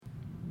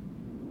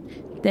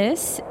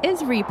This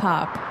is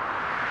Repop.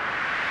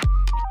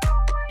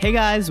 Hey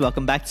guys,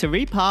 welcome back to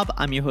Repop.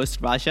 I'm your host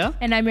Raja.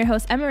 And I'm your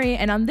host Emery.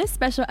 And on this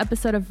special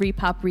episode of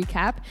Repop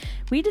Recap,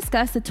 we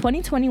discuss the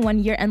 2021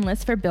 year-end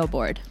list for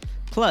Billboard.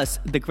 Plus,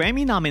 the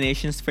Grammy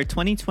nominations for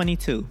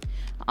 2022.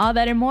 All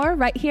that and more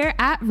right here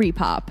at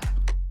Repop.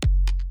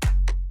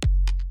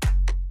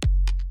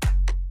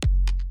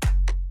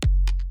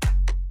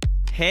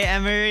 Hey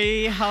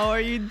Emery, how are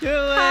you doing?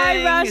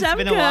 Hi Raja, I'm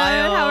been good. A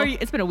while. How are you?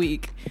 It's been a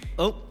week.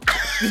 Oh,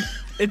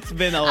 it's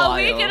been a while. A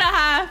week and a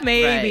half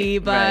maybe,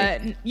 Right.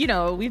 but you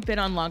know, we've been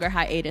on longer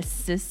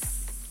hiatuses.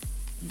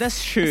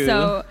 That's true.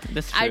 So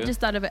That's true. I just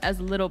thought of it as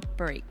a little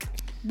break,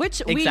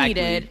 which we Exactly.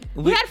 needed.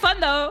 We had fun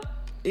though.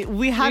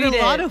 We had a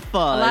lot of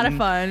fun. A lot of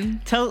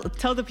fun.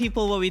 Tell the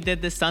people what we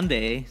did this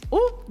Sunday.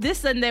 Ooh, this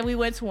Sunday we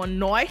went to a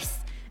nice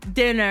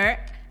dinner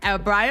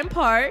at Bryant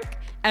Park.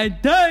 And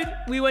then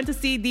we went to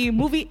see the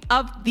movie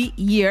of the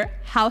year,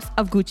 House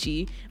of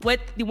Gucci, with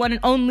the one and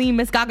only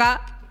Miss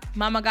Gaga,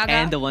 Mama Gaga.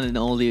 And the one and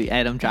only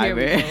Adam Here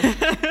we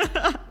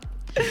Driver.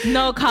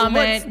 No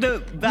comment.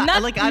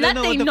 What's I don't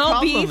know what the no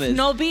problem beef, is.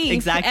 no beef.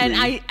 Exactly. And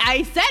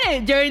I said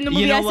it during the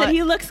movie. You know I said what?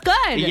 he looks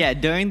good. Yeah,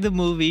 during the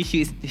movie,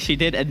 she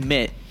did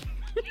admit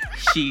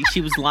she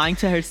was lying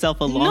to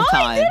herself a long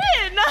time. No,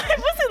 I didn't. No, I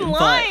wasn't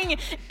lying.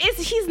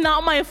 He's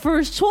not my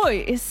first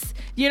choice.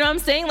 You know what I'm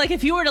saying? Like,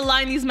 if you were to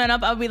line these men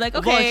up, I'd be like,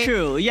 okay. Well,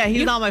 true. Yeah,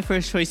 he's not my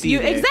first choice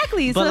either.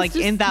 Exactly. But So like it's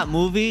just- in that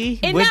movie,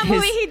 In with that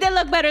movie, he did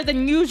look better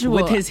than usual.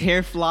 with his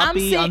hair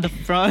floppy on the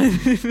front,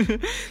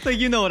 like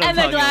you know what I'm and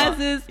the talking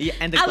glasses. about. Yeah,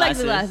 and the I glasses. like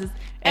the glasses.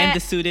 And the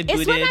suited It's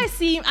booted.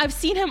 when I've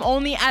seen him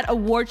only at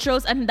award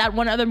shows and that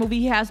one other movie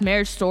he has,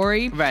 Marriage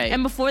Story. Right.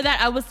 And before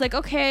that, I was like,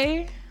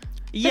 okay,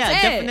 Yeah,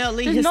 that's it.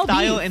 definitely. There's His no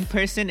style beef. in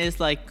person is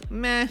like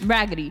meh.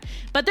 raggedy.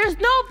 But there's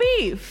no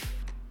beef.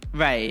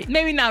 Right.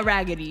 Maybe not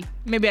raggedy.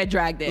 Maybe I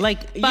dragged it.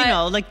 Like But- you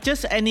know, like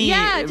just any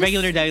Yeah, just-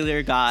 regular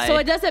guy. So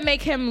it doesn't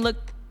make him look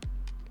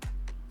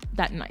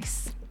that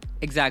nice.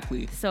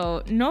 Exactly.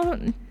 So no,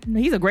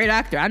 he's a great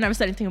actor. I never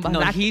said anything about No,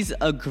 his acting. he's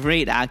a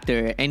great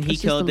actor, and he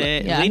It's just killed a-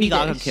 it. yeah, Lady he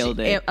Gaga did. killed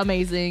it.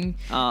 Amazing.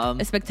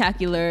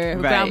 Spectacular.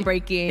 Right.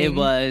 Groundbreaking. It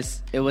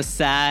was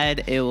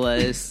sad. It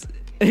was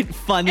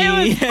funny.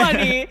 It was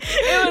funny.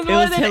 It was more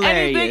was than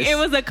hilarious. anything. It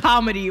was a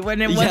comedy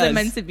when it Yes. wasn't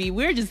meant to be.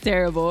 We were just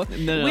terrible.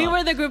 No. We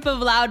were the group of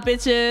loud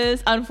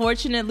bitches.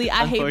 Unfortunately,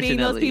 I hate being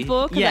those Unfortunately.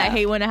 people because Yeah. I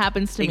hate when it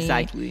happens to me.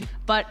 Exactly.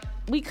 But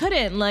we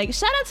couldn't. Like,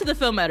 shout out to the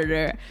film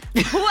editor.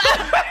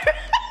 Whoever.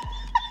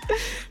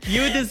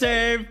 You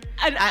deserve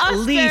An at Oscar,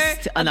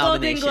 least a Golden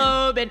nomination.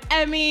 Globe, an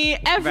Emmy,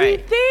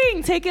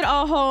 everything. Take it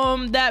all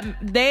home. That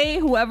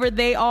whoever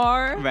they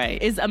are,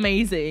 Right. is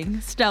amazing,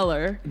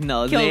 stellar.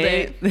 No, Killed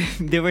it.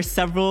 there were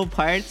several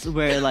parts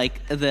where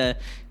like the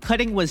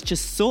cutting was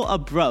just so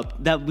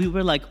abrupt that we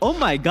were like, oh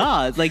my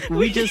god, like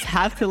we just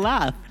have to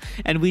laugh,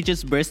 and we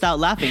just burst out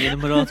laughing in the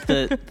middle of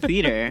the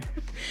theater.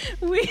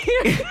 We.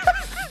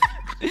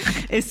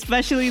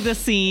 Especially the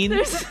scene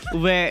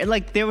where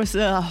like there was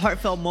a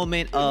heartfelt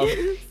moment of,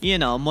 you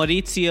know,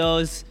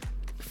 Maurizio's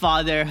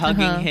father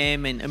hugging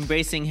him and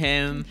embracing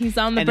him. He's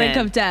on the and brink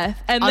then- of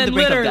death, and on then the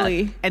brink of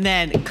literally. death. And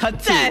then cut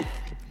to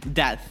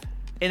death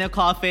in a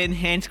coffin,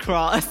 hands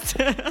crossed.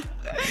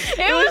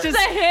 It was just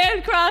the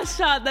hand cross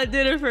shot that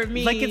did it for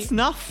me. like it's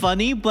not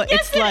funny, but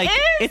Yes, it's like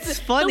it is. it's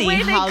funny the way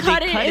how they cut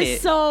they it cut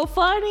is so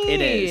funny.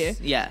 It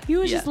is, yeah, He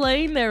was yeah. just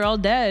laying there all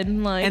dead,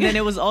 like. And then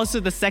it was also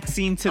the sex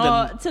scene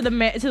to to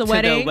the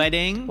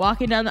wedding,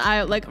 walking down the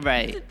aisle, like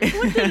Right.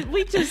 What did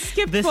we just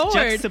skip this forward?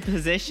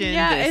 juxtaposition.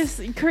 Yeah, this,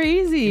 it's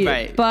crazy.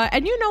 Right. But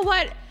and you know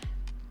what?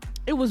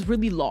 It was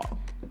really long.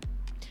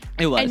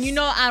 it was. And you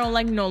know I don't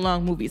like no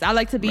long movies. I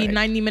like to be Right.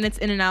 90 minutes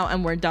in and out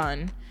and we're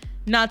done.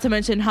 Not to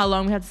mention how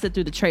long we had to sit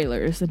through the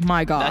trailers.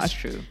 My gosh. That's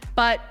true.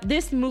 But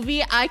this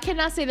movie, I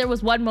cannot say there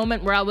was one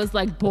moment where I was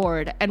like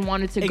bored and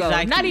wanted to go.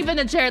 Exactly. Not even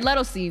the Jared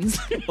Leto scenes.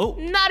 Oh.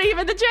 Not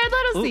even the Jared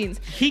Leto Oh,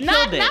 scenes. he not,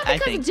 killed it, Not I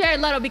because think. of Jared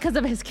Leto, because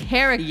of his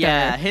character.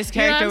 Yeah, his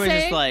You know what character I'm was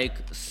just saying? like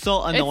so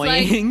It's like-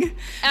 annoying.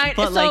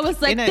 so it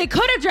was like in a- they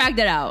could have dragged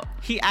it out.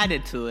 he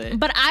added to it.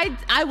 But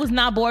I was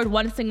not bored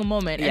one single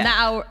moment. And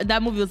Yeah.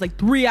 that movie was like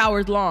 3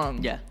 hours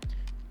long. Yeah.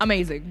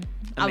 Amazing.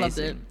 I loved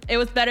it. Amazing. It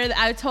was better.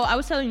 I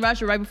was telling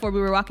Raja right before we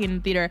were walking in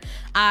the theater.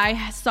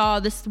 I saw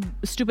this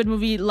stupid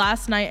movie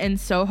last night in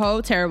Soho.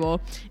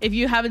 Terrible. If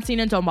you haven't seen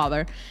it, don't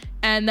bother.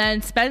 And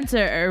then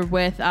Spencer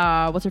with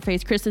what's her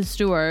face, Kristen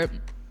Stewart.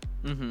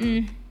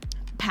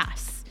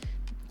 Pass.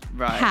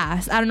 Right.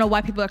 Pass. I don't know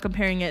why people are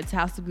comparing it to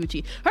House of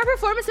Gucci. Her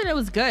performance in it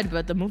was good,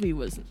 but the movie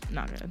was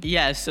not good.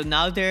 Yeah, so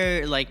now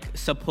they're like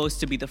supposed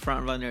to be the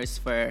front runners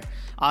for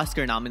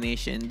Oscar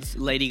nominations.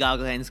 Lady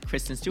Gaga and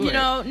Kristen Stewart. You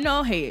know,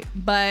 no hate,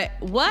 but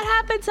what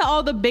happened to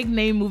all the big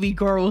name movie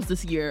girls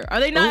this year? Are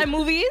they not Oh. in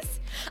movies?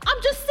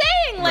 I'm just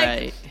saying, like,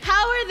 Right.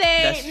 how are they?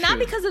 That's Not true.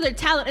 because of their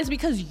talent, it's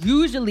because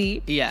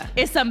usually Yeah.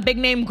 it's some big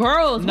name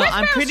girls. No, Where's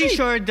I'm Meryl pretty Streep?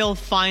 sure they'll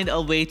find a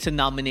way to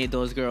nominate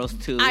those girls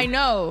too. I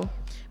know,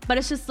 but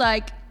it's just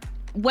like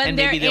when And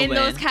they're maybe they'll in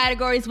those win.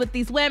 categories with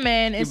these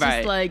women, it's Right.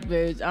 just like,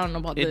 bitch, I don't know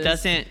about It this.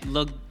 doesn't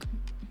look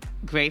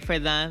great for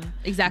them.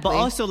 Exactly. But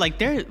also, like,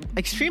 they're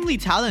extremely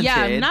talented. Yeah,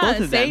 I'm not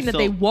both of saying them. that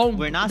they won't,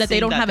 We're not that they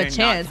saying don't have a they're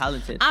chance. Not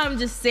talented. I'm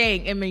just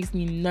saying it makes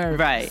me nervous.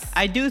 Right.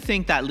 I do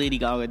think that Lady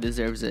Gaga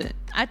deserves it.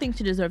 I think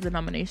she deserves a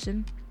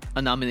nomination.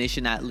 A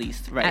nomination at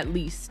least. Right. At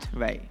least.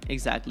 Right.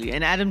 Exactly.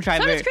 And Adam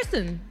Driver. So does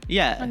Kristen.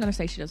 Yeah. I'm gonna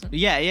say she doesn't.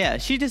 Yeah.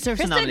 She deserves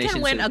a Kristen nomination.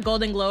 can win too. a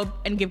Golden Globe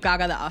and give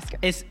Gaga the Oscar.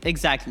 It's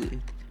exactly.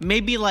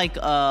 Maybe like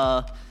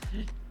one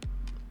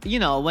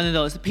of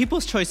those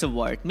People's Choice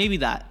Award. Maybe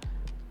that.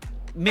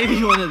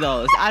 Maybe one of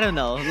those. I don't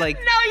know. Like,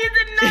 no, you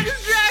did not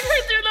just drag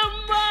her through the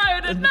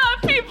mud.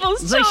 Not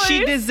People's like Choice.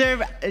 she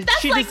deserves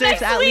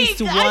next at week.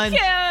 least I one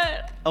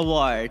can't.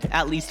 award.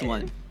 At least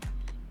one.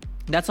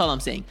 That's all I'm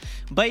saying.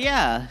 But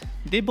yeah,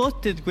 they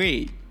both did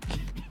great.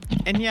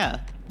 And yeah,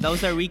 that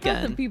was our Not the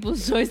weekend.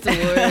 People's Choice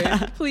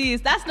Award.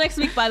 Please. That's next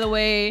week, by the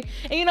way.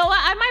 And you know what?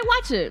 I might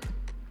watch it.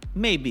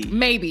 Maybe. I heard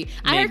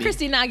Maybe.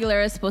 Christina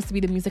Aguilera is supposed to be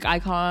the music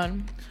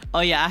icon, Oh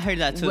yeah, I heard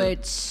that too.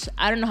 which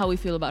I don't know how we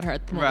feel about her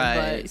at the moment,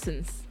 Right. but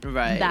since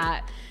Right.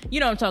 that,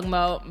 you know what I'm talking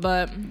about,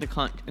 but The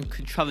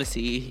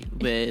controversy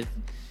with,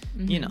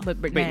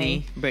 With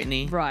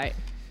Britney. right.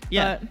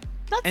 Yeah. But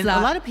that's And that.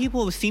 a lot of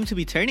people seem to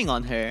be turning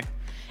on her.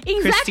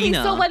 Exactly.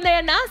 Christina. So when they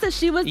announced that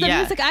she was the Yeah.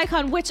 music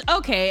icon, which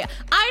I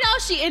know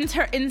she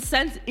in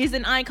sense is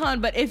an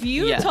icon, but if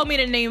you Yeah. told me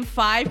to name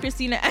 5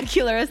 Christina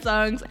Aguilera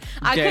songs,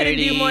 I couldn't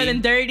do Dirty. more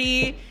than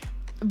 "Dirty,"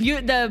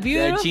 the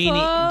beautiful,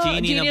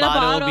 Genie in a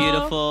bottle,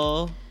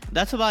 beautiful.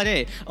 That's about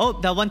it. Oh,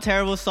 that one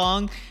terrible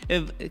song.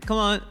 Come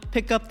on,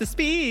 pick up the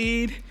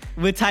speed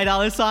with Ty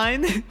Dolla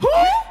 $ign.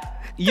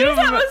 You don't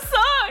have a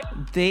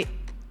song.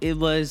 It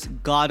was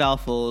god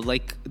awful.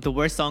 Like the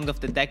worst song of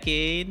the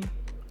decade.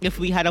 If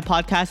we had a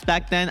podcast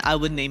back then, I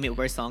would name it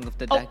worst song of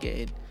the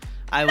decade.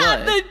 I Not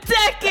would. the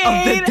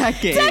decade. Of the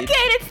decade.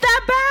 It's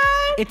that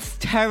bad. It's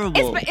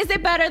terrible. Is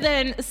it better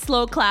than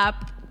Slow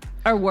Clap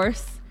or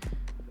worse?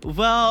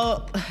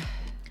 Well,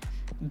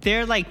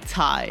 they're like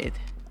tied.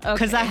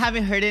 Because Okay. I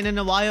haven't heard it in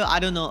a while. I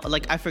don't know.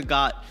 Like I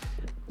forgot.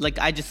 Like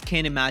I just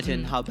can't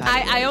imagine how bad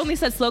it was. I only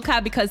said Slow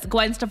Clap because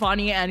Gwen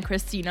Stefani and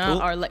Christina Ooh.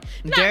 are like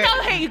no They're-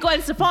 hey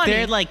Gwen Stefani.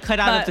 They're like cut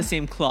out but- of the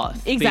same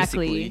cloth.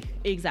 Exactly.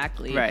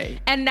 Basically. Right.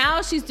 And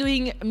now she's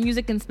doing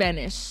music in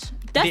Spanish.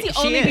 That's the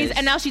She only is. reason.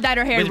 And now she dyed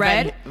her hair With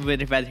red.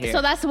 With red hair.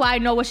 So that's why I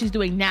know what she's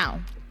doing now.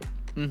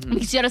 Mm-hmm.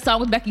 Because she had a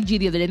song with Becky G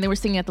the other day, and they were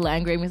singing at the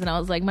Latin Grammys, and I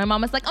was like, my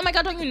mom was like, "Oh my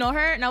god, don't you know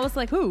her?" And I was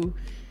like, "Who?"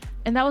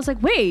 And I was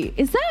like, "Wait,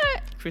 is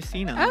that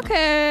Christina.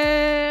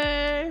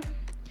 okay?"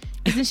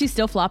 Isn't she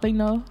still flopping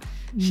though?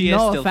 She is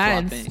no still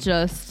offense, flopping.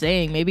 just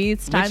saying. Maybe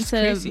it's time Which is to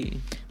crazy.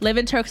 live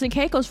in Turks and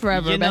Caicos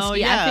forever, You know, bestie.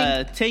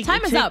 yeah. I think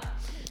time is up.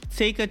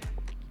 Take a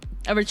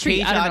A retreat.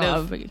 page I out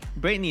don't know. of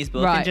Britney's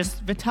book Right. and just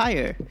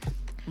retire.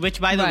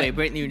 Which, by the way, Right.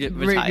 Britney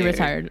retired.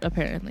 Retired,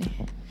 apparently.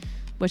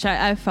 Which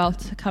I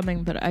felt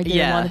coming, but I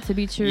didn't want it to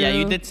be true. Yeah,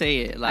 you did say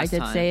it I last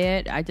time. did say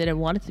it. I didn't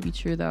want it to be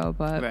true, though.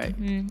 But Right.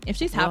 if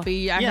she's Well,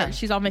 happy, I yeah. heard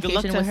she's on Good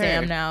luck vacation to with her.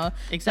 Sam now.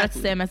 Exactly.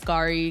 That's Sam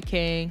Asghari,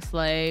 King,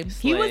 Slay. He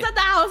Slay. was at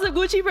the House of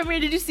Gucci premiere.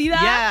 Did you see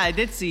that? Yeah, I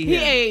did see He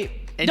him. ate.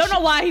 And Don't she-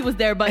 know why he was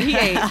there, but he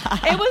ate.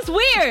 It was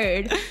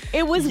weird.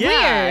 It was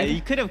Yeah, weird.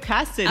 you could have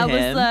casted I him.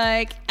 was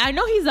like, I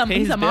know he's Pay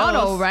he's his a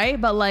model, bills. right?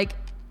 But like,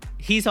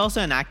 He's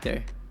also an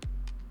actor.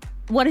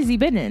 what has he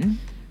been in?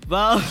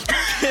 Well,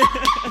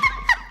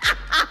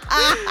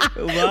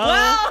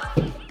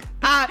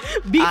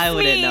 Beats I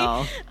wouldn't me.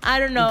 know. I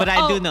don't know. but I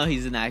Oh, do know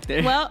he's an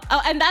actor. Well,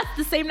 and that's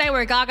the same night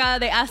where Gaga,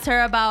 they asked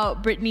her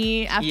about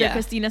Britney after Yeah.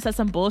 Christina said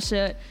some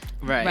bullshit.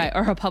 Right.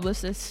 Or her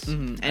publicist. Mhm. I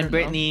And don't know.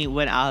 Britney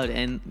went out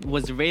and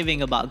was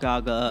raving about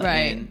Gaga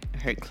Right. and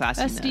her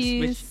classiness. Besties.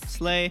 Which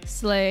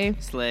Slay.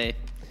 slay.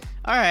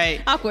 All right.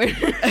 Awkward.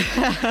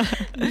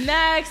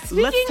 Next,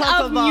 Let's speaking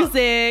talk of about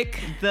music,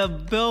 The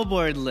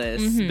Billboard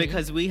list, Mm-hmm.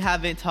 because we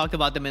haven't talked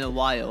about them in a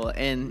while.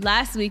 And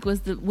last week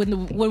was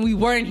when we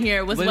weren't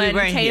here was When when,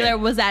 we weren't Taylor here.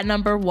 was at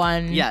number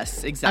 1.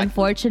 yes, exactly.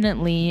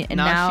 Unfortunately, and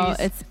now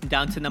she's it's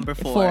down to number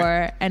 4.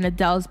 4, and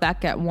Adele's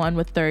back at 1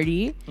 with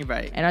 30.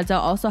 Right. And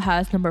Adele also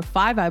has number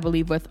 5, I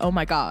believe, with "Oh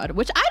My God,"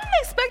 which I didn't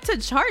expect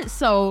to chart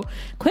so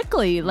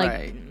quickly. Like,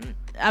 Right.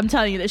 I'm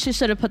telling you, that she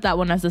should have put that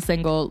one as a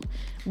single.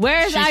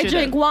 Where's She "I should've.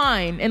 Drink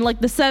Wine" in like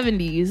the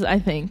 70s? I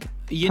think.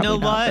 You Probably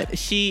know not, what? but-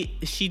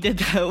 She did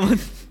that one.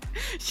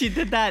 She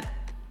did that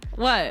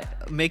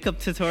What? makeup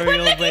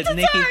tutorial With with Nicki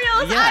Nicki.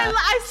 tutorials. Yeah,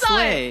 I saw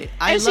slay. it.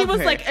 I And she love was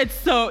her. like,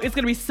 it's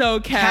gonna be so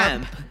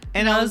camp.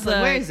 And I was like,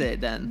 like, where is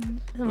it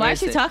then? Why Where is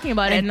she it? talking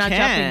about it and not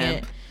jumping camp.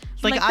 it?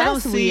 Like, Like, I don't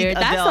that's see weird.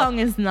 That Adele- song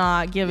is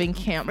not giving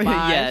camp vibes.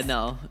 Yeah,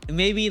 no.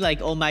 Maybe like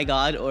 "Oh My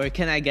God" or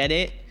 "Can I Get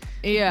It?"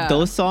 Yeah.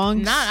 Those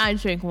songs. Not "I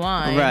Drink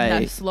Wine." Right.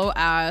 That slow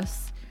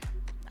ass.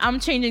 I'm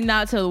changing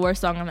that to the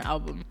worst song on the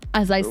album.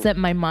 As I sip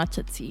my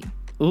matcha tea.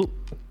 Ooh.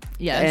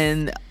 Yes.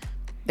 And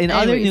in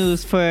other Anyways.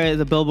 news for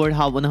the Billboard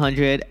Hot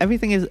 100,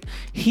 everything is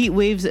Heat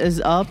Waves is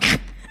up.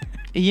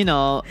 You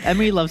know,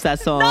 Emery loves that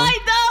song. no, I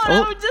don't.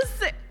 Oh. I'm just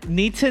saying.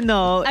 Need to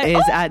Know I-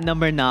 is oh. at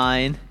number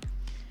 9.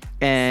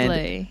 And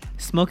Slay.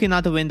 Smoking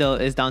Out the Window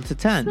is down to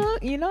 10. So,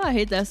 I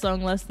hate that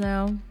song less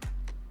now.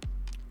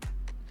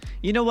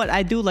 You know what?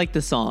 I do like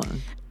the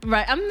song.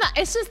 Right. I'm not.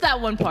 It's just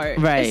that one part.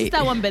 Right. It's just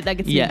that one bit that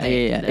gets me. Yeah, mad,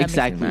 yeah, that makes me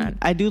exactly. mad.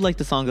 I do like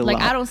the song a Like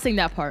lot. I don't sing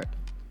that part.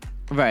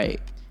 Right.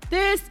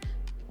 This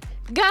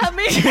got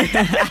me.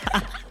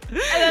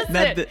 And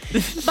that's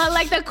it. But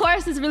like the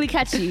chorus is really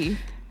catchy,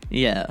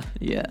 Yeah,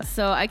 yeah,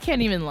 so I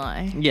can't even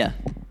lie. yeah.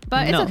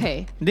 But it's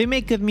okay. They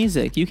make good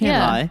music. You can't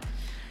Yeah. lie.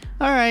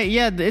 All right,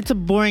 yeah, it's a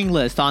boring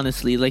list,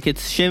 honestly. Like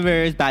it's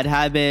Shivers, Bad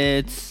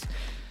Habits,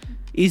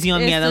 Easy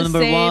on Me It's at the number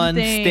same 1,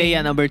 thing. Stay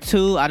at number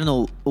 2. I don't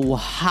know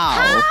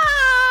how.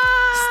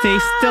 Stay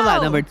still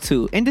at number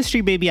 2.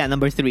 Industry Baby at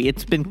number 3.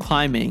 It's been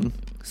climbing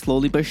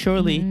slowly but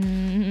surely.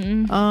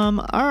 All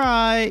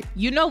right.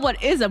 You know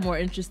what is a more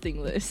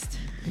interesting list?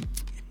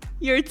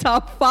 Your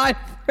top 5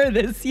 for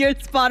this year's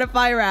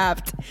Spotify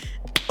Wrapped.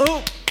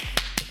 Oh,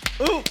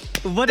 oh,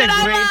 what Did a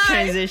I great lie?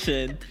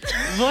 transition.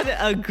 What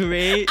a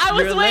great. I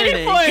was you're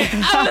waiting learning. for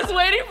it. I was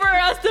waiting for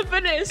us to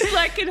finish so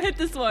I can hit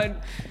this one.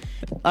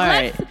 All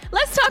right.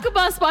 Let's talk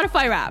about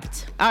Spotify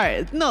Wrapped. All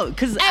right. No,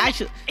 because And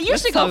actually. you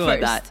let's should talk go about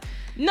first. that.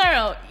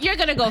 No, you're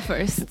gonna go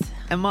first.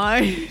 Am I?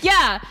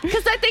 Yeah,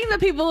 because I think that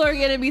people are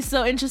gonna be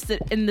so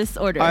interested in this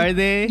order. Are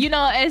they? You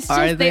know, it's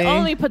Are just they they?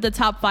 only put the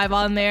top 5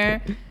 on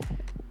there.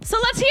 So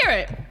let's hear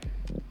it.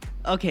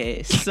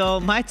 Okay, so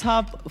my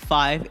top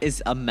 5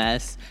 is a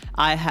mess.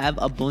 I have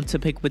a bone to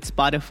pick with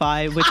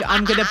Spotify, which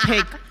I'm gonna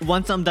pick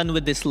once I'm done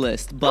with this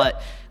list.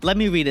 But let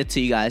me read it to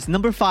you guys.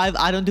 Number 5,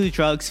 I Don't Do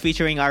Drugs,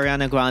 featuring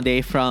Ariana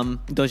Grande from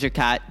Doja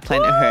Cat,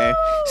 Planet Her.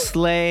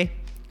 Slay,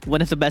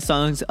 one of the best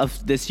songs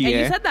of this year. And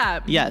you said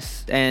that.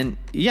 Yes, and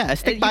yeah, I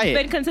stick by You've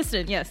been it.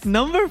 consistent, yes.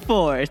 Number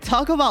 4,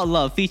 Talk About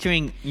Love,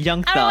 featuring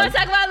Young I don't want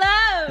Thug, to talk about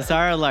love.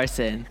 Zara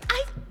Larson.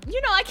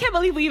 I can't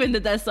believe we even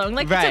did that song.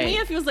 Like, to Right. me,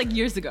 it feels like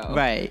years ago.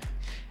 Right.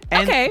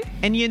 And, Okay.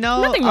 And you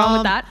know, Nothing wrong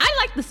with that. I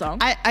like the song.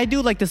 I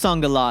do like the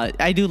song a lot.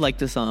 I do like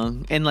the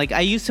song. And like I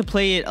used to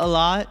play it a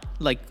lot,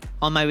 like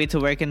on my way to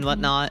work and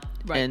whatnot.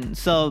 Right. And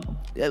so,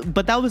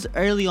 but that was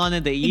early on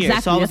in the year.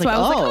 Exactly. So I was That's like,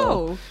 why I was like,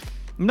 oh. oh.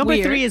 Number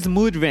Weird. 3 is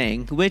Mood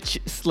Ring, which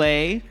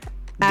Slay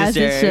As it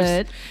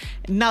deserves.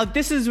 Now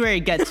this is where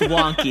it gets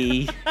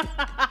wonky.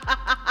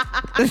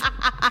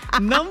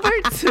 Number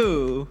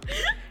 2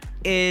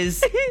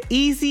 is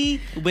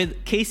Easy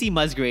with Casey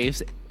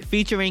Musgraves,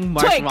 featuring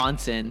Mark Twig.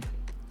 Ronson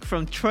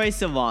from Troye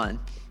Sivan.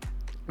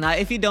 Now,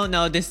 if you don't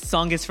know, this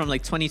song is from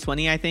like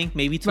 2020, I think,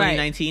 maybe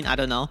 2019. I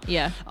don't know.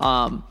 Yeah.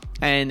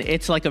 And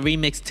it's like a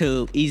remix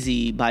to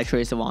Easy by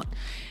Troye Sivan.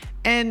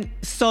 And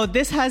so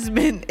this has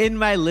been in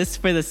my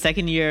list for the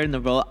second year in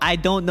a row. I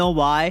don't know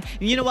why.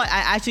 You know what? I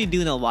actually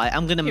do know why.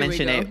 I'm gonna Here we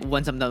mention go. it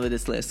once I'm done with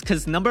this list.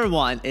 Because number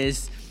 1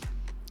 is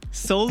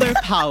Solar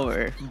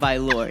Power by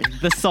Lorde.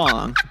 The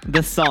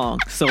song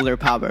Solar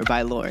Power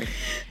by Lorde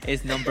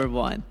is number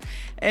 1.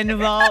 And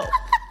well,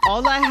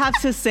 all I have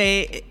to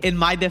say in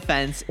my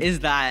defense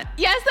is that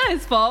Yeah, it's not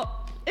his fault.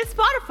 It's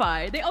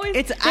Spotify. They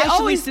it's they actually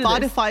always do this.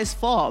 Spotify's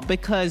fault,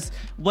 because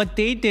what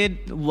they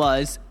did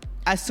was,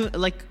 as soon,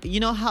 like, you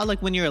know how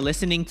like when you're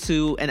listening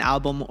to an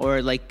album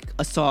or like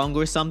a song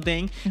or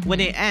something, when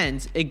it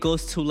ends, it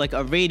goes to like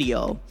a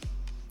radio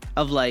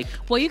of like,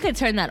 Well, you could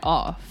turn that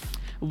off.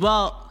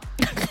 well,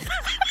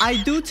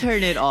 I do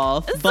turn it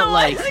off, but so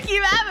like, why does it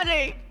keep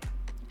happening?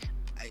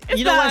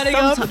 you know not adding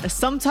up. what?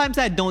 Sometimes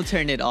I don't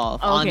turn it off,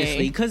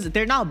 honestly, because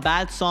they're not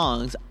bad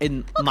songs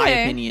in my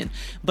Okay. opinion,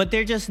 but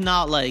they're just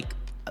not like.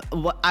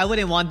 I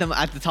wouldn't want them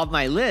at the top of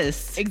my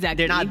list. Exactly.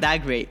 They're not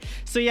that great.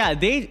 So yeah,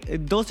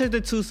 those are the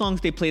 2 songs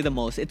they play the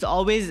most. It's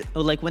always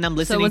like when I'm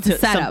listening it's a to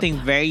setup. something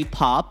very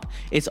pop,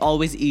 it's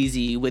always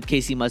Easy with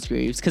Casey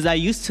Musgraves, because I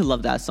used to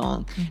love that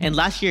song. And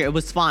last year it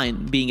was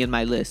fine being in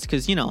my list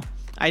because, you know,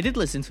 I did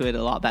listen to it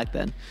a lot back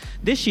then.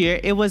 This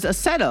year it was a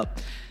setup.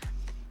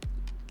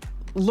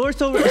 Lorde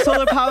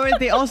Solar Power,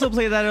 they also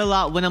play that a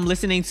lot when I'm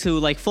listening to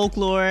like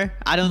folklore.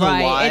 I don't know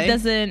Right. why. It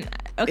doesn't.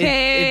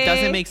 Okay. It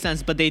doesn't make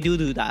sense, but they do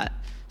that.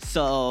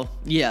 So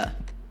yeah.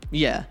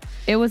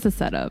 It was a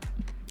setup.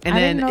 And I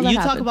didn't then know that you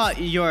talk happened.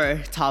 about your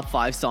top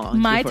 5 songs.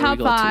 My before we top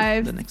go to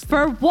 5. the next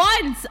For thing.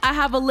 once, I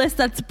have a list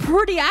that's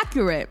pretty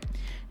accurate.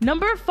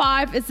 Number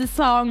 5 is the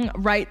song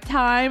 "Right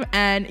Time,"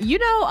 and you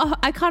know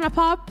Icona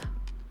Pop.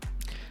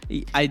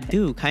 I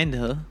do kind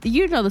of.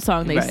 You know the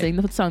song they Right. sing,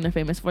 the song they're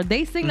famous for.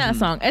 They sing that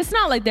song. It's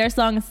not like their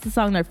song; it's the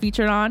song they're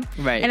featured on.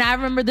 Right. And I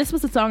remember this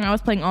was the song I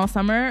was playing all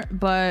summer,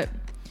 but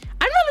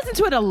I don't listen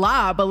to it a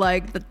lot. But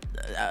like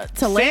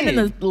to land in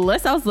Same. the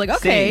list, I was like,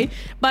 okay. Same.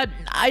 But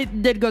I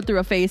did go through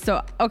a phase,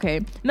 so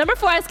okay. Number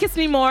 4 is "Kiss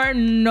Me More."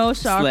 No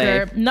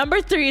shocker. Slay.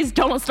 Number 3 is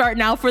 "Don't Start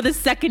Now" for the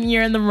second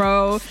year in the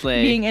row,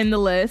 Slay. being in the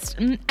list.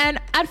 And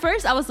at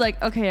first, I was like,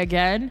 okay,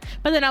 again.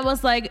 But then I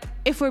was like,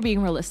 if we're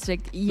being realistic,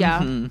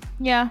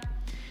 yeah.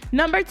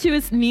 Number 2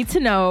 is "Need to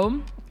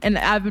Know," and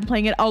I've been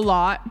playing it a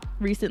lot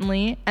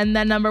recently. And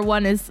then number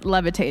 1 is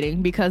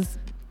 "Levitating," because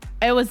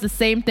it was the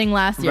same thing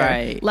last year.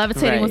 Right,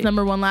 "Levitating" was right.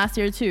 number 1 last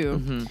year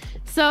too.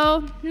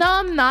 So no,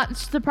 I'm not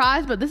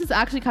surprised, but this is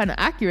actually kind of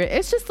accurate.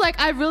 It's just like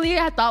I really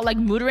had thought like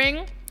 "Mood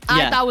Ring," I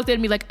Yeah. thought was gonna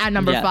be like at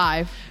number Yeah.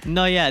 5.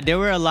 No, yeah, there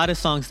were a lot of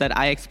songs that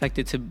I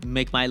expected to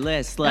make my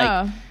list, like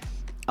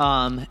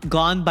Oh.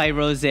 "Gone" by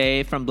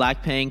Rosé from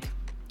Blackpink,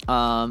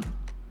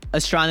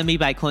 Astronomy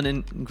by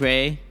Conan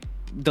Gray,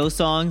 those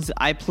songs,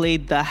 I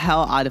played the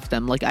hell out of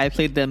them. Like I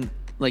played them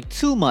like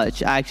too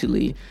much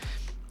actually.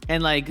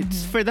 And like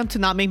for them to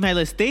not make my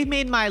list, they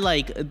made my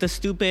like the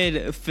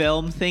stupid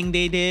film thing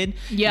they did.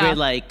 Yeah. Where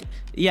like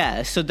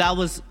so that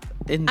was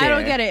in there. I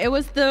don't get it. It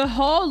was the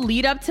whole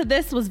lead up to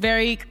this was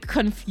very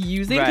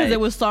confusing because Right. it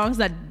was songs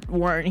that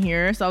weren't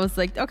here. So I was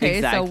like,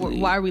 okay, so Exactly.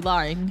 why are we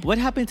lying? What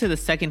happened to the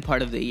second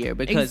part of the year?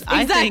 Because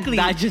I think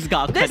that just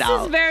got cut This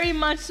out. is very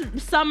much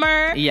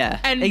summer. Yeah,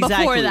 And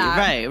exactly. before that,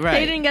 Right.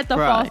 they didn't get the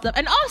fall stuff.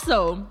 And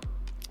also,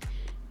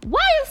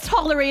 why is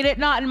Tolerated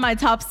not in my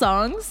top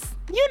songs?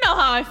 You know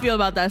how I feel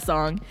about that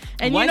song.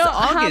 And Why you know is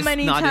August how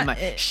many not in times.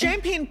 my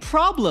Champagne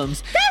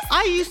Problems?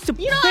 I used to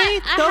You know play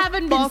what? I the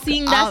haven't been fuck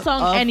seeing that out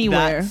song of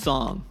anywhere. That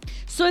song.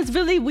 So it's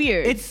really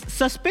weird. It's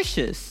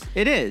suspicious.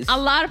 It is. a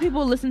lot of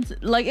people listen to,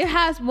 like, it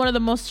has one of the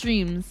most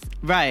streams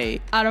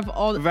Right. out of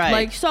all. Right.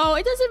 Like, so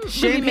it doesn't really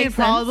Champagne make sense.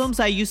 Problems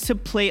I used to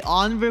play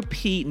on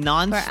repeat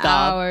nonstop For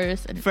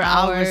hours and for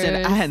hours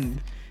and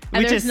And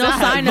which there's is no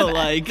sad, sign but of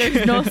like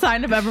there's no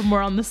sign of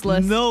Evermore on this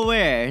list.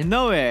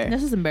 nowhere.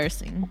 This is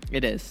embarrassing.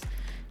 It is.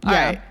 Yeah. All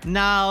right.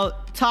 Now,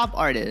 top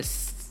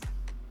artists.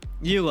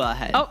 You go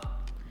ahead. Oh,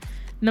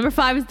 number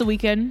 5 is The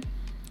Weeknd,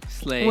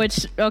 Slay.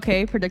 which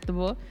okay,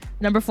 predictable.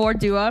 Number 4,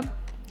 Dua.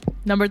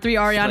 Number 3,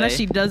 Ariana.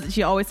 Slay.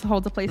 She always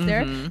holds a place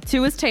there.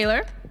 2 is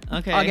Taylor.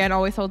 Okay. Again,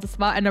 always holds a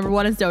spot. And number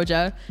 1 is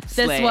Doja.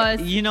 Slay. This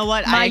was You know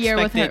what? my I year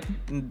with her.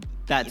 expected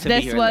that to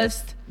This be her was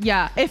list.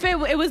 yeah. If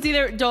it was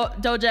either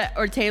Doja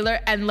or Taylor,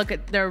 and look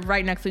at they're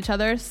right next to each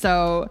other.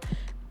 So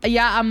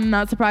yeah, I'm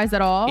not surprised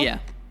at all. Yeah.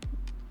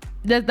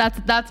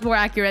 That's more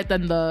accurate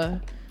than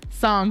the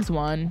songs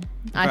one.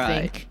 I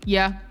Right. think.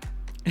 Yeah.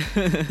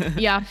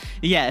 Yeah.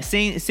 Yeah,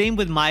 same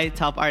with my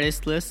top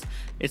artist list.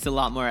 It's a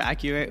lot more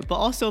accurate. But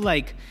also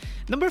like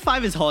number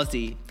 5 is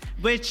Halsey,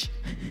 which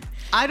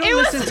I don't It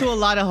was- listen to a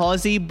lot of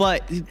Halsey,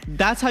 but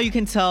that's how you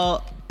can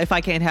tell If I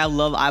Can't Have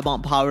Love, I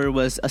Want Power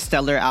was a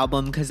stellar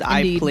album because I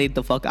Indeed. played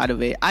the fuck out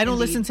of it. I don't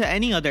Indeed. listen to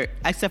any other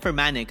except for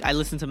Manic. I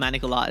listen to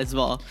Manic a lot as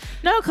well.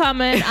 No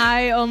comment.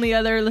 I only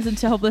other listen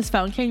to Hopeless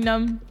Fountain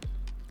Kingdom.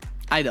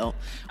 I don't.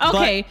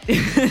 Okay.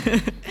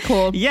 But-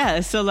 Cool. Yeah,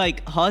 so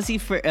like Halsey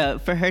for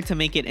her to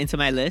make it into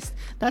my list,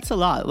 that's a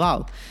lot.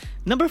 Wow.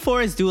 Number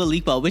 4 is Dua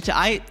Lipa, which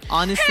I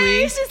honestly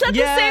Hey, she's at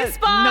the same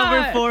spot.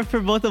 Number 4 for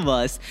both of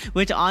us,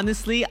 which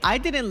honestly I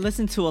didn't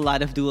listen to a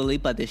lot of Dua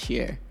Lipa this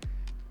year.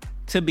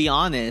 To be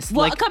honest,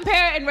 Well, like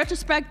compare in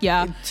retrospect,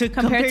 yeah.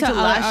 compared to other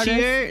last artists,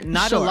 year,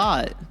 not sure. a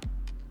lot.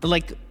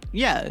 Like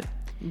yeah,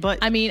 but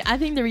I mean, I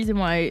think the reason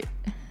why,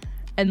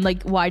 and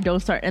like why Don't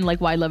Start and like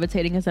why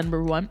Levitating is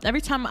number 1.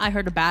 Every time I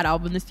heard a bad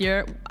album this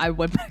year, I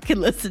went back and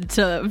listened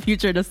to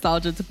Future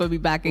Nostalgia to put me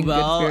back in good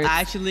well, spirits.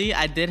 actually,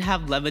 I did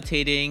have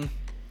Levitating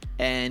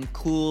and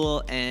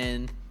Cool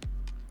and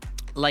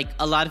like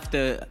a lot of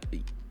the.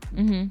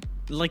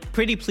 Like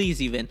Pretty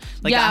Please even.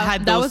 Like Yeah, I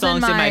had that those was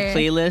in songs in my my-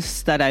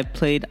 playlist that I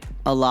played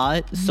a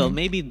lot. So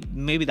maybe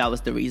that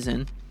was the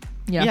reason.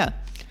 yeah.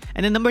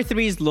 And then number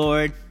 3 is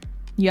Lord.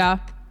 Yeah.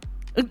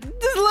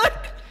 Just look.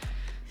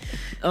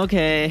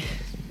 Okay.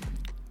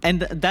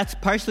 And that's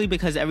partially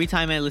because every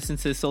time I listen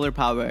to Solar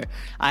Power,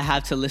 I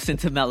have to listen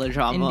to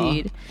Melodrama.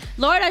 Indeed.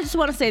 Lord, I just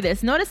want to say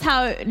this. Notice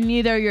how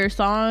neither your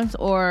songs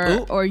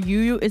Ooh. or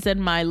you is in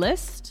my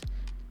list.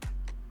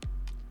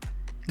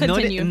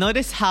 Continue.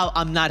 Notice how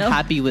I'm not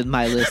happy with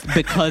my list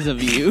because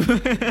of you.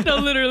 No,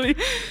 literally.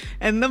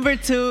 And number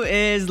 2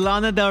 is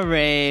Lana Del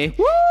Rey.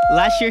 Woo!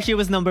 Last year she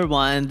was number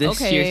 1. This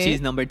Okay. year she's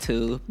number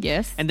 2.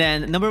 Yes. And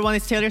then number 1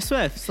 is Taylor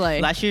Swift.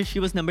 Slay. Last year she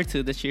was number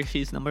 2. This year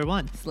she's number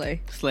 1.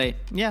 Slay. Slay.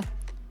 Yeah.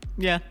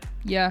 Yeah.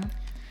 Yeah.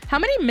 How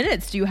many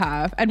minutes do you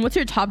have? And what's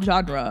your top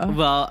genre?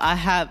 Well, I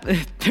have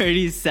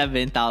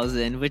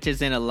 37,000, which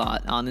isn't a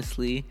lot,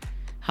 honestly.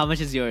 How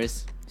much is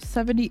yours?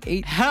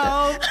 78.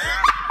 Help!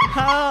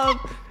 Help!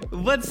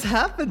 What's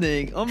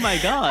happening? Oh my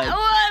god.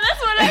 Well,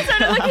 that's when I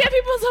started looking at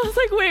people. So I was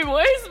like, wait,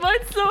 why is mine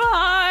so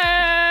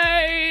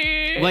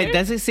high? Wait,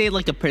 does it say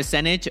like a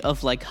percentage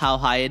of like how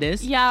high it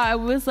is? Yeah, I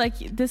was like,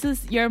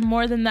 you're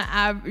more than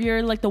the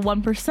you're like the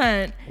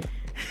 1%.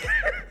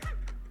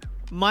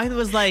 Mine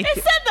was like, It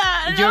said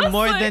that. and I you're was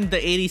more like- than the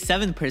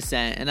 87%.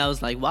 And I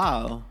was like,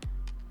 wow.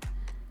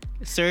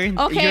 Sir,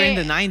 Okay. you're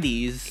in the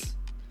 90s.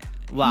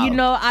 Wow. You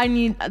know,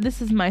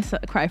 this is my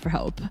cry for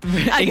help.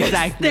 I guess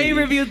Exactly. They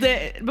reviewed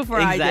it before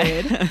I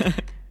did.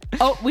 Exactly.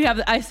 Oh,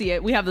 I see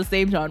it. We have the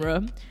same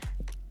genre.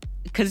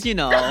 Because, you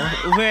know,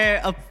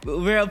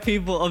 we're a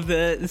people of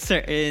the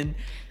certain...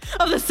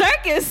 Of the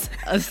circus.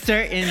 A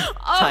certain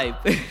Oh.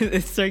 type.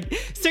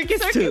 Circus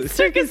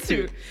Circus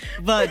 2. too.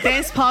 But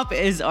dance pop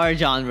is our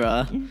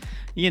genre.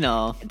 You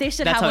know. They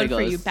should that's have how one it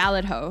for you. goes.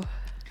 Ballad hoe.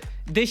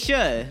 They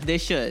should. You're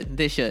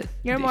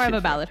They more of should.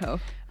 a ballad hoe.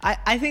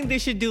 I think they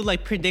should do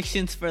like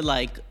predictions for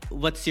like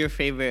what's your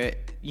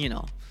favorite, you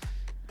know,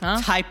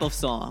 Huh? type of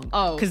song.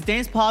 Oh. Because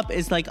dance pop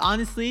is like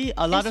honestly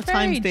a lot It's of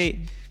times very they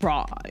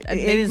broad. It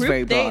is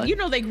very broad.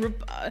 They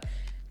group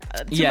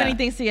too Yeah. many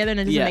things together and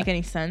it doesn't Yeah. make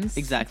any sense.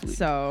 Exactly.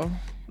 So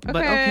But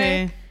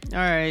okay. All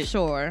right.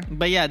 Sure.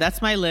 But yeah,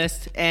 that's my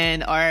list.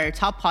 And our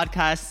top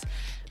podcasts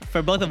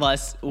for both of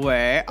us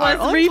were our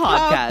own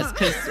podcast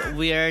because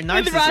we are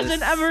narcissists. With Raj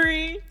and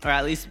Emery. Or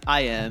at least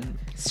I am.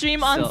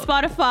 Stream on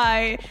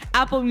Spotify,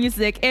 Apple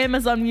Music,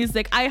 Amazon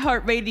Music,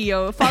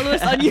 iHeartRadio. Follow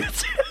us on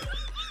YouTube.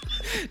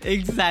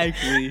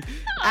 Exactly.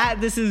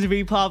 This is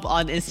Repop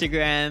on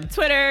Instagram,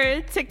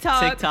 Twitter,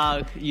 TikTok,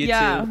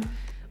 YouTube.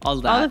 All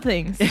that. All the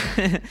things. Do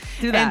that.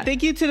 And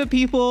thank you to the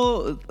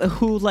people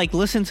who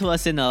listen to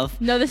us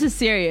enough. No, this is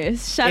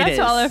serious. Shout out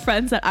to all our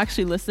friends that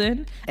actually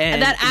listen.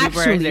 And that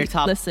actually their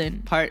top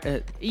listen.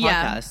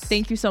 Yeah.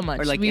 Thank you so much.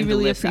 Or we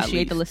really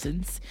appreciate the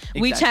listens.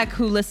 Exactly. We check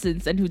who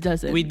listens and who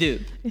doesn't. We do.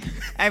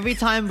 Every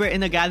time we're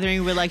in a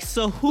gathering, we're like,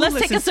 so who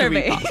listens take a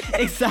survey.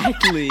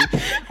 Exactly.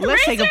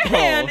 Let's take a poll.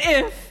 Hand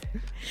if.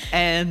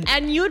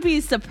 And you'd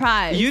be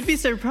surprised.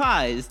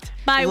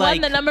 By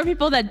the number of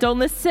people that don't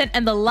listen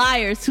and the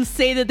liars who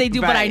say that they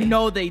do, but I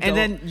know they don't. And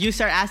then you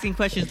start asking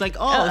questions like,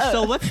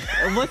 so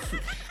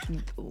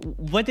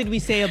what did we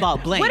say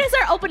about blank? What is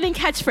our opening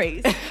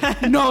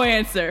catchphrase? No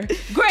answer.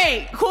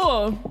 Great,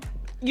 cool.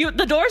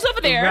 The door's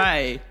over there.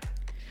 Right.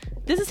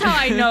 This is how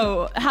I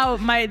know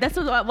that's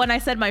when I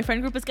said my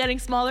friend group is getting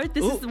smaller.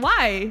 This is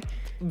why.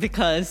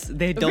 Because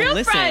they don't Real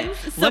listen.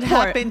 Friends, what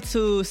happened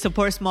to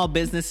support small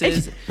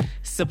businesses,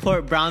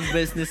 support brown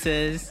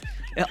businesses,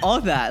 all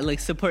that,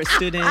 support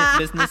student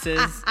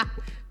businesses?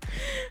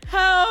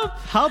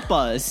 Help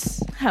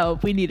us.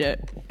 Help, we need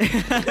it.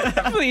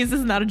 Please, this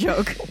is not a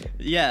joke.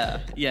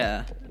 Yeah.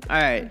 All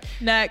right.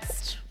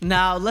 Next.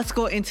 Now, let's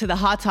go into the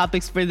hot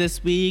topics for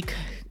this week,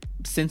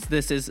 since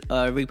this is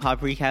a Repop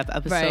recap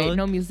episode. Right,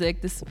 no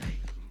music this week.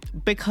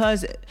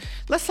 Because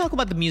let's talk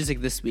about the music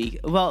this week.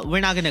 Well,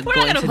 we're not gonna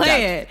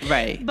play it,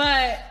 right?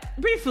 But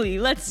briefly,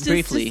 let's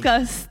just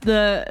discuss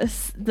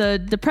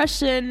the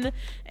depression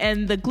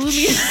and the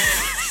gloomy.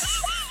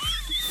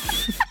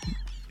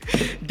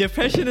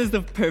 Depression is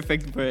the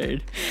perfect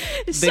word.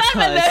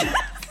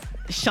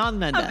 Shawn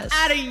Mendes. I'm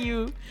adding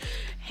you.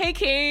 Hey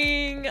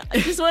King, I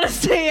just want to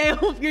say I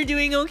hope you're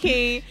doing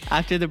okay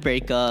after the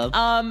breakup.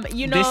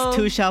 This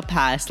too shall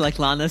pass, like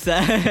Lana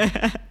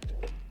said.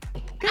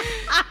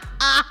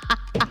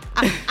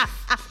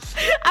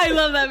 I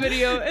love that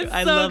video. It's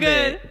so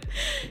good.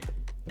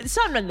 It.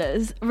 Shawn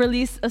Mendes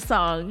released a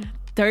song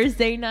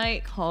Thursday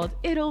night called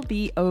It'll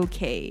Be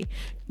Okay.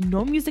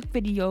 No music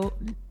video,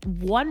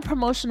 one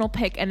promotional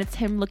pic, and it's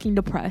him looking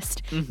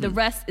depressed. Mm-hmm. The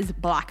rest is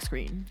black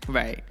screen.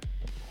 Right.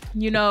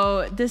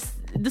 The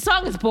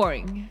song is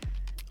boring.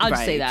 I'll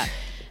just say that.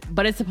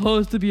 But it's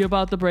supposed to be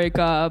about the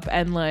breakup,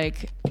 and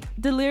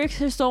the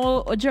lyrics are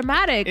so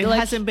dramatic. It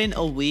hasn't been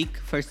a week,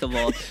 first of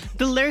all.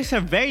 The lyrics are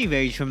very,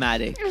 very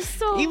dramatic.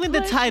 Even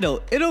the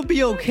title, It'll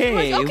Be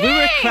Okay. We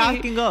were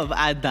cracking up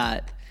at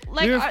that.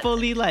 We were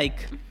fully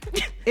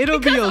it'll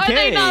be okay. Are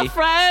they not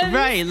friends?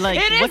 Right,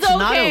 what's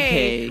not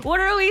okay? What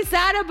are we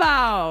sad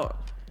about?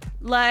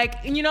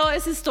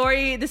 It's his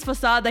story, this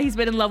facade that he's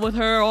been in love with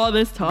her all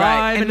this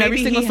time, and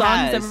every single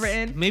song he's ever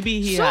written.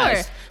 Maybe he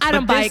has. I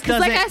don't buy it.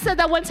 Because I said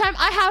that one time,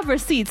 I have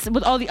receipts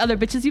with all the other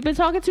bitches you've been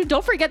talking to.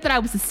 Don't forget that I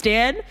was a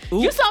stan.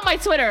 Ooh. You saw my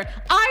Twitter.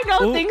 I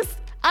know things.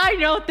 I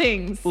know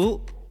things.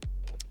 Ooh.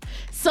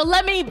 So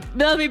let me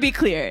be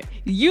clear.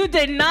 You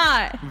did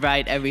not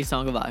write every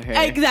song about her.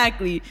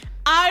 Exactly.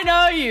 I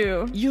know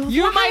you.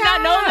 You might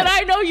not know that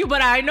I know you,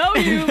 but I know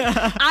you.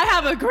 I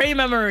have a great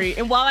memory.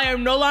 And while I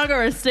am no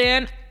longer a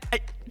stan,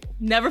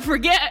 never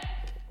forget.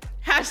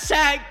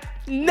 Hashtag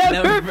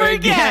never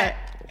forget.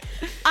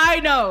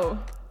 I know.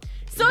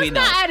 So it's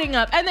not adding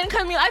up. And then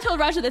Camila, I told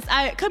Raja this.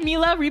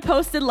 Camila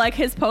reposted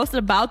his post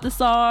about the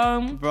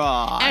song.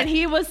 Bro. And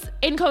he was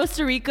in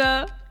Costa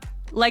Rica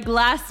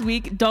last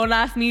week. Don't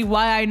ask me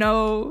why I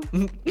know.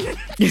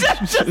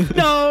 just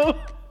know.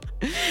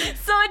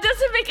 So it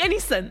doesn't make any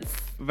sense.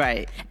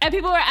 Right. And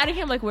people were adding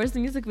him where's the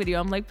music video?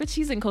 I'm like, but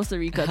he's in Costa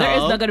Rica. There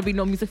is not going to be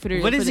no music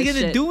video. What is he going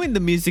to do in the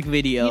music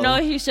video?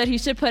 He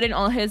should put in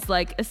all his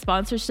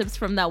sponsorships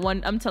from that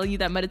one, I'm telling you,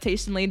 that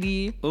meditation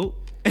lady. Oh.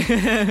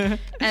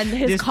 And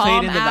his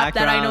Calm app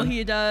that I know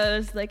he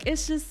does.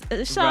 It's just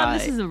Shawn,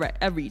 this is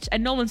a reach,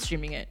 and no one's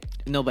streaming it.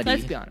 Nobody.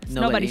 Let's be honest.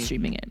 Nobody's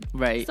streaming it.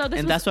 Right. So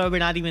that's why we're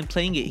not even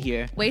playing it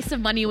here. Waste of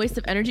money, waste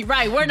of energy.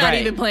 Right. We're not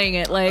even playing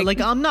it.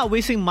 I'm not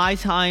wasting my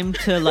time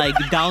to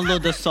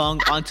download the song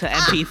onto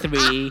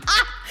MP3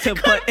 to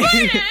put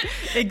in.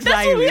 Exactly.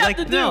 That's what we have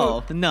to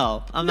do.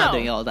 No, I'm not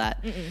doing all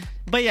that. Mm-mm.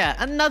 But yeah,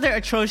 another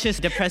atrocious,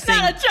 depressing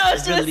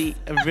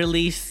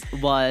release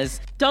was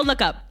Don't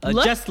Look Up.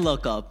 Just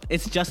Look Up.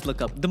 It's Just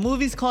Look Up. The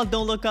movie's called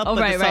Don't Look Up, but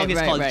the song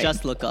is called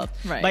Just Look Up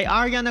by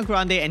Ariana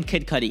Grande and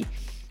Kid Cudi.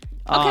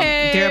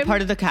 They're a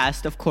part of the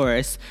cast, of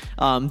course.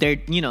 They're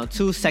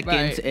 2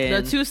 seconds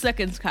in. The 2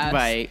 seconds cast.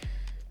 Right.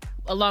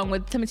 Along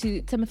with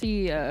Timothy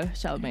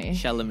Chalamet.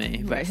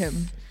 Chalamet. Right,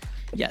 him.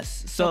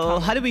 Yes. So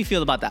how do we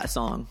feel about that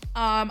song?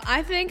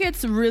 I think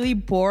it's really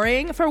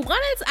boring. For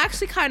one, it's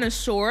actually kind of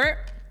short.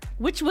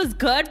 which was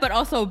good but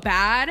also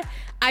bad.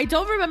 I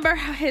don't remember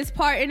his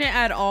part in it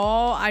at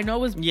all. I know it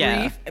was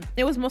brief.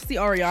 It was mostly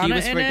Ariana. He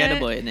was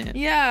forgettable in it.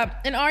 Yeah,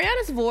 and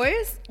Ariana's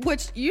voice,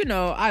 which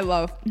I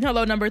love.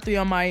 Hello, number 3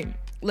 on my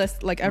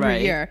list like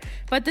every year.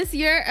 But this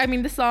year, I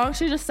mean, the song,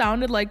 she just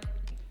sounded like,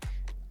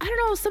 I don't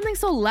know, something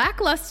so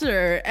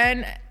lackluster.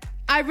 And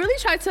I really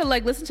tried to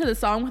like listen to the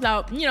song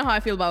without, you know how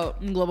I feel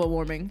about global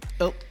warming.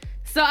 Oh.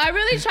 So I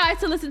really tried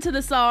to listen to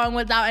the song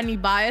without any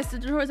bias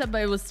towards it,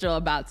 but it was still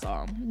a bad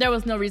song. There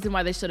was no reason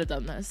why they should have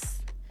done this.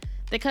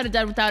 They could have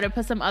done without it,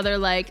 put some other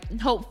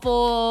like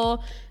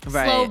hopeful,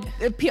 slow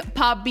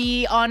pop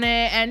beat on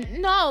it,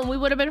 and no, we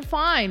would have been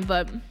fine.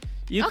 But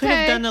you could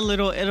have done a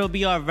little "it'll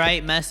be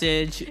alright"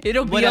 message.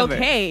 It'll be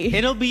okay.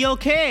 It'll be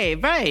okay,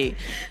 right?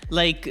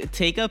 Like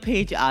take a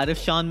page out of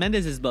Shawn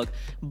Mendes' book,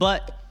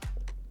 but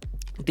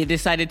they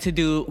decided to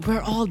do "we're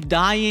all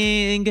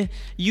dying.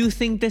 You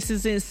think this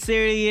isn't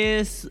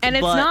serious?" And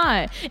it's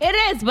not.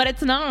 It is, but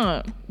it's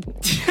not.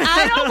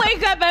 I don't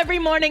wake up every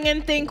morning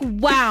and think,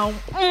 wow,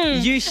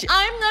 I'm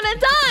gonna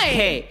die.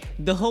 Hey,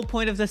 the whole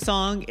point of the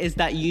song is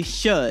that you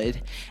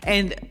should.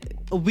 And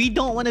we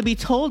don't want to be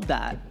told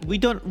that. We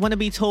don't want to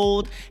be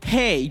told,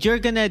 hey, you're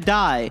gonna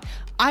die.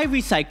 I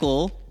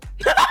recycle.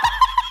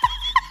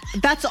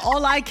 That's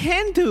all I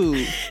can do.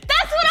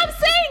 That's what I'm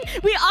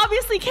saying. We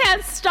obviously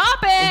can't stop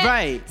it.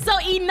 Right. So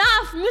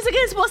enough. Music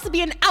is supposed to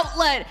be an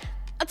outlet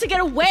to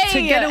get away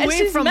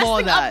from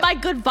all that. Up my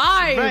good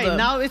vibe.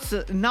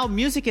 Right. Now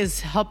music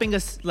is helping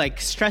us like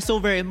stress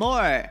over it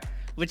more,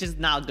 which is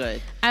not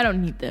good. I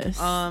don't need this.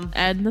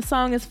 And the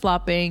song is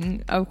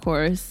flopping, of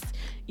course.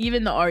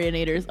 Even the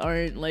Arianators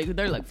aren't like,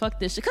 they're like, fuck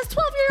this shit. Because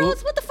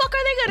 12-year-olds, what the fuck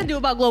are they gonna do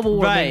about global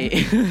warming?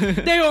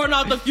 Right. They are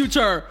not the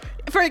future.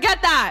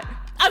 Forget that.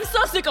 I'm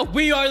so sick of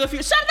we are the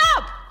future. Shut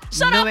up.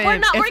 Shut up. We're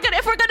not.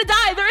 If we're gonna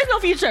die, there is no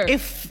future.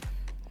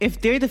 If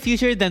they're the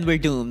future, then we're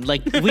doomed.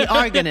 Like, we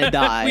are gonna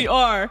die. We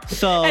are.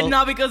 So and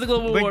not because of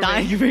global warming. We're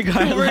dying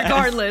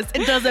regardless.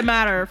 It doesn't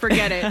matter.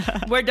 Forget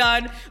it. We're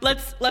done.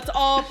 Let's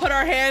all put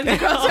our hands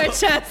across our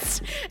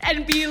chest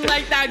and be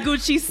like that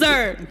Gucci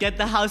sir. Get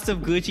the House of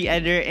Gucci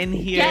editor in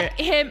here. Get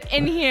him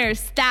in here.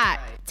 Stat.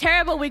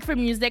 Terrible week for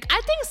music.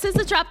 I think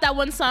SZA dropped that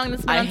one song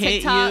that's been on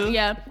TikTok. You.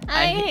 Yeah.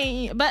 I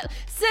hate you. But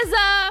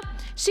SZA,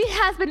 she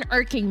has been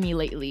irking me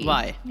lately.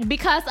 Why?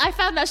 Because I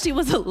found out she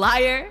was a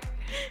liar.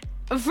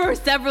 For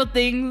several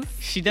things.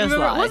 She does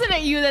lie. Wasn't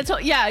it you that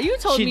told? Yeah, you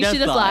told me she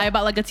does lie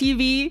about like a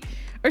TV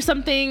or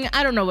something.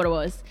 I don't know what it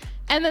was.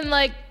 And then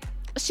like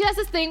she has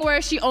this thing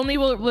where she only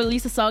will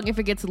release a song if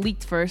it gets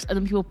leaked first, and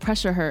then people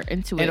pressure her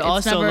into it. And it's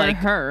also never like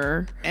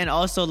her. And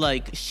also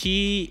like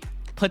she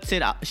puts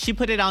it out. She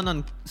put it out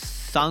on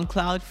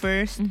SoundCloud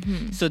first,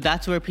 so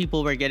that's where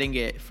people were getting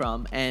it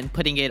from and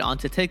putting it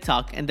onto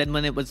TikTok. And then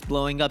when it was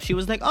blowing up, she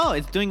was like, "Oh,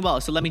 it's doing well,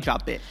 so let me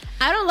drop it."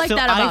 I don't like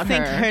that about her. I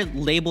think her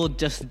label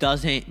just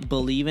doesn't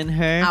believe in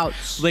her.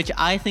 Ouch. Which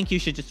I think you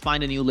should just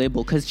find a new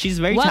label because she's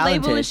very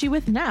talented. What label is she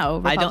with now?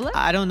 Republic?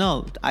 I don't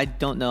know. I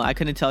don't know. I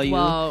couldn't tell you.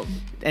 Well,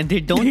 and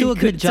they don't do a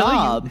good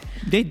job.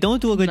 They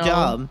don't do a good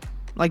job.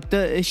 Like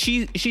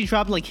she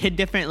dropped like Hit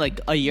Different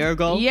like a year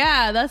ago.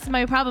 Yeah, that's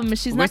my problem. Is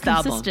she's not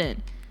consistent.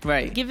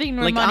 Right. Giving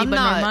Normani, but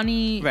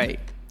Normani... Right.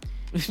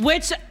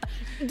 Which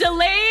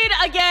delayed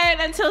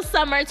again until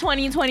summer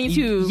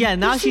 2022. Yeah,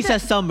 now she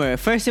says summer.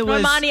 First it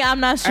was Normani, I'm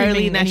not streaming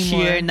early next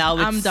anymore. year. Now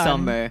it's I'm done.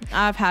 summer.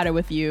 I've had it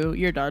with you.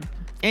 You're done.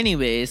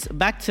 Anyways,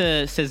 back to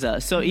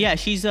SZA. So yeah,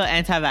 she's an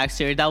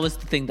anti-vaxxer. That was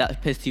the thing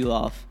that pissed you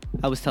off.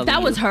 I was telling you.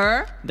 That was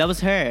her? That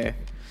was her.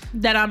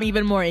 Then I'm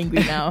even more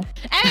angry now.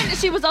 And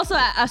she was also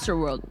at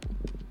Astroworld.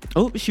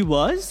 Oh, she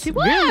was? She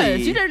was.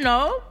 Really? You didn't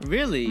know?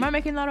 Really? Am I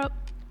making that up?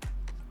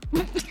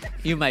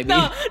 You might be.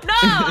 No,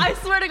 I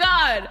swear to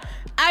God.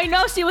 I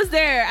know she was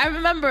there. I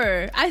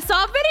remember. I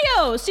saw a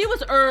video. She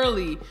was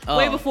early.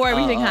 Way before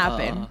everything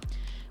happened.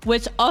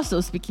 Which also,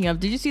 speaking of,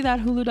 did you see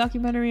that Hulu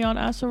documentary on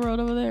Astroworld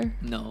over there?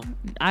 No.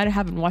 I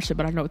haven't watched it,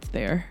 but I know it's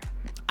there.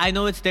 I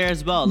know it's there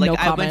as well. Like,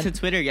 I went to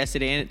Twitter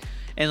yesterday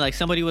and like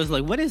somebody was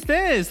like, "What is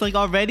this? Like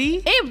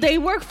already?" Hey, they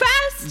work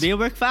fast. They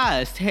work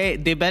fast. Hey,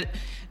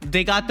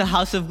 they got the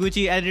House of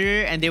Gucci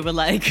editor and they were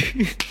like,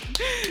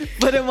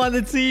 put him on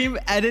the team,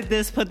 edit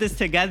this, put this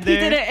together. He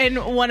did it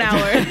in 1 hour.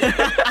 Get him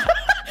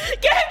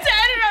to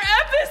edit our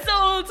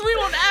episodes. We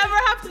won't ever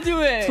have to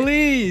do it.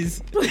 Please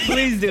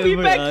do it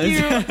for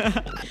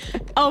us.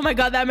 You. Oh my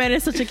God, that man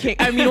is such a king.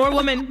 I mean, or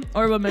woman.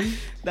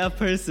 That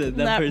person.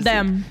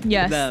 Them.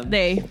 Yes, them.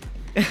 they.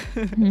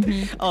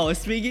 Oh,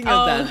 speaking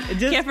of them.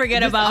 Can't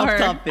forget about her.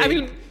 Topic. I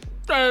mean,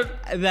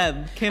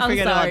 them. Can't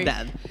forget about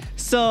them.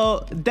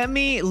 So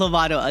Demi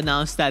Lovato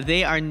announced that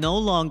they are no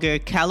longer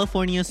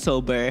California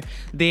sober.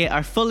 They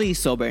are fully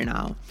sober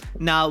now.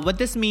 Now, what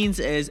this means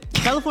is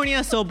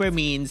California sober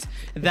means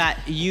that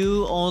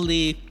you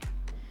only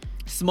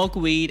smoke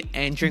weed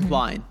and drink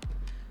wine.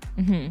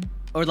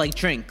 Or like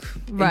drink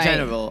in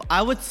general.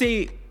 I would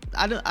say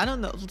I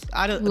don't know.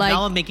 Like,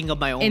 now I'm making up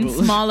my own rules.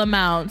 In small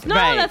amounts. No,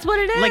 that's what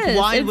it is. Like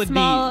wine would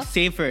be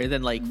safer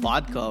than like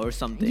vodka or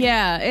something.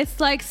 Yeah, it's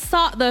like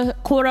the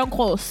quote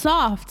unquote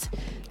soft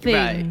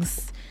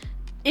things.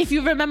 if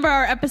you remember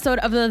our episode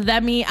of the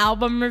Themi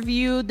album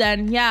review,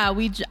 then yeah,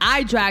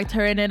 I dragged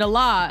her in it a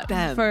lot.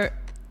 Damn.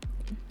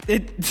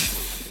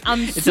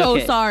 I'm It's so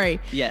okay. sorry.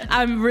 Yeah.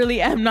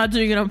 I'm not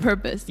doing it on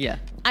purpose. Yeah.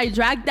 I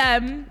dragged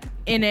them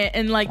in it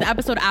in like the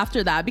episode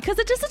after that because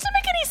it just doesn't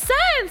make any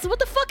sense. What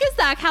the fuck is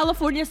that?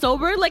 California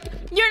sober? Like,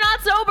 you're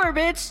not sober,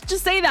 bitch.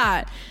 Just say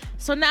that.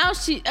 So now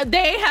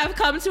they have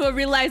come to a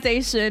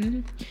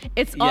realization.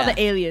 It's all Yeah.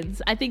 the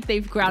aliens. I think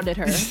they've grounded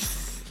her.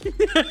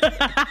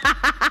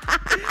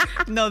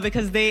 No,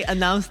 because they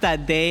announced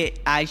that they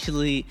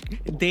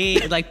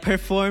like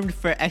performed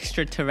for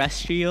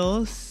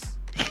extraterrestrials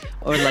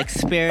or like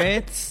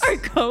spirits. Or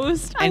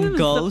ghost. I And think it was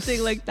ghosts.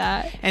 something like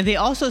that. And they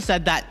also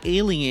said that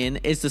alien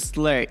is a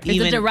slur, It's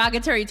a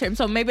derogatory term,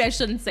 so maybe I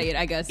shouldn't say it,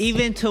 I guess.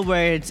 even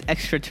towards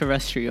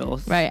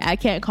extraterrestrials. Right, I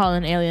can't call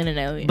an alien an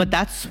alien. But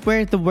that's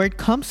where the word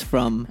comes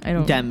from, I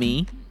don't-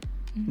 Demi.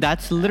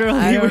 That's literally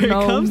I don't where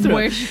know it comes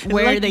from.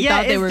 where they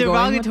thought they were it's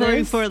going with derogatory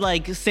this. for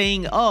like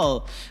saying,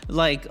 oh,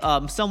 like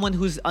someone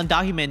who's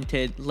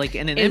undocumented, like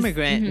an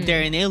immigrant,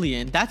 they're an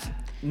alien. That's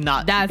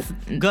not That's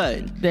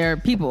good. They're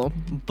people.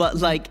 But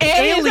like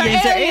Aliens are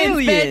aliens are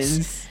aliens,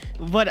 aliens.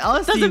 What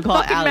else do you Doesn't call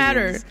fucking aliens?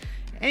 matter.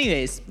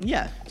 Anyways,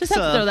 yeah. Just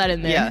have to throw that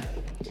in there. Yeah.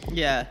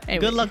 Yeah.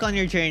 Anyway. Good luck on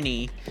your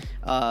journey,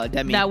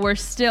 Demi. That we're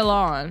still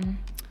on.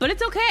 But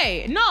it's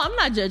okay. No, I'm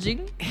not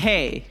judging.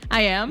 Hey,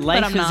 I am, life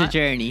but I'm is not. a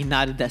journey,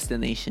 not a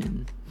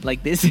destination.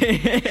 Like this.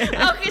 Okay,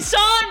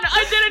 Sean,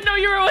 I didn't know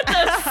you were with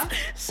us.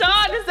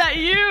 Sean, is that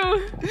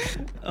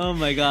you? Oh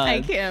my god.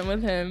 I can't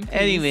with him. please.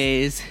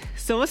 Anyways,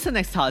 so what's the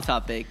next hot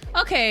topic?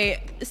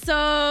 Okay,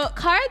 so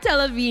Cara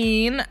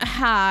Delevingne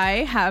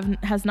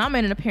has not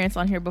made an appearance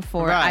on here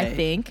before, I Right.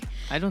 think.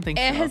 I don't think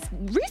And so. has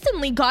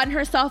recently gotten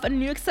herself a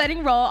new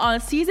exciting role on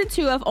season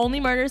 2 of Only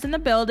Murders in the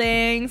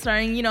Building,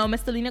 starring,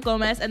 Miss Selena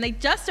Gomez. And they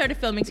just started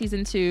filming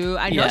season 2.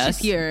 I know Yes. she's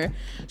here.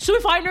 Should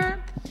we find her?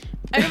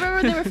 I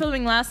remember they were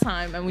filming last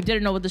time and we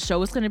didn't know what the show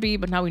was going to be,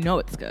 but now we know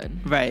it's good.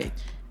 Right.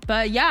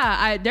 But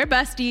yeah, they're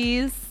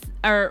besties,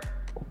 or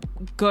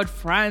good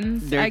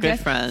friends. They're I good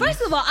guess. friends.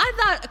 First of all, I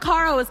thought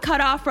Cara was cut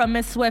off from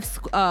Miss Swift's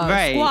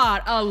Right.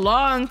 squad a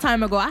long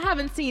time ago. I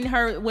haven't seen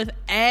her with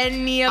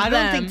any of I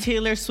them. don't think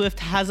Taylor Swift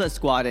has a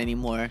squad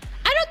anymore.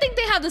 I don't think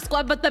they have the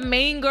squad, but the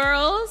main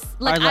girls,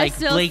 like, Or like I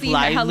still Blake see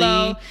Lively. her.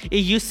 Hello. It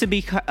used to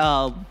be the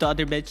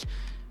other bitch.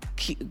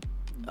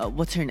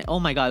 What's her name? Oh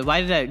my god,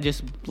 why did I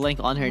just blank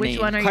on her Which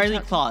name? one are you Carly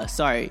talking- Claus,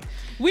 sorry.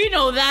 We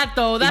know that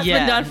though. That's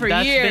been done for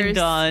that's years. been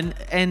done.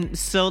 And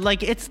so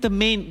like it's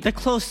the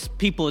close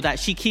people that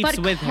she keeps But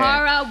with her.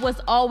 Cara was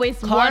always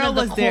one Cara of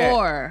the was core.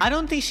 there. I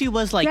don't think she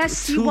was like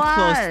Yes, she too close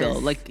was. though.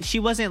 Like she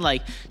wasn't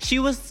like she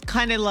was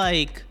kind of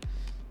like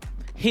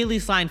Haley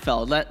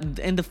Seinfeld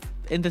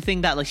in the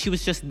thing that like she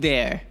was just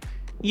there,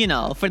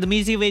 for the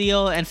music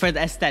video and for the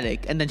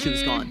aesthetic, and then she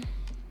was gone.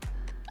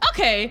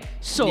 Okay,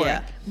 sure.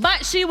 Yeah.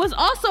 But she was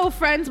also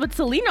friends with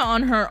Selena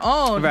on her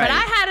own. Right. But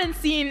I hadn't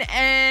seen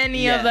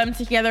any Yeah. of them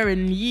together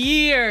in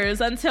years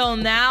until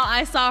now.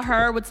 I saw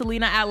her with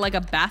Selena at like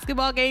a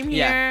basketball game here.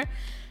 Yeah.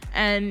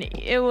 And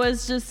it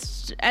was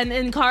just,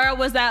 and Cara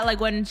was at like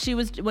when Taylor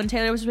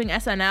was doing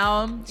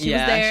SNL, she Yeah,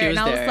 was there, she was and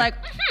I there. was like,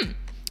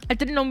 I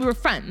didn't know we were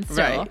friends.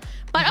 So. Right.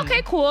 But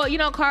okay, cool.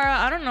 Cara,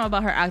 I don't know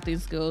about her acting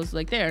skills.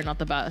 Like, they're not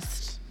the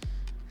best.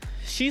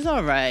 She's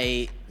all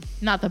right.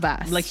 Not the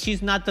best. Like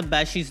she's not the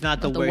best. She's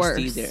not the the worst, worst.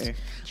 either. Do you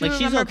Like she's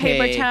remember okay.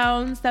 Paper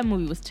Towns? That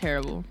movie was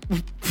terrible.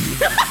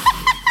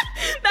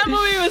 That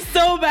movie was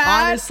so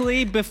bad.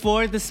 Honestly,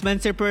 before the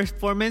Spencer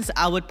performance,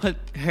 I would put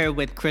her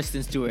with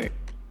Kristen Stewart.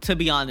 To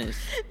be honest,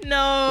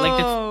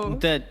 No. like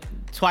the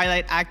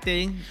Twilight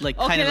acting, like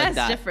okay, kind of that's like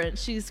that. different.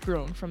 She's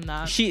grown from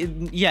that.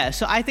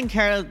 So I think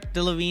Cara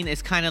Delevingne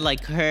is kind of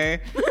like her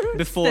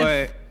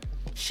before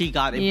she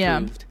got Yeah.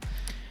 improved.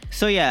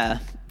 So yeah,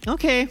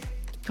 okay,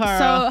 Cara.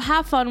 So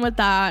have fun with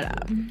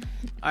that.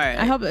 all right,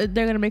 I hope they're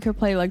gonna make her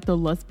play like the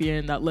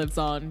lesbian that lives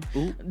on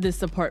Ooh.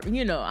 this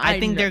apartment. I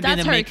think they're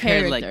that's gonna her make her,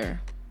 character.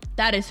 like-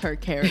 That is her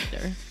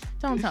character.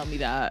 Don't tell me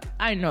that.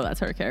 I know that's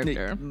her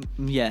character,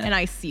 yeah, and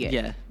I see it.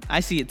 yeah, I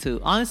see it too.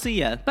 Honestly,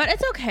 yeah. But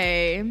it's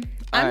okay.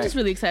 I'm right. just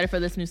really excited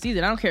for this new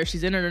season. I don't care if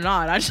she's in it or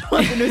not. I just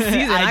want the new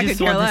season. I could just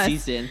care want less. the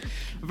season.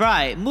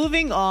 Right.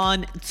 Moving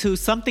on to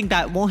something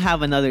that won't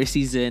have another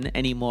season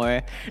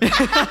anymore. See,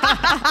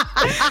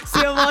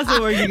 I'm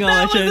also working on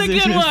That was a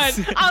transitions. good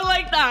one. I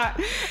like that.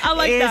 I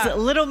like Is that.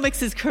 Little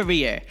Mix's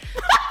career.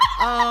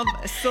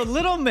 So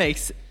Little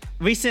Mix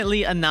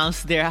recently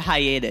announced their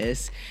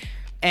hiatus.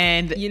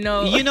 And You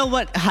know- you know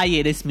what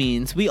hiatus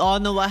means. We all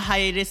know what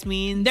hiatus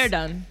means. They're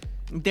done.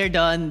 They're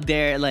done.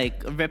 They're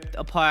like ripped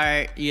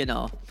apart, You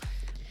know,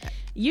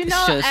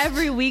 just-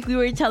 every week we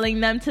were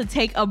telling them to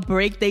take a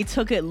break. They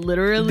took it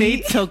literally.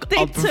 They took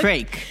a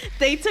break.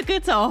 They took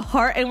it to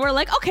heart, and we're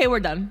like, okay, we're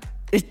done.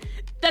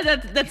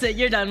 That's it.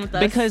 You're done with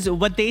us. Because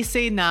what they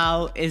say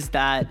now is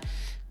that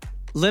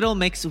Little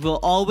Mix will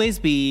always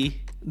be.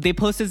 They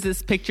posted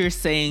this picture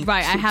saying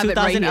Right, I have it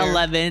right here.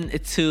 2011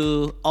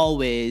 to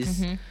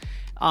always,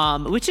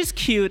 which is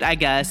cute, I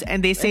guess.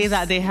 And they say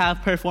that they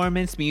have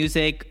performance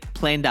music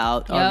planned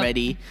out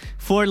already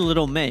for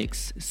Little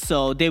Mix.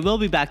 So they will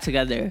be back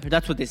together.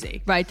 That's what they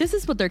say. Right. This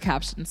is what their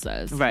caption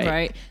says.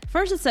 Right.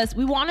 First, it says,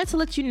 we wanted to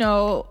let you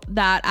know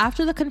that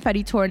after the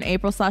Confetti Tour in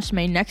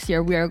April/May next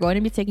year, we are going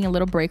to be taking a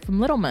little break from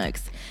Little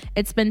Mix.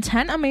 It's been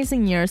 10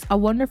 amazing years, a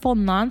wonderful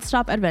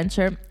non-stop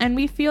adventure, and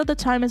we feel the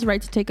time is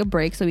right to take a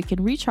break so we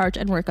can recharge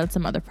and work on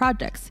some other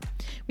projects.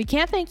 We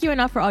can't thank you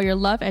enough for all your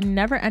love and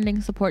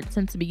never-ending support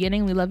since the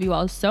beginning. We love you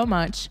all so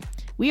much.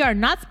 We are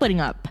not splitting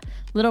up.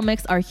 Little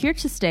Mix are here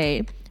to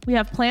stay. We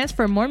have plans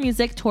for more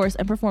music, tours,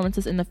 and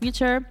performances in the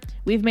future.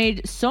 We've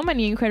made so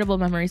many incredible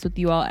memories with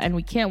you all, and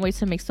we can't wait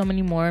to make so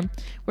many more.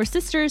 We're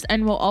sisters,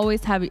 and we'll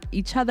always have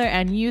each other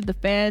and you, the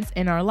fans,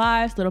 in our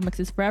lives. Little Mix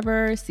is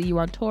forever. See you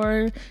on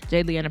tour.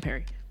 Jade, Leanna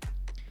Perry.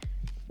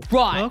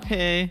 Right.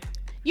 Okay.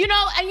 You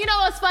know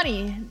what's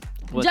funny?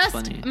 What's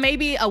funny?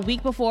 Maybe a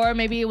week before,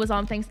 maybe it was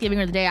on Thanksgiving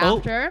or the day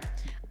after,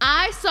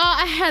 I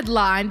saw a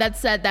headline that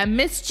said that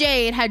Miss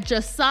Jade had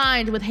just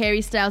signed with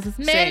Harry Styles'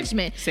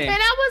 management. Same. And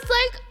I was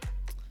like,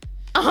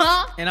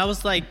 And I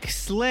was like,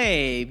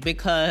 slay,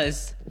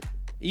 because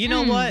you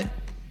know what?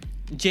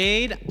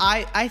 Jade,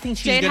 I think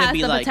she's Jade gonna has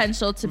be the like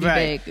potential to be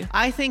big.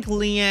 I think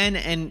Leanne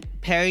and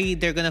Perry,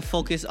 they're gonna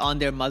focus on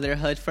their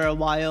motherhood for a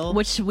while.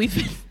 which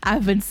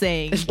I've been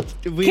saying.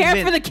 We've Care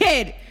been- for the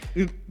kid.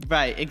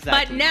 Right,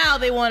 exactly. But now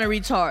they want to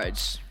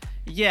recharge.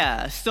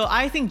 Yeah, so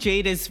I think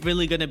Jade is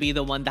really gonna be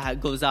the one that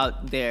goes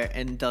out there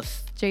and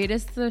does. Jade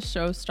is the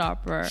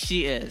showstopper.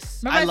 She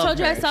is. Remember I love told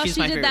you her. I saw She's she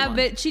my did favorite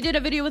that one. she did a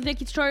video with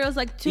Nikki Tutorials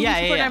like 2 Yeah,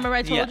 weeks before yeah, that. Remember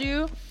I told yeah.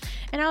 you?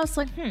 And I was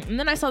like, And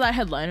then I saw that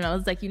headline and I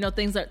was like,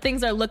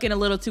 things are looking a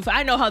little too far.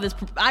 I know how this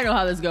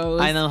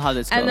goes. I know how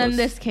this goes. And then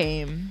this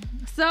came.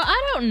 So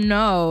I don't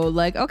know.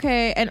 Like,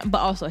 okay, but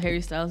also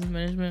Harry Styles'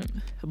 management.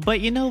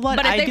 But you know what?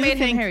 But if I they do made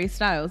think him Harry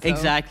Styles, though.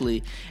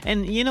 Exactly.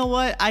 And you know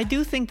what? I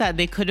do think that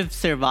they could have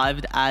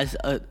survived as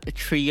a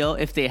trio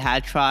if they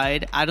had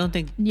tried. I don't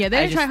think. Yeah,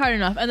 they didn't try hard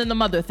enough. And then the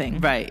mother thing.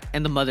 Right,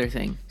 and the mother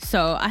thing.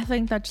 So I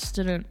think that just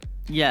didn't.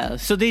 Yeah,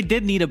 so they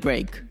did need a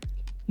break.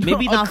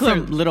 Maybe not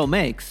from Little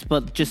Mix,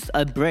 but just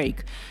a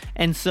break.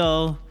 And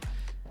so,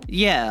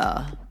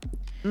 yeah.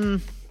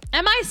 Am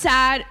I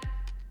sad?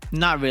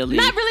 Not really.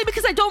 Not really,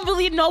 because I don't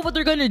really know what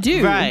they're gonna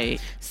do. Right.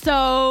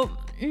 So.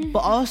 But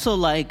also,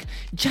 like,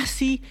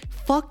 Jessie,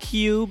 fuck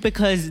you,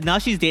 because now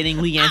she's dating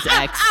Leanne's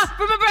ex.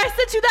 Remember I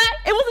sent you that?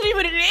 It wasn't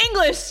even in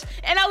English.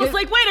 And I was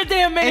like, wait a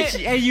damn minute.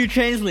 And you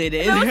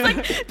translated. And I was like,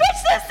 bitch, this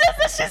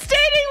says that she's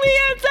dating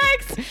Leanne's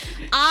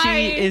ex.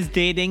 She is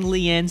dating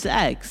Leanne's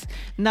ex.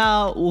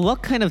 Now,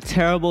 what kind of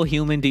terrible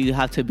human do you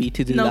have to be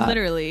to do that? No,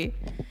 literally.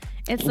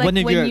 It's like one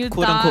of when your you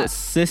quote-unquote thought,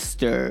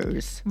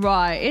 sisters.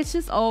 right. It's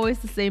just always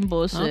the same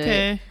bullshit.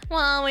 Okay. We'll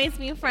always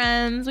be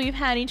friends. We've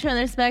had each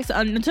other's backs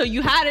until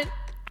you had it.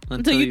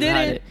 Until you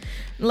had didn't. it.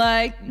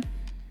 Like,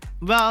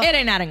 Well, it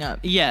ain't adding up.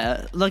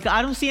 yeah. Like,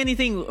 I don't see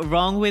anything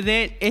wrong with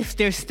it if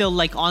they're still,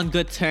 like, on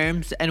good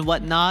terms and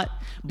whatnot.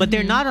 But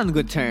they're not on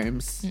good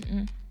terms.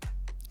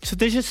 So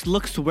this just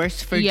looks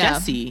worse for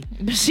Jessie.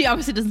 But she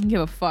obviously doesn't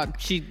give a fuck.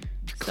 She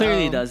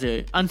clearly So- does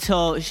it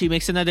until she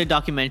makes another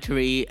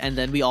documentary, and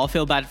then we all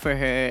feel bad for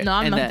her. No,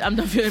 and then I'm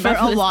not feeling for bad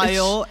for a this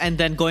while, and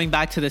then going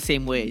back to the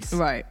same ways.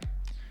 Right.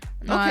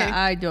 No, Okay.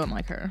 I don't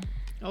like her.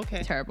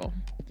 Okay. Terrible.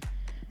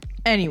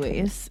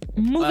 Anyways,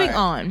 moving Alright.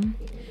 on.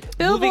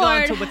 Moving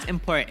on Billboard, to what's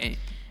important.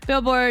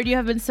 Billboard, you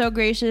have been so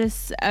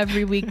gracious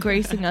every week,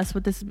 gracing us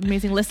with this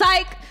amazing list.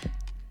 Psych!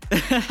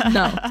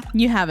 No,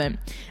 you haven't.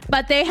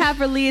 But they have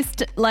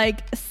released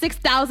like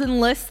 6,000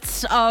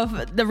 lists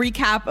of the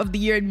recap of the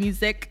year in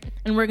music,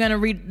 and we're gonna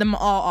read them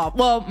all off.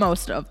 Well,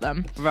 most of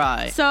them.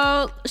 Right.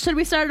 So, should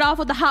we start it off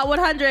with the Hot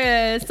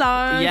 100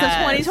 songs Yes,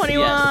 of 2021?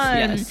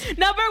 yes.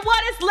 Number 1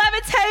 is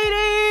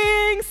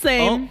Levitating.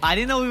 Same. Oh, I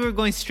didn't know we were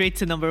going straight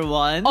to number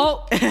 1.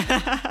 Oh,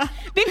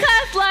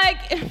 because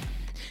like,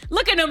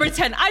 look at number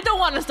 10. I don't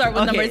want to start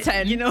with number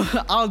 10. You know,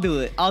 I'll do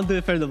it. I'll do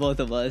it for the both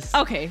of us.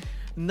 Okay.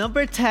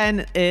 Number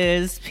 10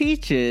 is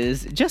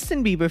Peaches.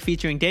 Justin Bieber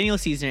featuring Daniel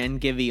Caesar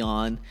and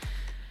Giveon.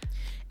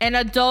 An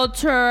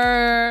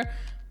adulterer.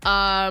 No,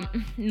 I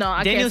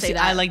Daniel can't say Ce-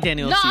 that. I like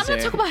Daniel no, Caesar. I'm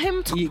not talking about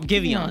him.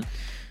 Giveon.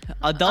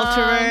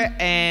 Adulterer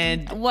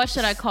and What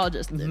should I call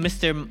Justin?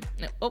 Mr.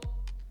 Oh,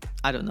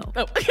 I don't know.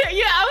 oh.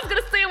 Yeah, I was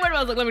gonna say a word, but I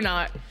was like, let me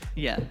not.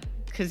 Yeah.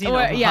 Because, you know,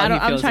 Or- yeah, how he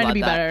I'm feels trying to about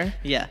be that. better.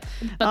 Yeah.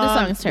 But this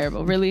song is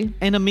terrible. Really.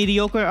 And a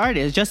mediocre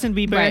artist. Justin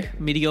Bieber, Right.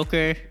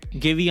 mediocre.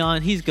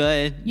 Giveon, he's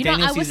good. You know,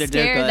 Daniel I was Caesar,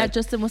 they're scared good. that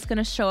Justin was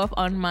gonna show up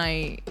on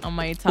my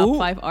top Ooh.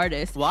 5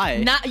 artists. Why?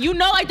 Not, you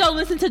know, I don't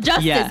listen to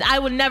Justice. Yeah. I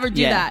would never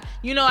do Yeah. that.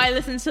 You know, I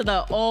listen to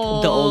the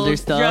older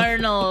stuff.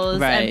 journals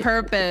Right. and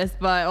Purpose.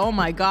 But oh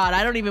my god,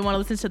 I don't even want to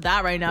listen to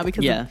that right now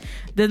because Yeah.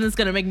 then it's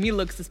gonna make me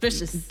look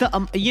suspicious.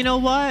 You know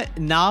what?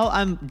 Now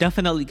I'm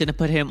definitely gonna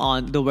put him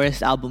on the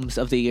worst albums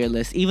of the year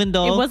list, even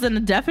though It wasn't a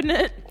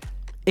definite.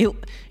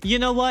 you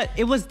know what?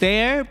 It was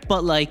there,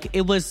 but like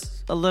it was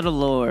a little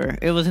lower.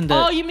 It was in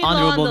the You mean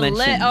honorable on the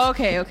mentions. list? Oh,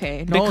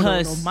 okay. No,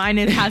 Because- no. Mine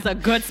has a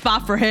good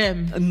spot for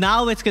him.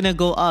 Now it's gonna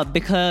go up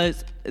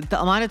because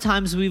the amount of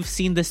times we've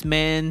seen this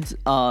man's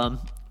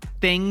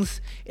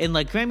things in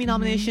like Grammy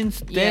nominations.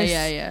 This,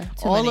 yeah.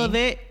 Too all many. of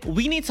it.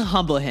 We need to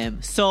humble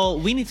him. So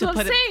we need to So I'm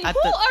put him saying, at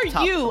who the are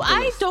top you? of the I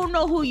list. don't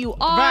know who you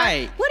are.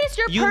 Right. What is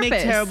your You purpose?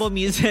 make terrible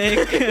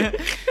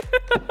music.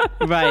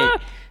 Right.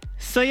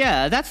 So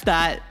yeah, that's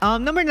that.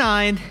 Number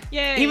 9.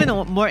 Yay. Even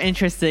more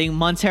interesting.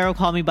 Montero,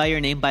 Call Me by Your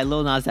Name by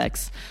Lil Nas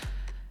X.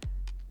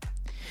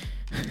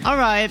 All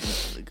right.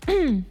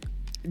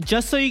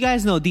 Just so you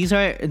guys know, these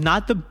are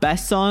not the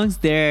best songs.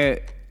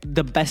 They're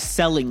the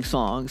best-selling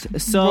songs.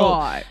 So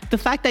Right. the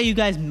fact that you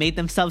guys made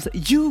themselves,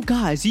 you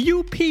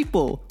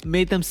people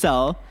made them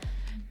sell.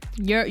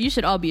 You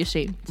should all be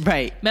ashamed.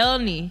 Right.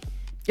 Melanie,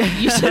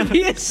 you should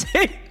be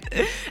ashamed.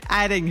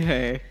 Adding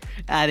her.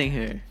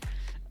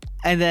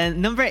 And then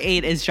number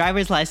 8 is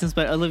Driver's License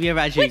by Olivia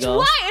Which, Rodrigo.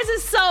 why is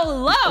it so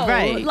low?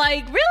 Right.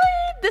 Like, really?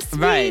 This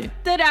Right. we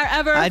did our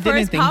ever I didn't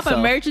first think pop so.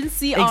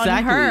 emergency on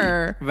Exactly.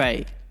 her.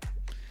 Right.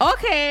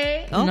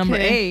 Okay. Number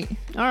 8.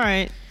 All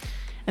right.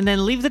 And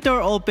then Leave the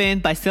Door Open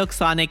by Silk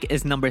Sonic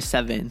is number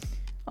 7.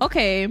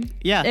 Okay.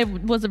 Yeah. It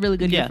was a really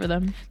good year for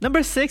them.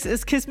 Number 6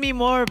 is Kiss Me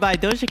More by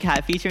Doja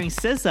Cat featuring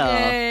SZA.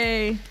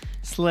 Yay.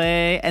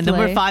 Slay. And Slay.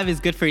 number 5 is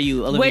Good For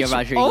You, Olivia Which,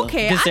 Rodrigo.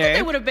 okay. I thought they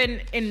Deserved. would have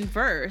been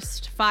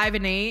inversed. 5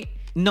 and 8.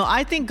 No,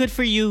 I think Good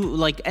For You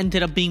like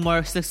ended up being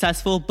more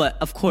successful, but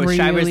of course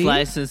Driver's Really?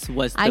 License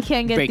was the I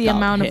can't get the breakout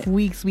amount hit. of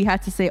weeks we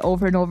had to say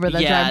over and over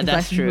that Yeah, Driver's that's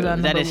License true. was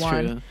on That number is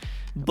 1. true.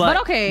 But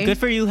okay. Good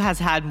For You has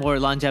had more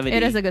longevity.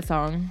 It is a good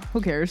song.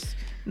 Who cares?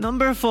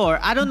 Number 4.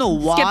 I don't know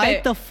why Skip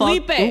it. the fuck.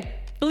 Bleep it.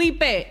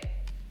 Bleep it.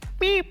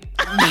 Beep.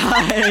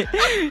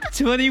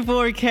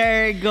 24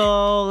 Karat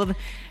Gold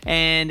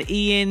and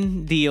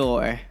Ian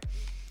Dior.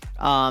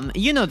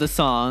 You know the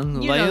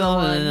song. You know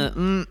the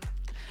one.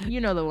 You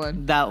know the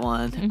one. That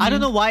one. I don't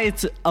know why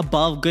it's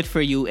above Good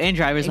For You and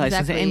Driver's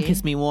License and Exactly.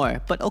 Kiss Me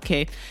More, but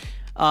okay.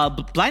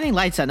 Blinding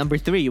Lights at number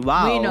 3.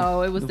 Wow. We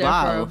know, it was there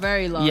for a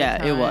very long Yeah,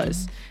 it time.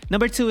 was.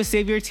 Number 2 is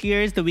Save Your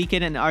Tears, The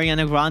Weeknd and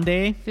Ariana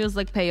Grande. Feels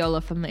like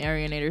payola from the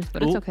Arianators,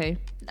 but it's Oop. okay.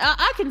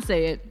 I can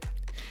say it.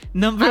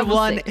 Number I will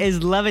 1 say-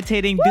 is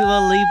Levitating,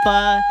 Dua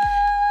Lipa.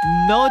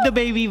 No, the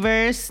baby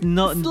verse.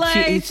 No,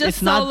 Slay, it's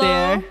just not solo.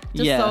 there.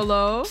 Just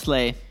solo.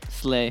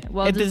 Slay.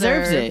 Well It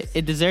deserves it. deserved.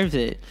 It deserves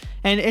it.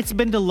 And it's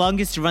been the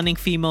longest running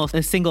female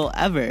single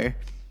ever.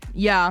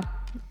 Yeah.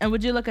 And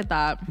would you look at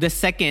that? The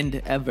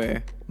second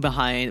ever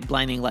behind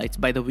Blinding Lights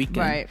by The Weeknd.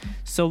 Right.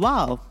 So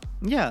wow.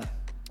 Yeah.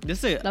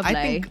 This is Lovely.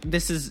 I think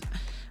this is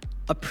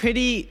a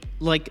pretty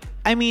like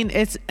I mean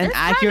it's an It's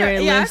accurate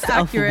kinda- yeah, it's list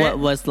accurate. of what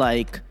was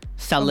like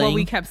selling. What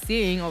we kept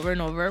seeing over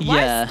and over.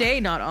 Yeah. Why Stay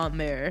not on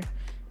there?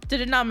 Did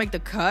it not make the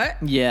cut?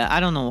 Yeah, I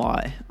don't know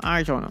why.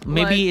 I don't know.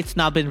 Maybe Like- it's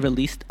not been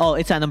released. Oh,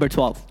 it's at number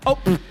 12. Oh,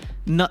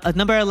 No,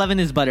 number 11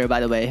 is Butter, by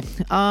the way.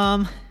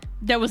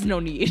 there was no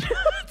need.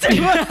 There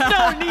was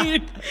no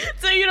need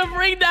for you to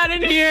bring that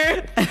in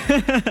here.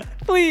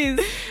 Please.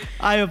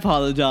 I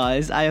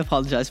apologize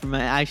for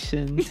my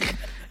actions.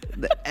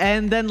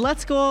 And then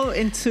let's go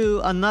into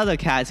another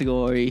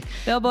category.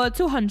 Billboard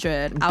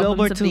 200. Billboard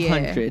albums of the year.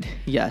 200.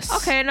 Yes.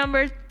 Okay,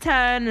 number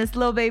 10 is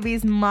Lil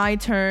Baby's My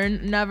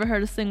Turn. Never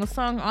heard a single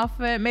song off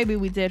it. Maybe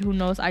we did. Who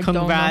knows? I don't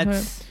know her.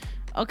 Congrats.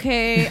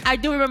 Okay, I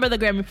do remember the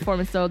Grammy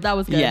performance though. That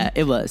was good. Yeah,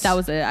 it was. That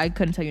was it. I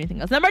couldn't tell you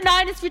anything else. Number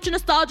 9 is Future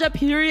Nostalgia.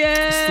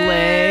 Period.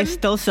 Slay.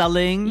 Still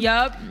selling.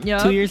 Yep.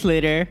 2 years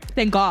later.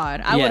 Thank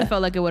God. I Yeah. would have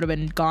felt like it would have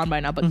been gone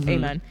by now, but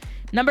amen.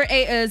 Number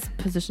 8 is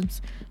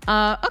Positions.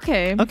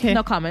 Okay. Okay.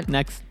 No comment.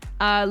 Next.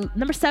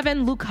 Number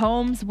 7, Luke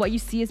Holmes. What you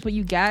see is what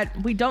you get.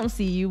 We don't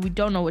see you. We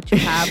don't know what you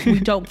have.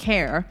 We don't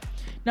care.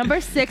 Number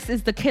 6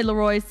 is the Kid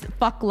Leroy's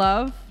Fuck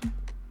Love.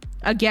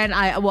 Again,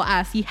 I will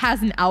ask. He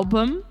has an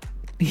album.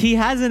 He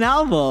has an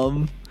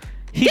album.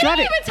 He Did got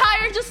he it.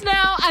 retire just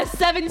now at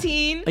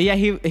 17? Yeah,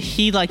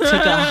 he like took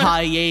a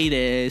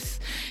hiatus.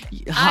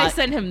 I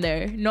sent him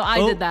there. No, I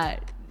Oh. did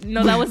that.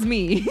 No, that was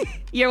me.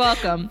 You're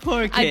welcome.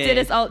 Poor I kid. did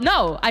us all.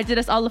 No, I did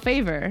us all a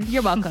favor.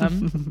 You're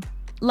welcome.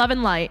 Love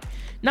and Light.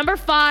 Number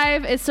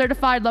 5 is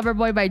Certified Lover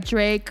Boy by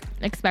Drake.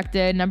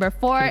 Expected. Number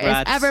 4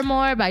 Congrats. is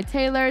Evermore by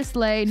Taylor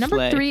Slay. Number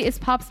Slay. 3 is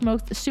Pop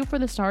Smoke's Shoot for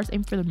the Stars,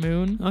 Aim for the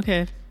Moon.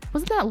 Okay.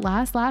 Wasn't that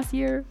last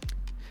year?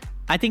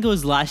 I think it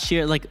was last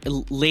year, like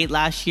late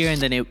last year,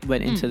 and then it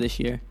went into this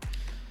year.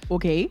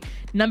 Okay.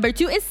 Number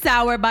 2 is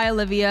Sour by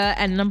Olivia.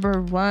 And number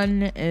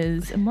 1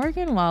 is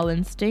Morgan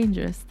Wallen's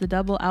Dangerous, the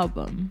double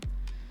album.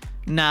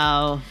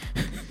 Now,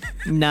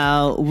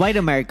 white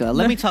America,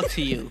 let me talk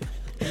to you.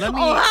 Let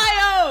me,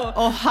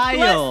 Ohio,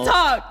 Let's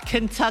talk.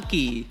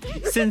 Kentucky,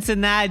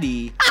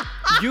 Cincinnati.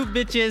 You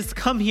bitches,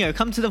 come here,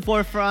 come to the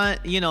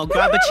forefront. You know,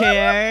 grab a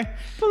chair.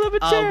 Pull up a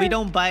chair. We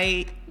don't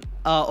bite,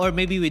 or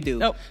maybe we do,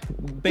 Nope.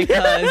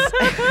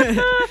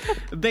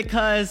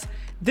 because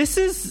this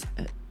is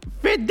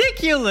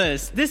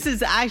ridiculous. This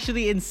is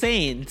actually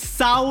insane.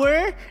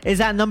 Sour is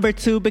at number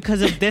 2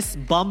 because of this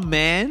bum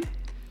man.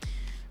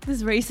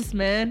 This racist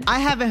man. I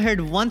haven't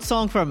heard one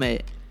song from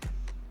it.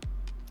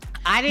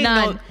 I didn't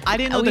None. know. I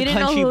didn't know we the didn't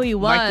know country who he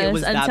market was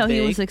was that until he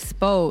big. was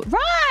exposed.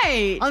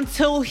 Right.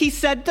 Until he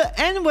said the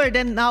N word,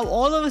 and now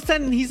all of a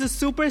sudden he's a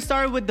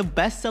superstar with the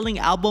best-selling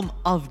album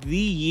of the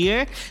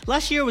year.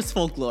 Last year was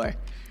Folklore.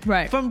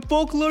 Right. From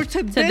Folklore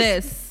to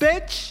this,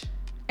 bitch.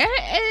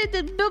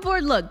 The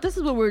Billboard, look, this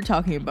is what we were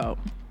talking about.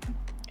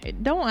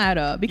 It don't add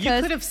up You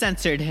because could have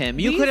censored him.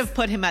 You could have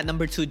put him at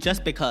number 2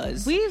 just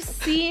because. we've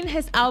seen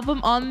his album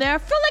on there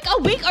for like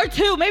a week or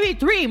two, maybe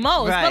 3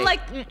 most, Right. but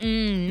like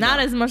not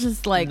as much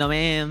as like No,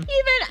 ma'am.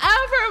 even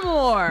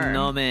Evermore.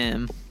 No,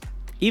 ma'am.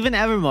 Even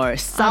Evermore.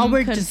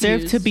 Sour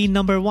deserved to confused. be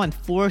number 1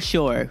 for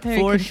sure. Very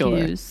for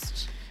confused.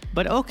 sure.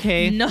 But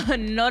okay. No,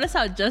 notice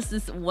how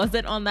Justice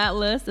wasn't on that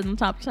list in the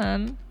top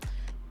 10.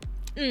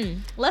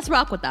 Let's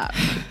rock with that.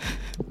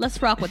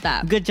 Let's rock with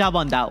that. Good job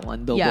on that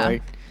one,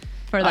 Billboard.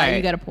 For that, Alright.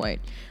 you get a point.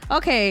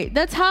 Okay,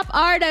 the top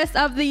artist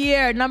of the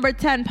year. Number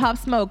 10, Pop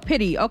Smoke,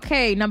 Pity.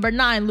 Okay, number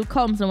 9, Luke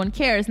Combs, No One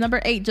Cares. Number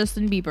 8,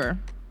 Justin Bieber.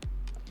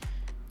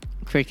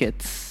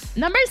 Crickets.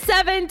 Number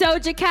 7,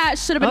 Doja Cat,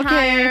 should have been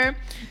Okay. higher.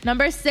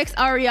 Number 6,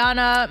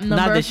 Ariana.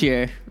 Not this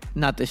year.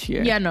 Not this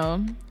year. Yeah,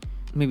 no.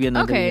 Maybe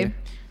another Okay. year.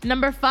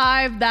 Number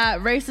 5, That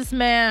Racist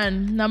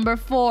Man. Number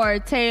 4,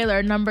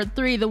 Taylor. Number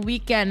 3, The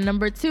Weeknd.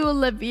 Number 2,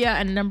 Olivia.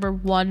 And number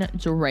 1,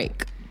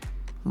 Drake.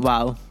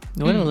 Wow.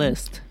 What a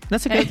list.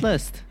 That's a good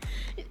list.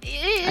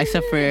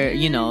 Except for,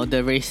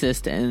 the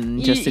racist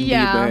and Justin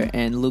yeah. Bieber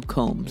and Luke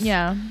Combs.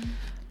 Yeah.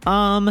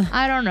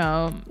 I don't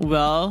know.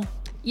 Well,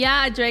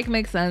 Yeah, Drake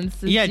makes sense.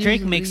 It's yeah,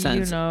 Drake usually, makes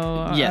sense.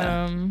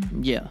 Yeah.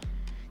 Yeah.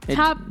 It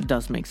Top-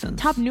 does make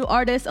sense. Top new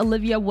artist,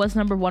 Olivia was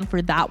number 1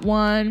 for that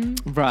one.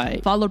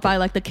 Right. Followed by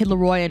like the Kid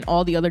Laroi and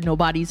all the other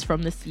nobodies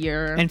from this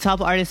year. And top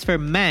artist for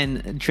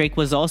men, Drake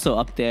was also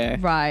up there.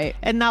 right.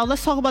 And now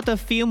let's talk about the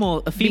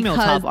female Because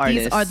top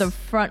artists. these are the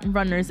front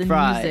runners in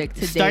music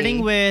today.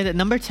 Starting with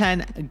number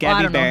 10, Oh, I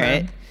Gabby don't know her.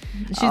 Barrett.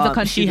 She's the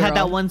country She girl. had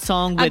that one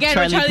song with Again,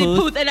 Charlie, with Charlie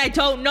Puth. Puth, and I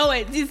don't know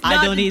it.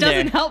 I don't It either.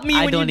 doesn't help me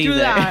I when don't you do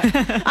either.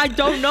 that. I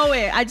don't know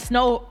it. I just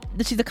know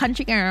that she's a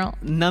country girl.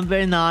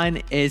 Number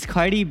 9 is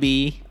Cardi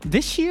B.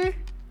 This year,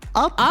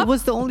 Up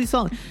was the only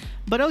song.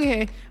 But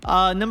okay.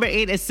 Number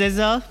 8 is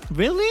SZA.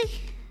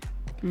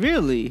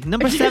 Really?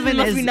 Number 7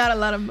 must is be not a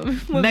lot of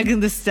women. Megan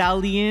Thee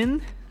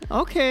Stallion.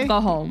 Okay. Go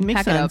home.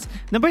 Makes Pack it sense.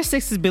 Number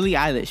 6 is Billie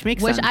Eilish.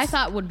 Makes Which sense. I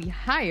thought would be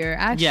higher,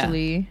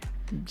 actually.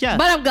 Yeah.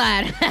 But I'm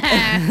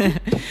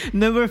glad.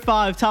 Number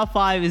 5, top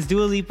 5 is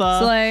Dua Lipa.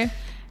 Slay.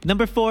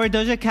 Number 4,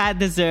 Doja Cat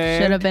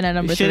Deserve. Should have been at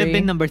number Should have 3.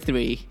 been number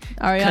 3.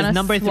 Ariana Because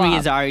number 3 swap.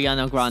 is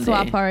Ariana Grande.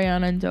 Swap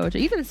Ariana and Doja.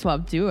 Even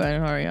swap Dua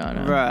and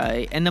Ariana.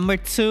 Right. And number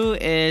 2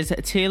 is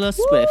Taylor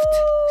Swift.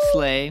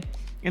 Slay.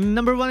 And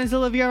number 1 is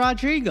Olivia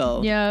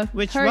Rodrigo. Yeah.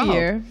 Which her wow.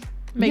 year.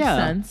 Makes Yeah.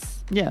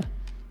 sense. Yeah.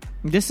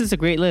 This is a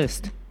great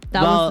list.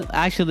 That well, was-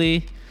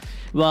 actually,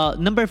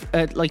 number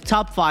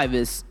top 5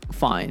 is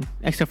fine,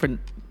 except for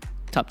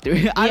top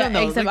 3. I don't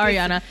know. Except Like,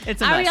 Ariana.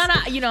 It's a mess.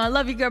 Ariana, I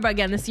love you, girl, but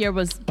again, this year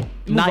was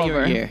Not move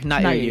your over. year.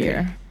 Not your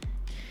year.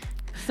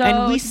 So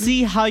And we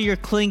see how you're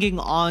clinging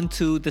on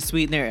to the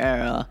Sweetener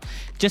era.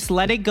 Just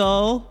let it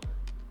go.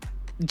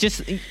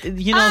 Just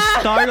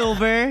start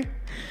over.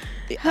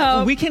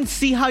 Help. We can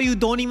see how you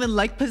don't even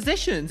like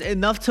Positions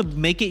enough to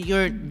make it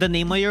the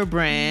name of your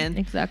brand.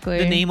 Exactly.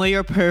 The name of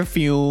your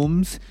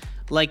perfumes.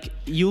 Like,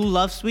 you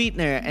love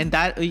Sweetener, and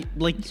that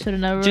Should've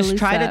never just released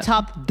try that. to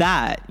top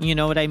that. You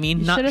know what I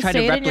mean? you Not should have try to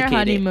stayed in replicate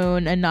your it.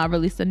 honeymoon and not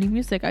released any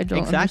music. I don't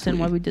Exactly. understand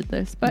why we did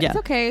this, but Yeah. it's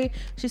okay.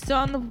 She's still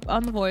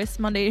on the Voice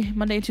Monday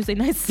and Tuesday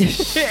nights,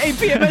 8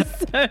 p.m.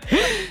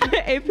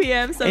 8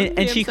 p.m. 7 And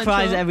p.m. she Central.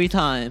 cries every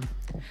time.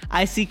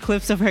 I see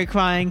clips of her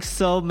crying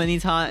so many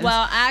times.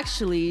 Well,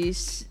 actually,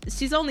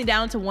 she's only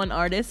down to one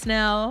artist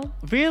now.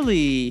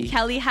 Really?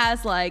 Kelly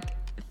has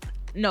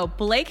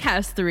Blake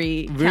has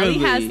 3. Kelly Really?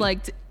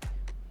 has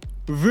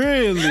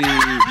Really?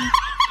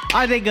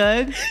 Are they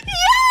good? Yeah!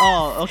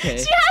 Oh, okay.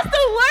 She has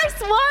the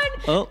worst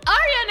one. Oh.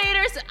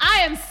 Arianators,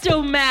 I am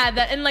still mad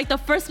that in the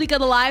first week of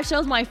the live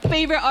shows, my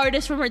favorite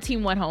artist from her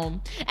team went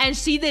home. And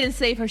she didn't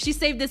save her. She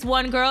saved this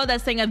one girl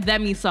that sang a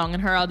Demi song in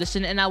her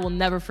audition, and I will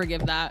never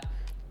forgive that.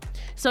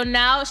 So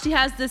now she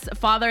has this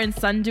father and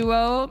son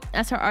duo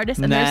as her artist,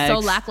 and they're so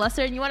Next.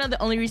 lackluster. And you want to know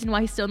the only reason why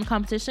he's still in the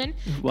competition?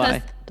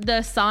 Why?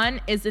 The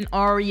son is an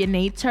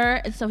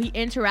Arianator, and so he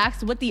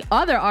interacts with the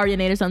other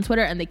Arianators on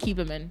Twitter, and they keep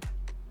him in.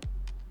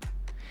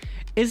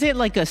 Is it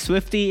like a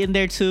Swiftie in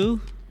there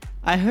too?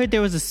 I heard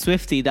there was a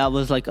Swiftie that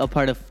was like a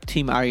part of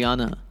Team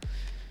Ariana.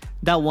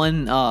 That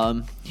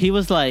one, he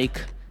was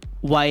like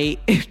white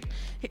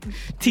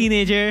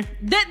teenager.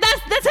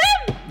 That's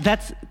him.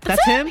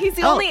 That's him. He's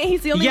the only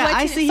Yeah, white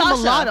I teen- see him a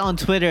Sasha. lot on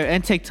Twitter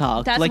and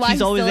TikTok. That's like why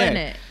he's always still there. in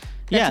it.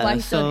 That's why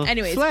he's still in it.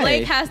 Anyways, slay.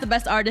 Blake has the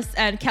best artist,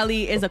 and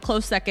Kelly is a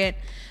close second.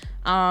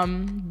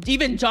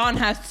 Even John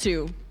has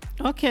 2.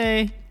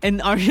 Okay. And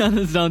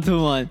Ariana's down to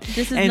 1.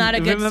 This is and not a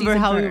good remember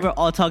season how for we her. were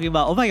all talking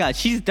about, oh my god,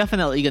 she's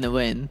definitely gonna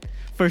win.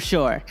 For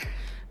sure.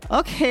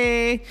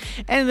 Okay.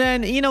 And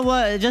then, you know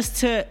what? Just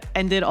to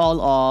end it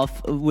all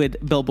off with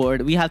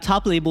Billboard, we have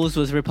top labels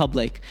was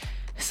Republic.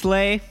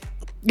 Slay.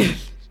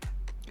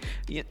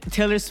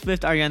 Taylor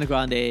Swift, Ariana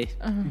Grande,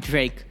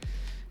 Drake.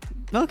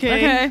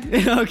 Okay.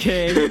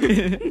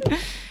 Okay.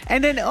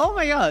 And then, oh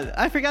my god,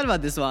 I forgot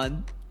about this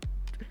one.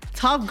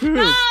 Top group.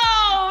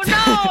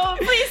 No,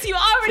 please, you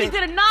already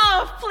did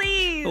enough,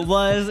 please.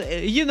 Was,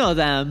 you know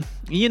them.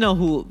 You know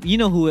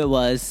who it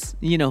was.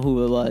 You know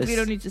who it was. We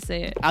don't need to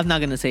say it. I'm not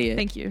going to say it.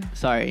 Thank you.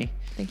 Sorry.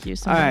 Thank you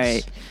so All much.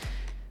 right.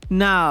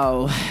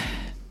 Now,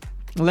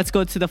 let's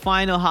go to the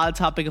final hot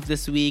topic of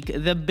this week.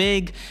 The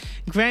big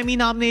Grammy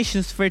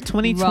nominations for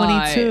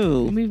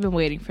 2022. Right. We've been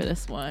waiting for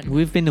this one.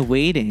 We've been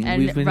waiting. And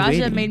We've been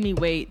Raja waiting. made me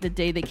wait the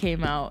day they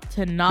came out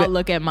to not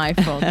look at my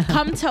phone.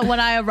 Come to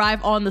when I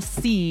arrive on the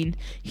scene,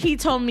 he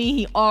told me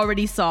he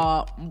already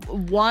saw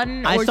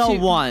one or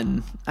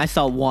two. I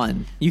saw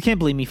one. You can't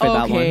blame me for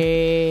that one.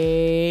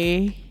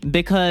 Okay.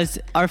 Because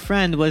our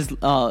friend was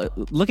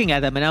looking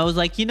at them, and I was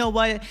like, you know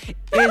what?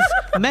 Is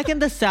Megan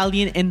Thee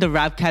Stallion in the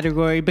rap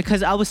category?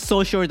 Because I was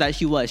so sure that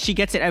she was. She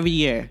gets it every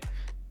year.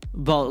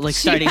 Well, like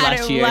starting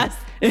last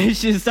year.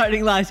 She's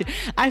starting last year.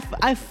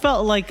 I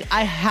felt like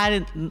I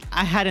had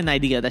an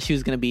idea that she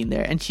was gonna be in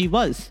there, and she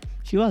was.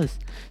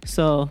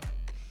 So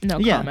No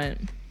yeah.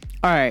 comment.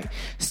 All right,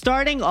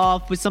 starting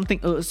off with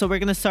something. So we're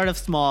gonna start off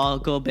small,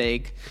 go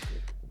big.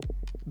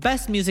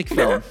 Best music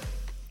film.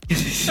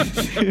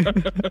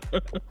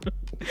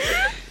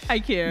 I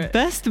care.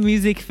 Best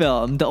music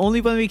film. The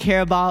only one we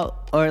care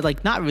about, or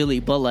like not really,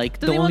 but like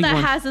The only one that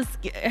has us,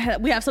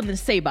 we have something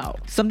to say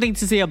about. something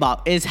to say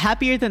about is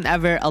Happier Than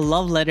Ever, A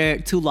Love Letter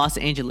to Los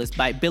Angeles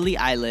by Billie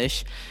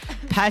Eilish,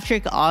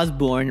 Patrick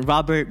Osborne,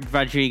 Robert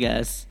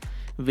Rodriguez,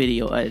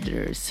 video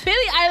editors.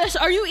 Billie Eilish,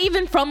 are you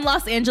even from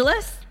Los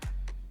Angeles?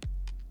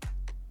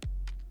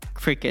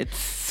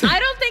 Crickets. I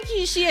don't think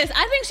she is.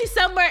 I think she's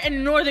somewhere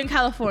in Northern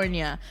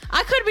California.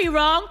 I could be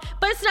wrong,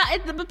 but it's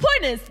not. The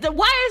point is,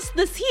 why is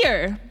this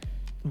here?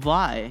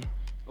 Why?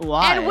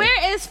 And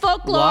where is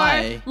Folklore,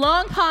 Why?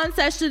 Long Pond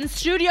Sessions,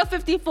 Studio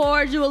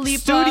 54, Dua Lipa?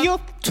 Studio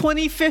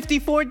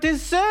 2054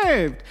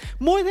 deserved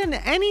more than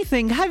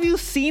anything. Have you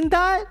seen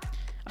that?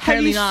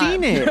 Apparently Have not. you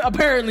seen it?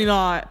 Apparently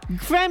not.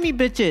 Grammy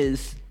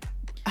bitches.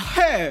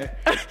 Her.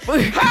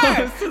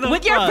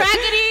 With your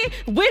raggedy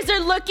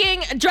wizard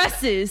looking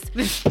dresses.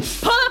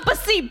 Pull up a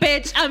seat,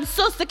 bitch. I'm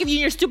so sick of you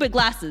and your stupid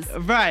glasses.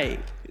 Right.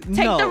 Take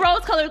the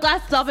rose-colored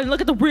glasses off and look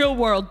at the real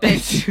world,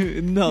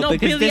 bitch. No, because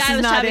Billie this is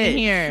Eilish not having it.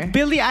 here.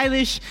 Billie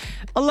Eilish,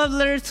 A Love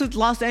Letter to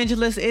Los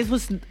Angeles. It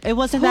wasn't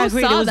that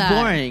great. It saw was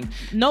that? boring.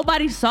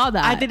 Nobody saw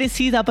that. I didn't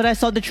see that, but I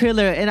saw the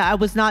trailer and I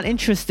was not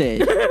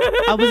interested.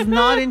 I was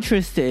not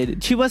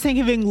interested. She wasn't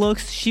giving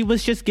looks. She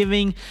was just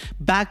giving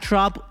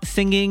backdrop,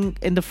 singing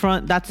in the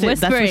front. That's it.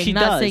 Whispering, That's what she not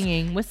does.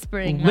 singing.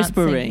 Whispering, not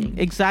singing.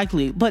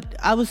 Exactly. But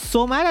I was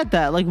so mad at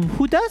that. Like,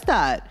 who does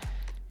that?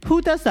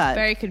 Who does that?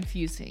 Very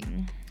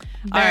confusing.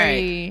 All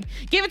Very.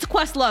 Give it to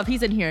Questlove.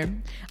 He's in here.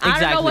 I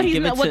don't know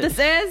Exactly. what this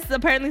is.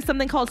 Apparently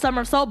something called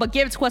Summer of Soul, but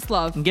give it to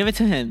Questlove. Give it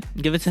to him.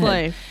 Give it to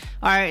Slay. him.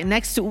 All right.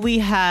 Next, we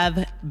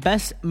have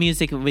Best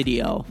Music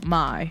Video.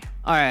 My.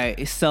 All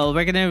right, so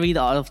we're gonna read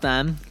all of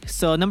them.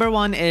 So number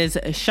 1 is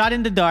Shot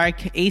in the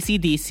Dark,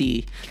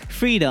 AC/DC,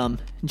 Freedom,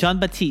 John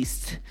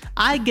Batiste,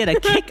 I Get a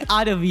Kick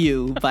Out of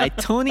You by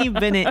Tony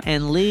Bennett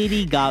and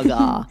Lady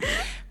Gaga,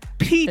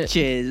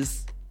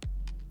 Peaches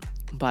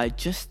by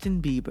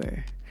Justin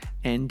Bieber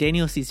and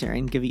Daniel Caesar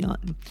and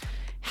Giveon,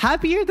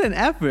 Happier Than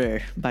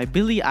Ever by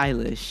Billie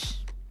Eilish,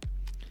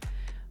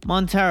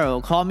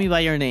 Montero, Call Me By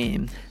Your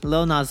Name,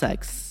 Lil Nas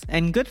X,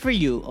 and Good For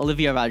You,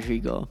 Olivia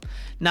Rodrigo.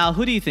 Now,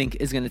 who do you think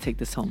is going to take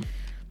this home?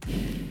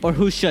 Or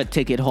who should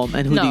take it home?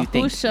 And who do you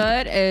think? Who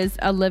should is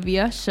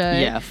Olivia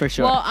should. Yeah, for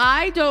sure. Well,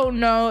 I don't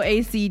know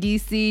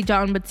AC/DC,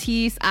 John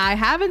Batiste. I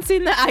haven't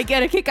seen the I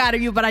Get a Kick Out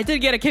of You, but I did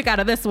get a kick out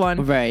of this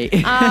one. Right.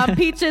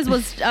 Peaches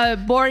was a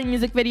boring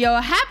music video.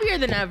 Happier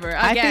Than Ever.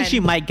 Again, I think she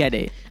might get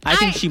it. I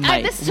think she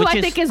might. This is who I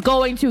think is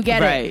going to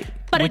get right. it.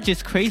 But which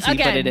is crazy,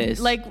 but it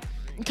is. Like,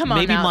 come on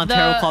Maybe now.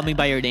 Montero, Call Me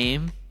By Your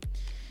Name.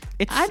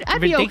 It's I'd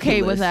be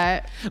okay with ridiculous.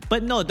 that.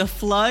 But no, the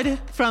flood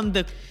from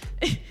the...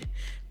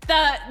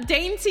 The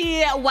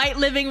dainty white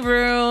living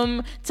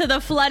room to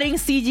the flooding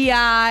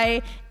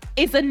CGI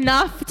is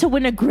enough to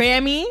win a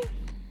Grammy.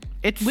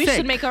 We sick.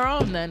 should make our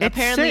own then. It's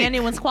Apparently sick.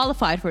 anyone's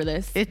qualified for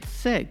this. It's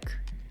sick.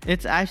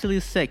 It's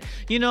actually sick.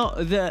 You know,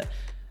 the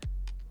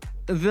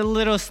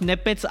little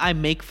snippets I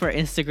make for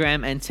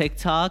Instagram and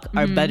TikTok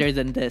are better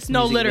than this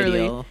No, music literally.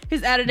 video.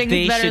 His editing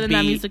is better than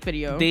that music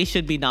video. They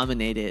should be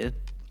nominated.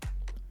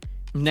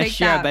 Next Take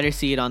year, I that. better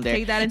see it on there.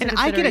 Take that into and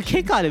I get a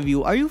consideration. kick out of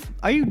you. Are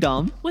you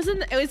dumb? Is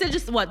it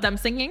just what, them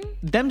singing?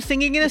 Them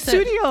singing in a That's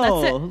it. studio,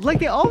 That's it. like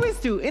they always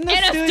do in a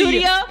In a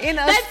studio? In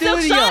a That's studio.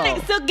 Silk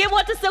Sonic. So give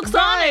one to Silk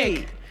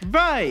Sonic.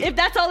 Right. If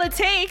that's all it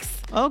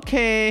takes.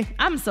 Okay.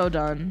 I'm so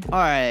done. All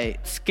right.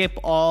 Skip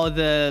all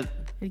the.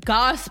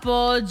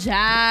 Gospel,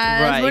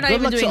 jazz. Right. We're not Good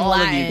even luck doing to all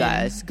Latin. of you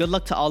guys. Good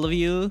luck to all of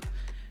you.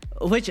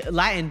 Which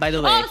Latin, by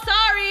the way? Oh,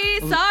 sorry.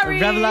 Sorry.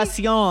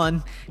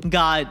 Revelación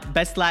got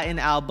Best Latin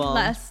Album.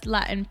 Best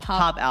Latin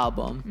Pop.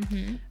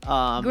 Album.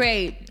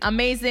 Great.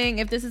 Amazing.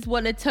 If this is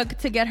what it took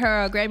to get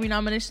her a Grammy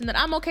nomination, then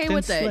I'm okay Then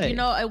with it. slay. You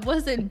know, it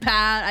wasn't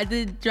bad. I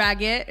did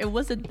drag it. It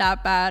wasn't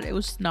that bad. It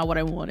was just not what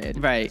I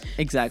wanted. Right,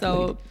 exactly.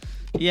 So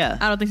yeah.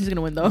 I don't think she's going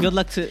to win, though. Good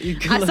luck to you.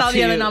 I saw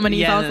the other nominees.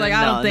 Yeah, I was like,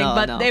 I don't think. no,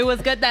 But no. it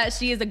was good that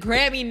she is a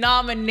Grammy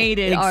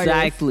nominated artist.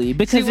 Exactly.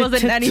 Because She it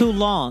wasn't took any- too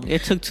long.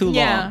 It took too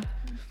Yeah. long.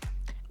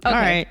 Okay. All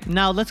right,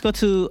 now let's go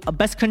to a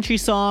Best Country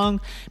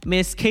Song.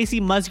 Miss Casey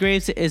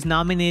Musgraves is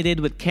nominated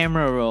with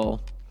Camera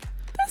Roll.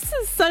 This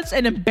is such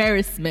an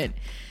embarrassment.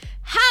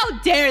 How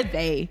dare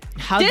they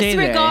How dare they?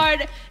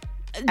 disregard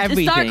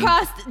Everything.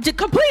 Star-Crossed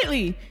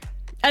completely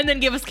and then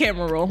give us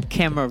Camera Roll?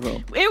 Camera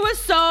Roll. It was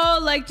so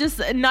like just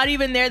not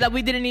even there that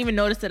we didn't even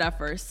notice it at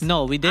first.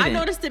 No, we didn't. I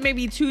noticed it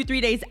maybe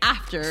 2-3 days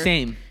after.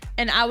 Same.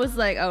 And I was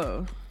like,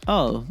 oh,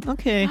 Oh,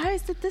 okay. why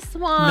is it this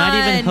one? Not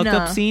even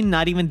hookup scene.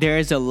 Not even There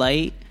Is a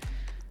Light.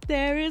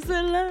 There is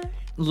a line.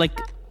 Like,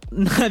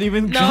 not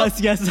even No.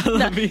 Gracias a la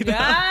No. vida.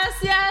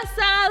 Gracias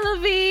a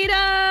la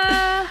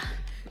vida.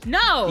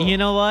 No. You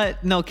know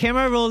what? No,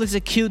 Camera Roll is a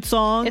cute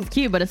song. It's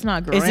cute, but it's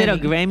not Grammy. Is it a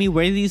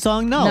Grammy-worthy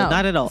song? No,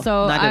 not at all.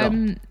 So not at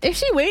all. if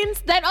she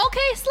wins, then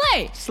okay,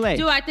 slay. Slay.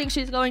 Do I think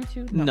she's going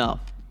to? No.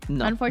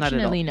 No,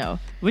 Unfortunately, not at all. no.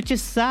 Which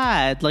is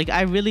sad. Like,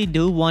 I really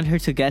do want her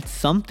to get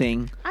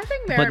something. I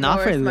think But Mary not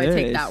Morris for might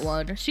take this. that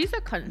one. She's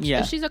a country.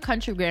 Yeah. She's a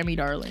country Grammy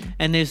darling.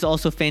 And there's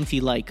also Fancy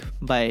Like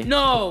by...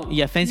 No.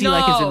 Yeah, Fancy No.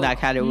 Like is in that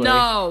category.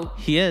 No.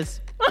 He is.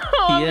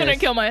 I'm He gonna is.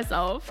 kill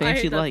myself. I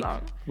Fancy hate that Like.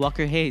 song.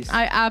 Walker Hayes.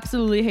 I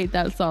absolutely hate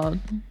that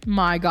song.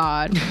 My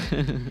God.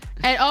 And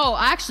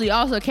actually,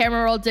 also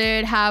Camera Roll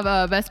did have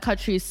a Best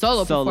Country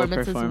solo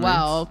performance as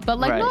well. But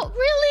like, Right. no,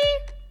 really?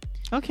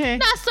 Okay.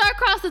 Not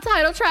Star-Crossed the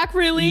title track,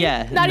 really?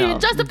 Yeah. Not no, even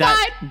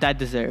justified? That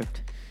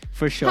deserved.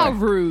 For sure. How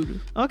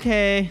rude.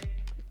 Okay.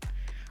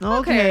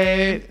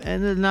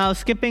 And then now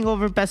skipping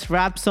over Best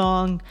Rap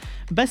Song,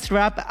 Best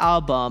Rap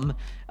Album.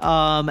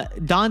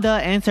 Donda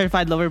and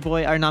Certified Lover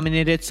Boy are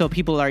nominated, so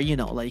people are,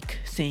 like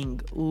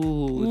saying,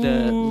 ooh,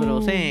 the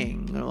little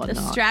thing and The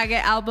whatnot.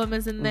 Straggit album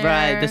is in there.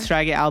 Right, the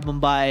Straggit album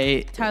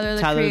by Tyler,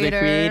 the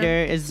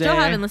Creator is there. Still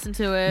haven't listened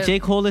to it. J.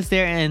 Cole is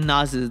there and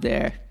Nas is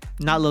there.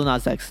 Not Lil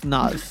Nas X,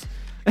 Nas.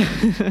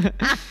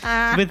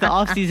 With the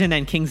Off Season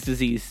and King's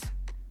Disease.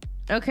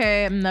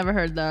 Okay, I've never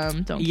heard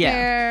them. Don't Yeah.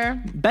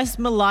 care. Best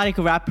Melodic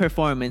Rap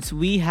Performance,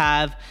 we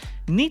have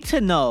Need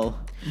to Know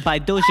by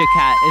Doja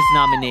Cat is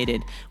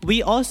nominated.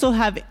 We also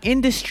have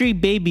Industry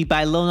Baby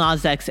by Lil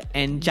Nas X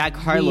and Jack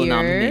Harlow Weird.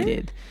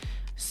 nominated.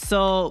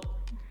 So,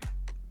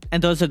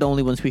 and those are the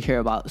only ones we hear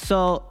about.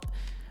 So,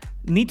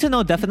 Need to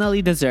Know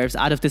definitely deserves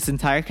out of this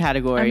entire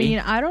category. I mean,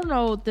 I don't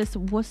know this.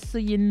 What's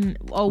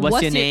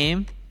What's your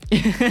name?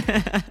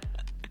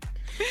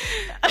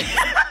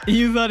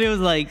 You thought it was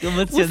like, what's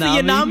your What's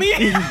the name?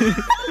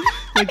 Yanami?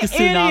 Like a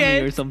tsunami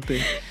Idiot. or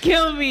something.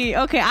 Kill me.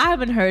 Okay, I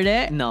haven't heard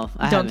it. No,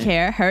 I don't haven't.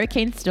 care.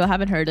 Hurricane still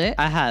haven't heard it.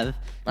 I have.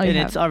 Oh, you and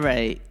have. it's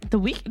alright. The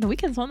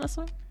Weeknd's on this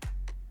one.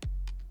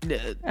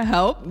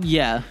 Help.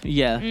 Yeah.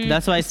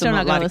 That's why it's Still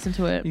not gonna melodic- listen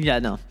to it. Yeah,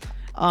 no.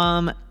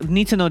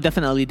 Need to Know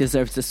definitely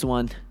deserves this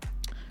one.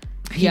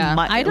 Yeah,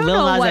 I don't Lil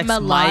know Nas what X might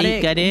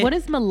melodic. get it. What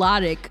is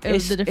melodic?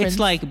 It's, the difference? it's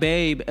like,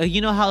 babe, you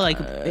know how like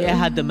it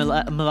had the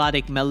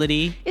melodic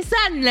melody? It's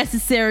not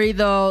necessary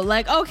though.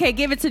 Like, okay,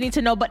 give it to Need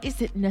to Know, but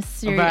is it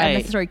necessary? Right. A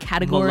necessary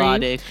category?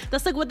 Melodic.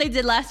 That's like what they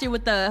did last year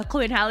with the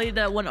Chloe and Halle,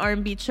 the one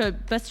R&B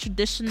best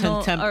traditional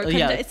It's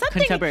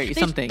something, contemporary. They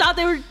something. thought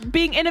they were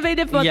being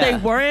innovative, but Yeah. they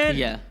weren't.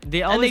 Yeah,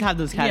 they always they- have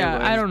those yeah,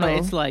 categories. I don't know. But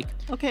it's like,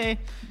 okay.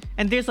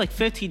 And there's like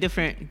 50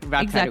 different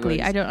rap Exactly.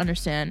 categories. I don't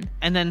understand.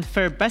 And then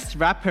for best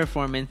rap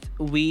performance,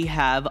 we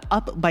have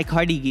Up by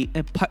Cardi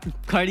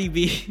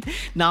B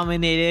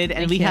nominated,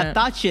 and we have can't.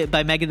 Thought Shit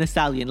by Megan Thee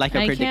Stallion, like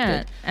I I predicted.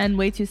 can't. And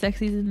Way Too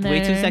Sexy's in there. Way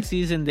Too Sexy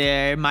is in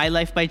there. My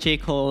Life by J.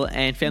 Cole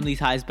and Family's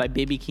Highs by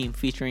Baby Keem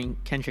featuring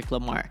Kendrick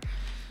Lamar.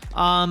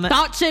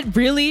 Thought shit.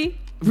 Really?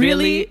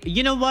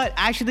 You know what?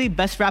 Actually,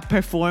 best rap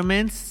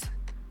performance.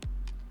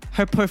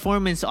 Her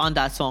performance on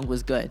that song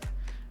was good.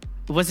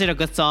 Was it a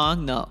good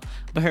song? No.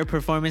 But her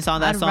performance on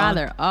that I'd song.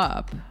 rather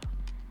Up.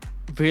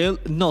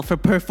 No, for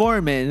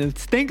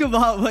performance. Think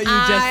about what you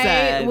just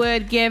said. I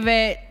would give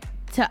it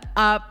to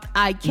Up.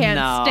 I can't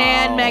No.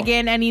 stand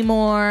Megan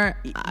anymore.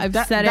 I've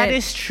said That it.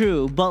 is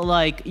true, but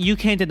like you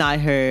can't deny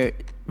her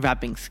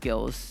rapping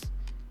skills.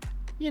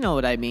 You know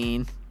what I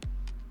mean.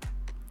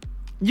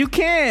 You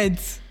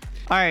can't.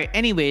 All right.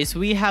 Anyways,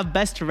 we have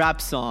best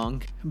rap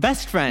song,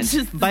 Best Friend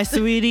by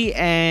Saweetie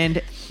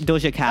and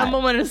Doja Cat. A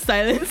moment of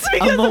silence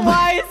because moment.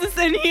 why is this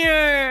in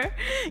here?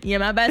 You're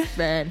my best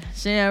friend.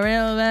 She a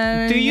real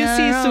Do you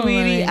see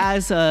Saweetie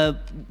as a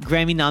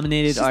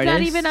Grammy-nominated She's artist?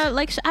 not even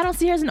I don't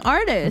see her as an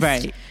artist.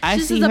 Right. I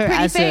She's see just her a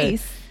pretty as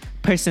face.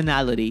 a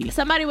personality.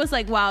 Somebody was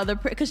like, "Wow,"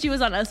 because she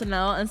was on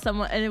SNL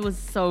and it was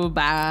so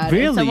bad.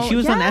 Really? And someone, She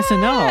was on yes,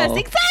 SNL?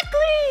 exactly.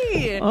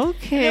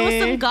 Okay. It was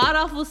some god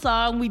awful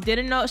song. We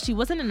didn't know she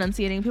wasn't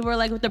enunciating. People were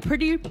like, "The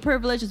pretty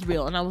privilege is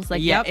real," and I was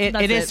like, Yeah,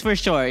 "Yep, it is for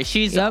sure.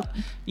 She's, Yep.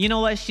 you know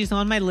what? She's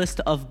on my list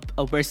of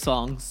worst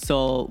songs.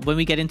 So when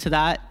we get into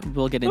that,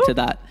 we'll get into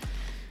that.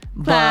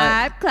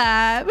 But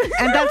Clap.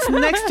 and that's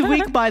next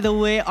week, by the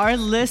way. Our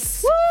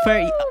list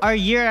for our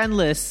year-end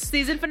list,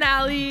 Season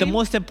finale. the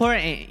most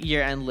important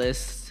year-end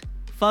list.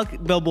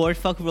 Fuck Billboard,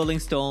 fuck Rolling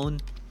Stone.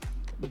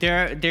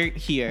 They're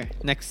here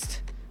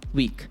next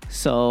week.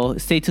 So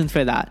stay tuned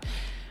for that.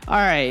 All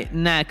right,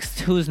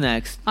 next. Who's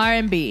next?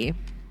 R&B.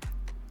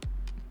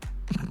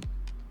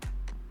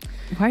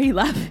 Why are you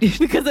laughing?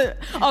 because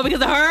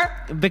of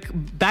her?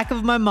 Back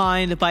of My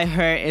Mind by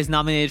her is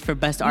nominated for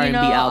Best R&B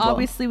album.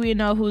 Obviously we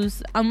know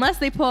who's, unless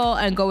they pull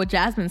and go with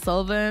Jasmine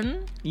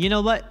Sullivan, You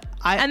know what?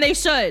 and they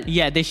should.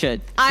 Yeah, they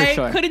should. For I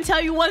sure. couldn't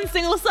tell you one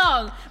single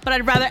song, but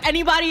I'd rather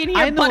anybody in here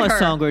I know but a her.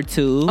 song or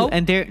two, Oh.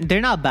 and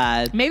they're not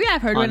bad. Maybe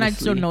I've heard one, I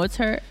just don't Honestly. know it's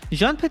her.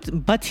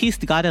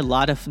 Jean-Baptiste got a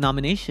lot of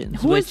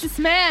nominations. Who is which this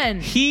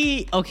man?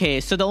 Okay,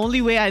 so the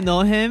only way I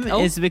know him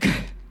Oh.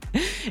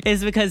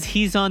 is because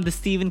he's on the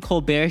Stephen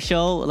Colbert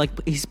show. Like,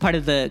 he's part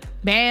of the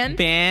band,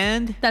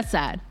 That's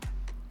sad.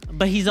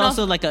 but he's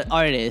also like an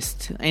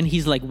artist, and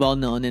he's like well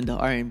known in the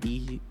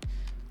R&B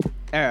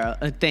era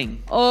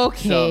thing.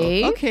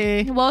 Okay. So,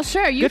 okay. Well,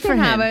 sure, you Good for can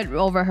have him. it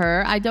over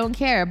her. I don't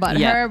care. But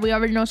Yeah. her, we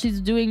already know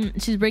she's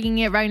bringing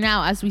it right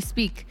now as we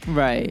speak.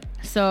 Right.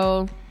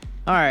 So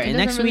All right. It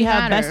Next doesn't we really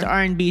have matter. Best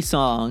R&B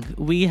Song.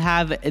 We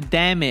have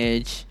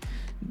Damage.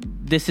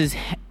 This is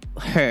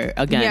her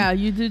again. yeah,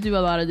 you do a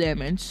lot of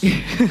damage.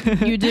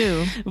 You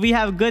do. We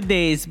have Good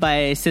Days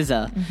by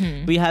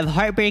SZA. We have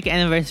Heartbreak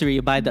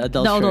Anniversary by The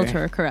The Adulterer.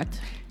 adulterer, correct.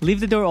 Leave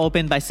the Door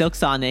Open by Silk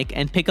Sonic,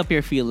 and Pick Up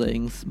Your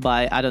Feelings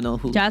by I don't know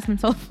who. Jasmine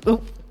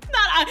Sullivan.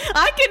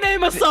 I can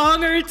name a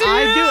song or two.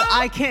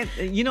 I can't.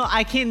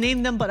 I can't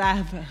name them, but I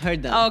have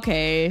heard them.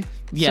 Okay.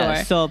 Yeah.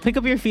 Sure. So Pick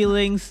Up Your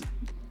Feelings.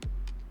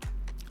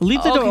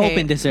 Leave the Door Okay.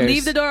 Open deserves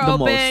Leave the door the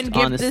open. most,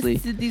 Give honestly.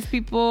 this to these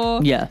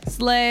people. Yeah.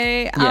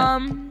 Slay.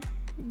 Yeah.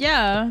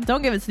 Yeah.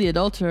 Don't give it to the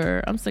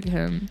adulterer. I'm sick of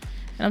him.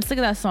 And I'm sick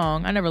of that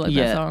song. I never liked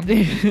Yeah.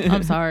 that song.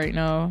 I'm sorry.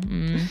 No.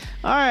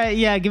 All right.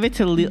 Yeah. Give it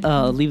to Leave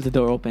the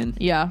Door Open.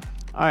 Yeah.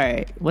 All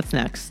right. What's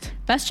next?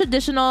 Best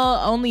traditional,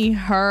 only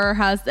her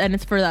has, and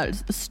it's for that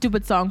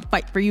stupid song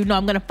 "Fight for You." No,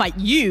 I'm gonna fight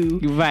you,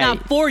 Right.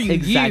 not for you.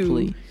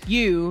 Exactly.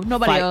 You.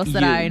 Nobody Fight else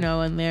that you. I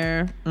know in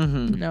there.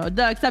 Mhm.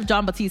 No, except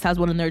John Batiste has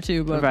one in there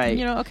too. But Right.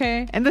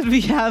 okay. And then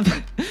we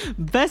have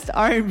Best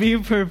R&B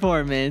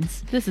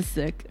Performance. This is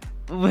sick.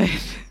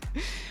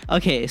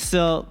 Okay,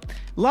 so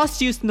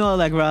Lost Youth, No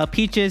Allegra,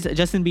 Peaches,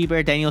 Justin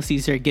Bieber, Daniel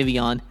Caesar,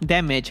 Giveon,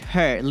 Damage,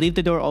 Her, Leave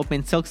the Door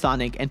Open, Silk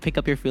Sonic, and Pick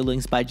Up Your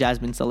Feelings by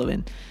Jasmine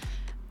Sullivan.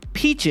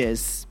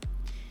 Peaches.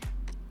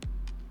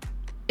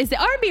 Is it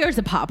R&B or is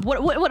it pop?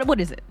 What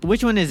is it?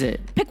 Which one is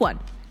it? Pick one.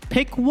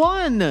 Pick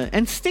one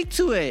and stick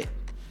to it.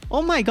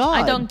 Oh my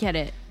god. I don't get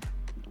it.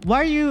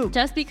 Why are you...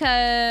 Just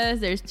because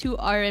there's two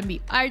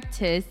R&B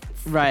artists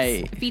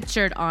Right.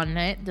 featured on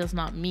it does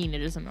not mean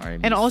it is an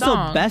R&B And also,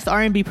 song. Best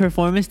R&B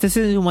Performance, this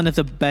isn't one of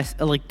the best...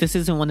 this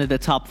isn't one of the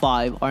top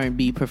 5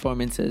 R&B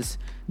performances.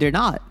 They're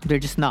not. They're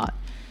just not.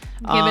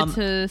 Give it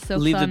to Silk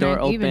Leave the Door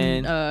Sonic, Open.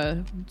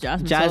 Even,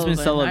 Jasmine Jasmine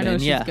Sullivan. I know Sullivan,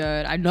 she's yeah.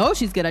 good. I know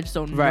she's good. I just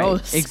don't know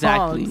Right, the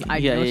exactly. songs. I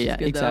know she's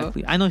good,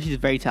 exactly. though. I know she's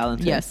very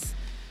talented. Yes.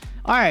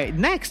 All right,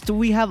 next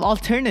we have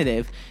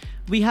Alternative.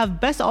 We have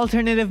Best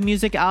Alternative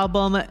Music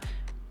Album.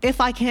 If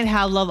I Can't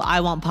Have Love, I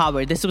Want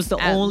Power. This was the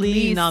At only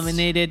least-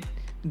 nominated...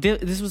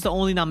 This was the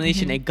only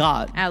nomination it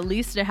got. At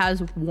least it has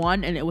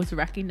one and it was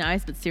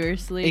recognized, but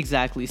seriously.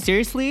 Exactly.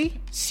 Seriously?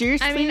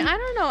 I mean, I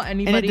don't know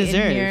anybody in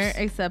deserves. here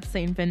except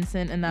St.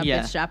 Vincent and that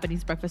Yeah. bitch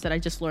Japanese breakfast that I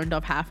just learned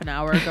of half an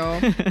hour ago.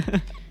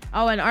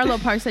 Oh, and Arlo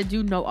Parks I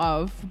do know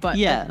of, but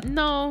Yeah.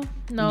 no.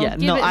 Yeah, Give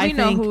no, it, I we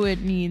know think, who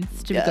it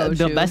needs to go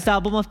the to. best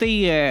album of the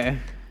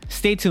year.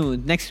 Stay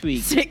tuned next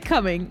week.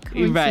 coming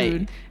Right.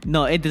 soon.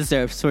 No, it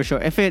deserves for sure.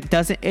 If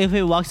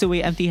it walks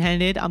away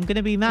empty-handed, I'm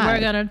gonna be mad.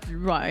 We're gonna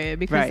riot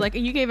because Right. like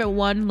you gave it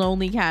one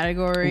lonely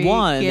category.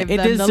 One. Give It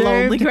them the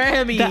lonely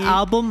deserved Grammy. the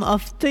album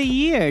of the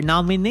year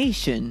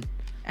nomination.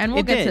 And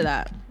we'll It get to did.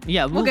 that.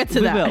 Yeah, We'll get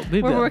to we that.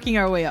 will. We're working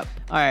our way up.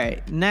 All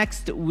right.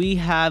 Next, we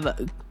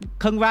have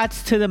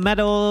congrats to the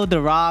metal, the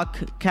rock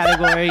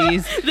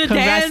categories. The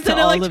Congrats dance to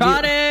and all of you.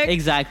 electronic.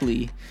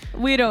 Exactly.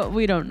 We don't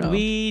know.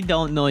 We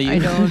don't know you. I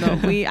don't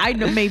know. I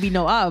know, maybe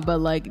know of, but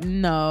like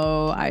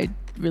no, I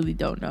really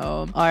don't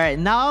know. All right.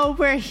 Now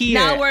we're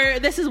here.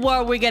 This is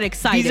where we get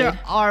excited. These are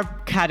our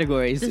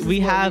categories. This is We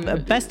what have we're a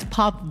gonna best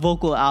pop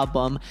vocal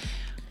album.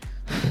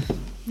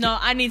 No,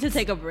 I need to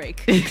take a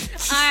break.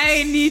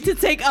 I need to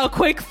take a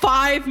quick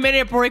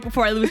 5-minute break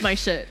before I lose my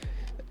shit.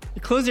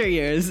 Close your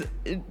ears.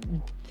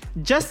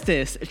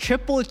 Justice,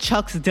 Triple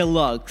Chucks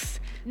Deluxe.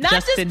 Not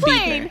Justin just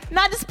plain, Bieber.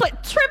 not just plain,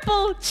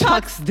 triple Chucks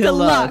Chucks Deluxe.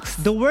 Deluxe.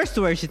 The worst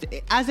version,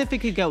 as if it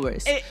could get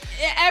worse.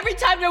 Every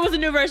time there was a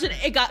new version,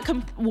 it got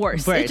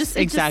worse. It just-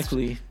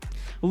 exactly.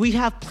 We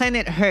have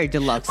Planet Her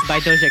Deluxe by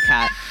Doja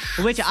Cat,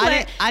 which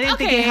I didn't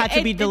think it Okay, had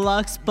to be it-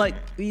 deluxe, but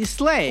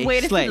slay.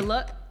 Wait, slay. it's the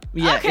look.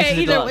 Yeah, okay, it's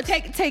the either deluxe.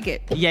 take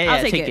it. Yeah,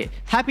 I'll take it.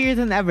 Happier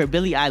Than Ever,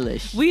 Billie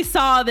Eilish. We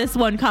saw this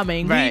one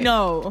coming. Right. We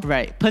know.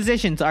 Right.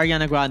 Positions,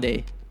 Ariana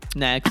Grande.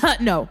 Next.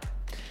 No.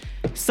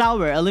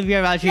 Sour,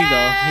 Olivia Rodrigo.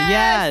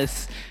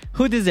 Yes.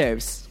 Who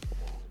deserves?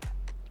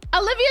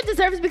 Olivia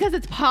deserves because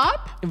it's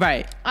pop.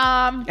 Right.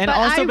 And And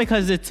also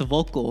because it's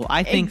vocal.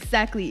 I think.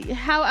 Exactly.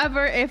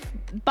 However,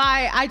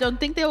 I don't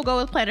think they will go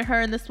with Planet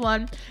Her in this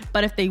one.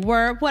 But if they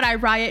were, would I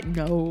riot?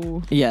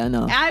 No. Yeah,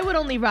 no. I would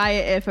only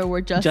riot if it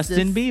were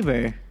Justin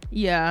Bieber.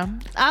 Yeah.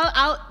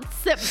 I'll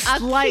sip.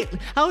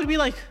 I would be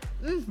like,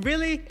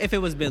 really? If it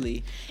was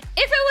Billie.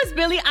 If it was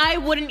Billie, I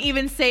wouldn't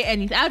even say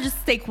anything. I'll just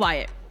stay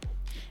quiet.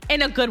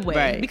 In a good way.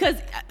 Right. Because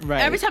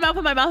every time I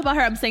open my mouth about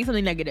her, I'm saying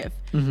something negative.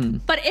 Mm-hmm.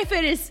 But if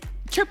it is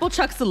Triple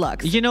Chucks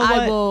Deluxe, You know I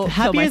what? will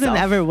Happier kill Than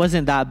myself. Ever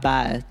wasn't that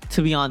bad,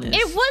 to be honest.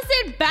 It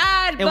wasn't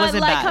bad, but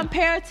wasn't like bad.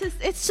 compared to,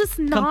 it's just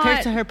not.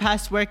 Compared to her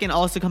past work and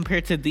also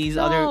compared to these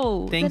No,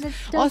 other things. then it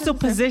doesn't Also, deserve-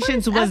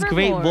 Positions What is was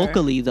great Evermore?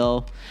 vocally,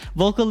 though.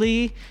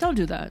 Vocally, Don't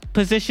do that.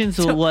 Positions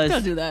Don't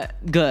was do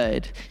that.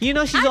 good. You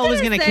know, she's I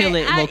always didn't gonna say- kill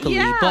it vocally,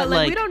 yeah, but like,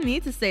 like, we don't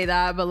need to say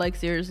that, but like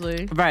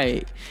seriously,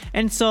 right.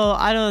 And so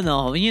I don't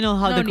know. You know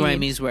how No the need.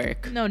 Grammys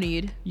work. no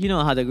need. You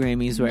know how the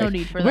Grammys work. No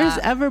need for Where's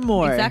that.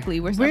 Evermore? Exactly,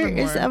 where's Where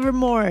is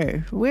Evermore?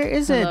 Where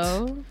is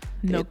Hello?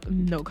 No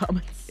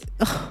comments.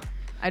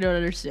 I don't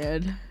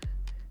understand.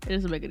 It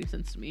doesn't make any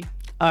sense to me.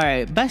 All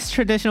right, best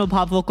traditional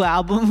pop vocal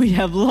album. We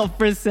have Love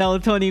for Sale,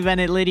 Tony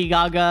Bennett, Lady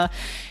Gaga.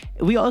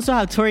 We also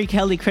have Tori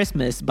Kelly,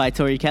 Christmas by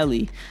Tori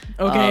Kelly.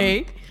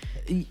 Okay.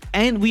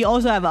 And we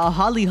also have a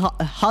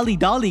Holly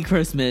Dolly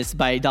Christmas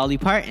by Dolly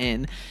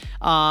Parton.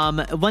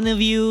 One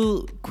of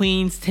you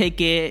queens,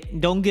 take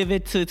it. Don't give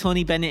it to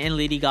Tony Bennett and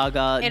Lady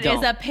Gaga. It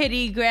Don't. is a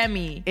pity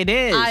Grammy. It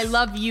is. I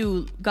love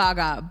you,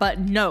 Gaga, but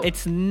no.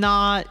 It's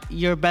not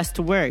your best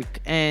work,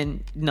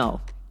 and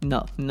no.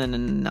 No.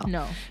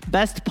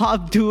 Best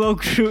pop duo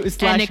crew / it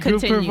group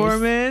continues.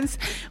 performance.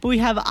 We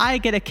have I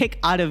Get a Kick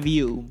Out of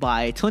You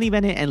by Tony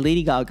Bennett and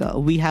Lady Gaga.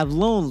 We have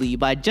Lonely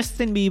by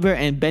Justin Bieber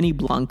and Benny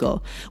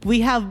Blanco.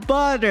 We have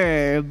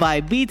Butter by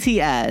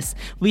BTS.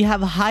 We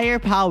have Higher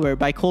Power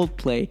by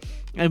Coldplay.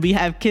 And we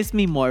have Kiss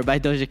Me More by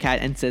Doja Cat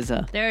and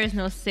SZA. There is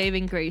no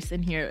saving grace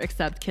in here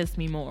except Kiss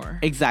Me More.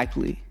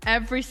 Exactly.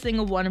 Every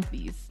single one of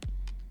these.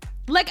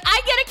 Like,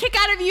 I get a kick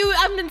out of you.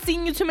 I've been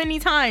seeing you too many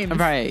times.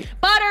 Right.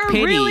 Butter,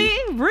 Pity.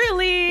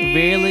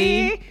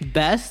 really?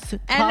 Best And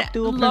pop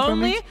duo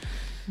Lonely?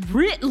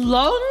 performance?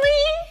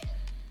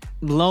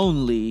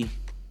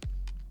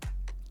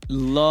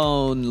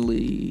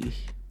 Lonely.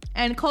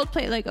 And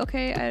Coldplay, like,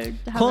 okay. I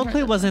haven't Coldplay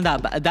heard wasn't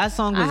that bad. That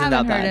song I wasn't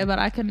haven't that heard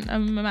bad. it, but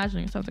I'm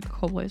imagining it sounds like a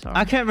Coldplay song.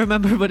 I can't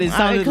remember what it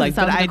sounded like,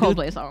 but sounds I like a do.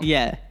 Coldplay song.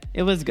 Yeah,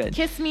 it was good.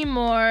 Kiss Me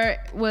More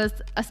was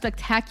a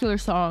spectacular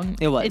song.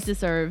 It was. It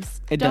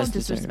deserves. It Don't does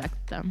deserve.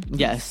 disrespect them.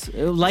 Yes,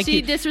 like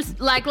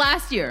Like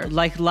last year.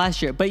 like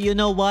last year. But you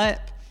know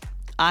what?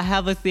 I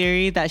have a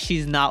theory that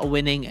she's not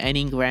winning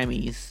any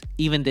Grammys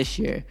even this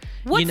year.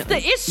 What's the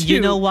issue? You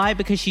know why?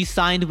 Because she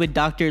signed with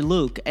Dr.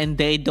 Luke, and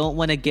they don't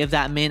want to give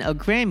that man a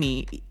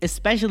Grammy,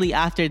 especially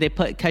after they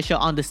put Kesha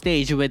on the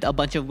stage with a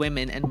bunch of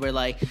women and were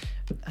like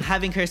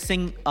having her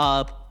sing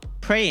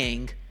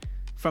 "Praying"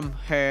 from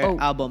her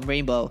album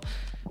Rainbow.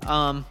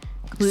 Forgot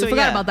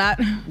about that.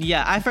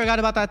 Yeah, I forgot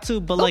about that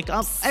too. But like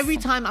every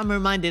time I'm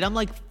reminded, I'm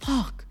like,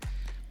 fuck,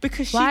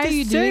 because she Why are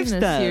you doing deserves this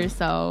them. to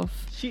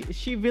yourself?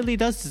 She really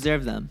does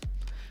deserve them.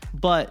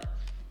 But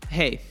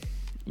hey,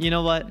 you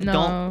know what?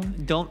 No.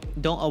 Don't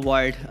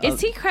award.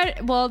 Is he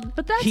credit? Well,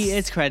 but that's He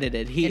is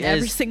credited. He in is.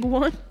 every single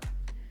one.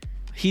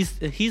 He's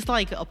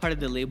like a part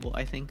of the label,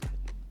 I think,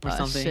 or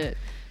something. Shit.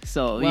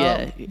 So Well,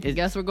 yeah. I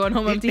guess we're going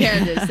home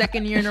empty-handed.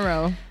 Second year in a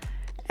row.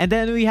 And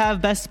then we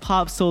have best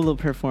pop solo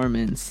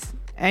performance.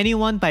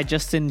 Anyone by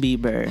Justin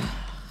Bieber.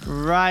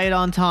 Right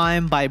on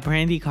Time by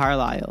Brandy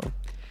Carlisle.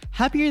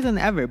 Happier Than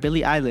Ever,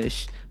 Billie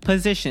Eilish.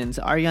 Positions,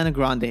 Ariana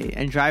Grande.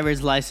 And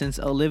Driver's License,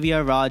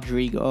 Olivia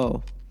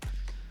Rodrigo.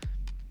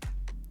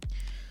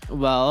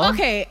 Well,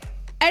 Okay.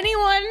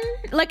 Anyone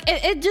like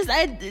it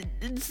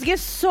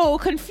gets so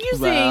confusing.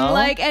 Well,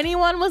 like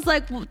anyone was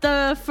like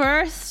the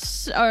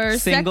first or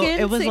single. second.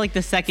 It was like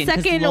the second.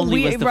 'Cause Second,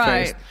 Lonely was the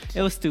right. first.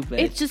 It was stupid.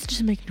 It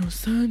just make no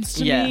sense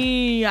to Yeah.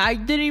 me. I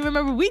didn't even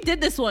remember we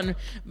did this one.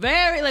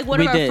 Very like one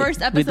We of our did. first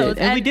We did. episodes,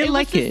 And we did was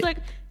like just it. Like,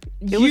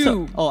 It was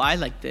you I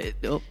liked it.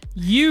 Oh.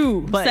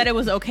 But said it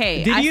was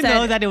okay. Did I you said,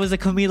 know that it was a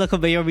Camila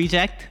Cabello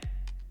reject?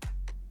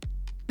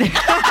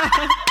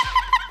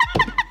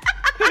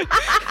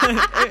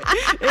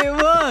 It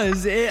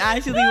was. It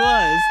actually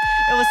was.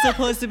 It was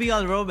supposed to be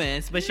on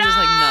Romance, but she was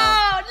like,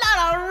 no.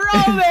 not a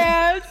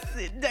romance.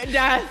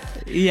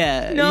 Death.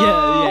 Yeah.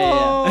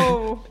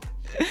 No.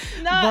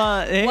 Not,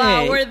 But, hey.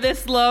 wow, we're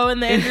this low in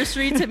the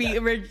industry to be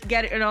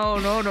getting no.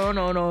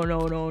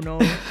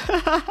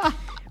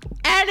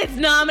 And it's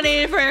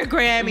nominated for a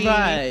Grammy.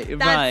 Right,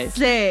 That's right.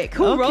 sick.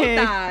 Who wrote Okay.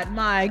 that?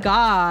 My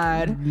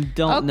God.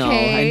 Don't know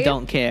Okay. and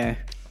don't care.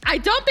 I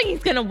don't think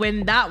he's gonna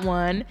win that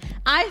one.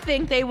 I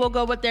think they will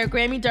go with their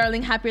Grammy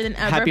darling Happier Than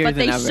Ever, Happier but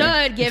Than they Ever.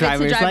 should give it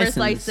to Driver's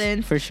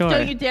License. For sure.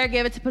 Don't You Dare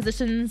give it to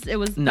Positions. It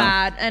was No.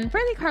 bad. And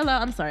Brandy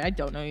Carlisle, I'm sorry, I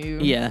don't know you.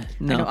 Yeah,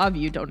 no. I know of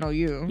you, don't know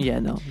you. Yeah,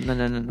 no.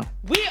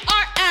 We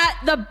are at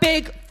the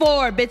Big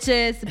Four,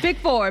 bitches. Big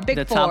Four, Big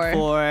The Four. top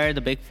four,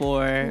 the big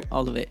four,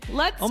 all of it.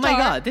 Let's Oh my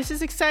start- god, this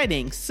is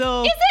exciting.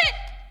 So, Is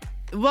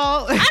it?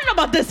 well, I don't know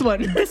about this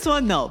one. this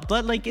one no,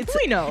 but like it's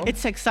We know.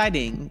 it's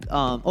exciting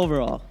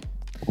overall.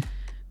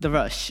 The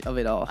rush of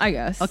it all, I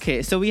guess.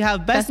 Okay, so we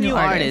have best new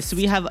artist.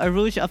 We have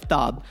Aruj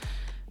Aftab.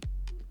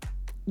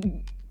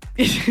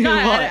 No,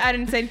 What? I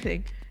didn't say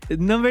anything.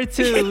 Number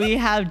 2, we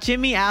have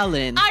Jimmy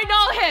Allen. I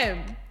know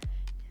him.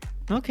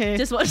 Okay.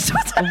 Just what?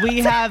 We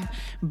have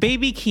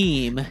Baby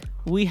Keem.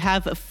 We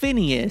have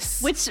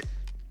Phineas. Which?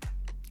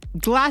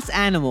 Glass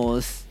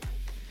Animals.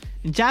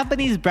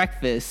 Japanese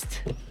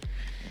Breakfast.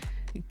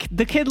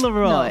 The Kid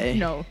Leroy.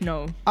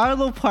 No.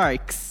 Arlo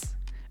Parks.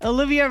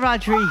 Olivia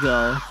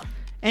Rodrigo.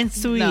 And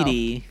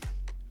Sweetie.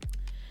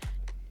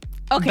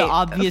 Okay. The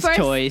obvious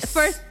choice.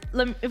 First,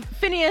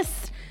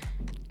 Phineas.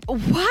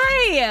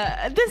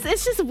 Why?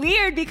 It's just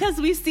weird because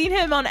we've seen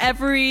him on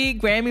every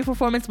Grammy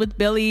performance with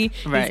Billie.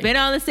 Right. He's been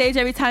on the stage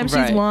every time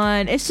Right. she's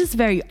won. It's just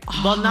very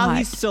odd. Well, now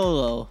he's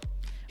solo.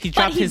 He But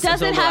dropped he his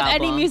doesn't solo have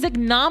any album. music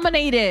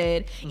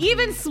nominated.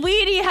 Even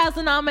Sweetie has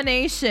a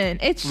nomination.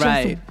 It's just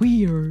Right.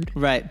 weird.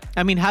 Right.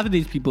 I mean, half of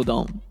these people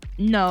don't.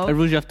 No.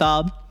 Aruj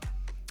Aftab.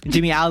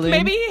 Jimmy Allen.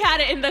 Maybe he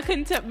had it in the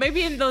contempt.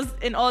 Maybe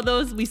in all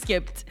those we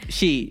skipped.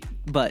 She.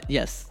 But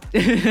yes.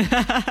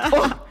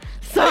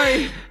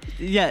 Sorry.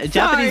 Yeah,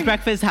 Japanese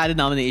Breakfast had a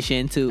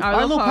nomination too.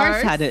 Arlo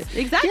Parks had it.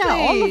 Exactly. Yeah,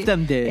 all of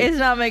them did. It's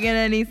not making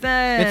any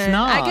sense. It's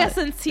not. I guess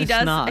since It's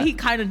not. he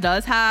kind of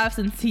does have,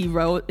 since he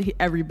wrote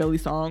every Billie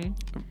song.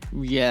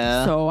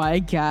 Yeah. So I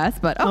guess,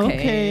 but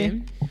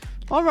okay.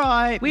 All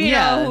right. We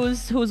know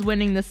who's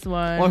winning this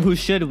one. Or who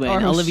should win. Or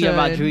who Olivia should.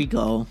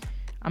 Rodrigo.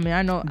 I mean,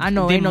 I know.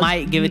 They ain't no-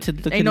 might give it to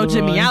the Ain't no Kid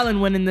Jimmy Leroy. Allen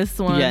winning this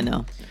one. Yeah,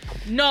 no.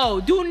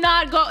 No, do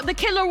not go. The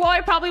Kid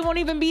Leroy probably won't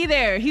even be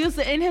there. He was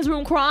in his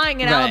room crying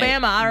in Right,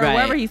 Alabama. or right.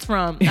 wherever he's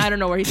from. I don't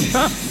know where he's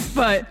from,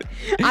 but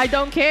I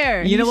don't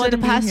care. You know what? The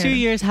shouldn't be past here. 2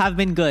 years have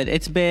been good.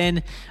 It's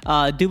been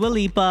Dua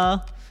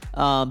Lipa,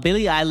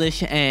 Billie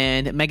Eilish,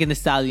 and Megan Thee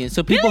Stallion.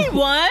 So people Billie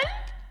won?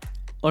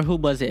 or who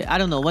was it? I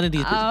don't know. One of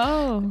these.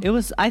 Oh. It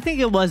was. I think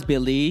it was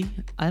Billie.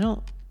 I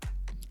don't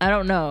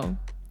know.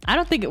 I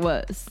don't think it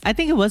was. I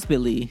think it was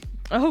Billie.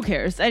 Who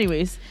cares?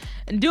 Anyways,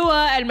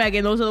 Dua and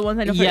Megan, those are the ones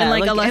I know. Yeah, and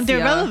like, Alessia. and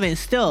they're relevant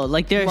still.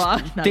 Like there's Well,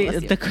 not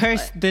Alessia, the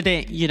curse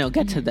didn't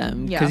get to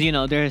them Yeah.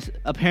 because there's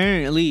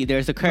apparently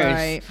there's a curse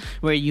Right.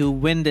 where you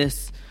win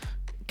this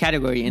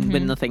category and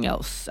win nothing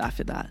else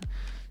after that.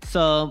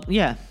 So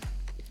yeah,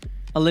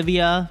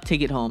 Olivia,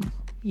 take it home.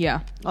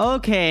 Yeah.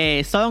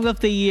 Okay, song of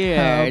the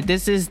year. Oh.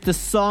 This is the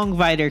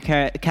songwriter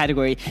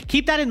category.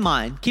 Keep that in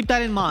mind. Keep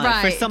that in mind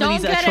Right. for some Don't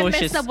of these get atrocious.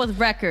 it mixed up with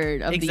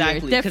record of Exactly,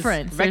 the year. 'cause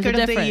Difference. There's Record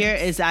a of the difference. year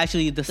is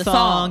actually the The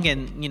song song.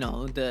 and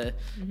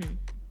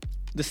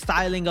the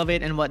styling of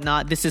it and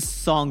whatnot. This is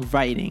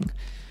songwriting.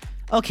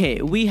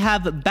 Okay, we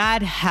have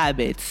Bad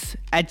Habits,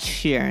 Ed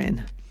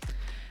Sheeran.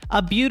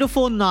 A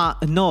Beautiful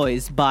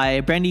Noise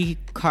by Brandy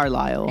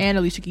Carlisle And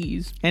Alicia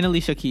Keys. and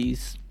Alicia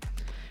Keys.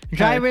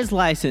 Driver's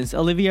License,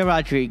 Olivia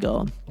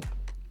Rodrigo.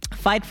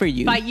 Fight for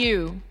You. By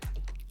you.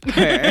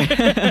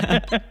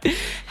 Her.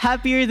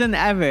 Happier Than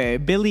Ever,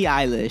 Billie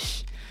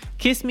Eilish.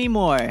 Kiss Me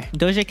More,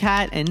 Doja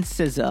Cat and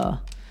SZA.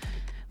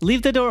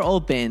 Leave the Door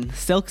Open,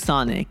 Silk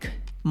Sonic.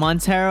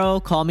 Montero,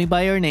 Call Me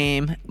By Your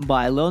Name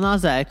by Lil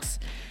Nas X.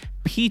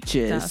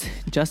 Peaches,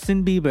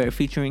 Justin Bieber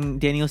featuring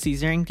Daniel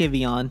Caesar and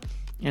Giveon.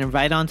 And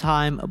Right on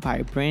Time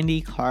by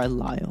Brandy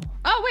Carlisle.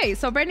 Oh, wait.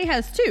 So Brandy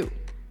has two.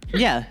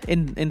 Yeah,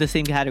 in the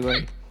same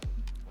category.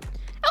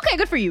 Okay,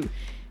 good for you.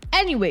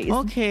 Anyways.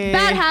 Okay.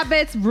 Bad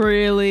Habits,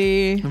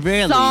 really?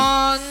 Really?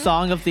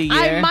 Song of the year?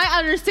 I might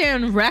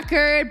understand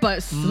record,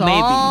 but song?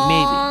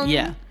 Maybe.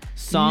 Yeah.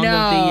 Song of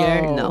the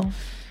year? No.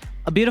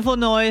 A Beautiful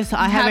Noise.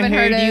 I haven't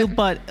heard you, it.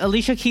 but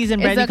Alicia Keys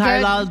and It's Brandy a good-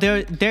 Carlisle,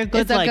 they're good.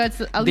 it's a Like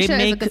good- they Alicia is a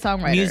make good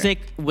songwriter. music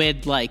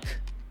with like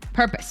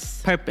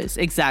Purpose. purpose.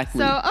 Exactly.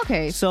 So,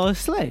 okay. So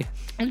slay.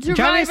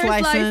 Driver's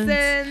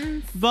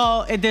license.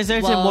 Well, it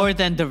deserves it more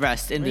than the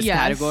rest in this Yes.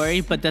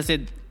 category, but does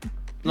it?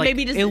 Like,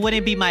 Maybe just- it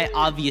wouldn't be my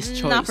obvious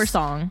choice. Not for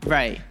song.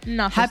 Right.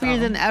 Not for Happier song.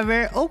 Than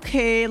Ever.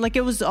 Okay. Like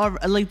it was.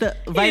 Like the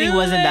writing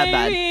wasn't that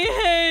bad. I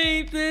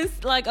hate this.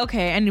 Like,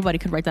 okay, anybody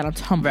could write that on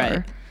Tumblr.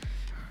 Right.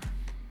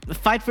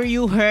 Fight for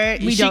You, her.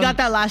 We She don't- got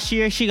that last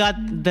year. She got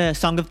the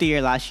Song of the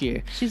Year last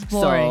year. She's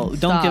boring. So don't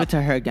Stop. give it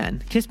to her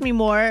again. Kiss Me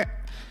More.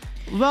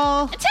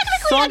 Well,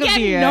 Technically, Song again, of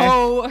the Year.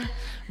 no.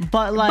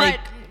 But like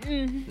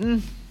But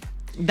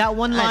that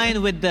one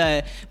line with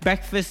the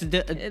breakfast,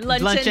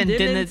 lunch and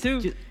dinner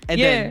too. and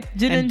Yeah, then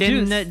gin and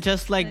dinner juice.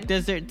 just like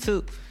dessert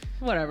too.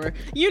 whatever.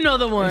 You know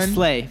the one.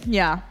 Slay.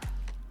 Yeah.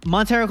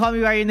 Montero, Call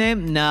Me By Your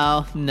Name?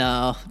 No.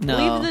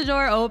 Leave the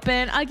Door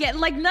Open. Again,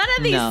 like none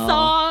of these No.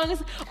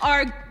 songs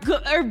are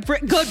good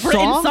Britain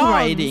songs.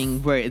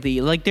 Songwriting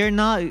worthy. Like they're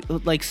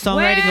not like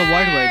songwriting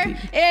award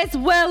worthy. It's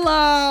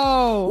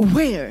Willow.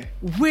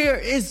 Where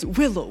is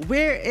Willow?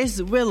 Where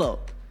is Willow?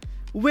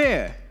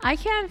 Where? I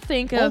can't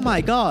think of. Oh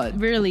my god.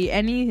 Really,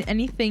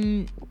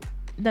 anything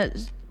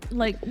that's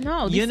like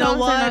no. These You know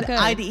songs are not what? good.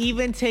 I'd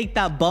even take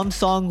that bum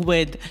song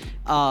with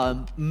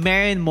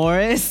Maren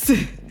Morris.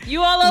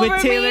 You all over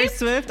with Taylor me?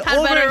 Swift Had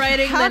over better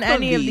writing half than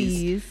any of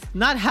these.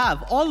 Not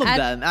half, all of At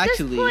them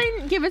actually. this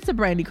point, give it to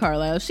Brandi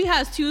Carlile. She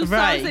has 2 songs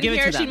Right, in give it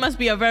here. to She them. must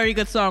be a very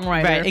good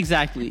songwriter. Right,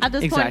 exactly. At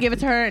this point, give it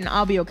to her, and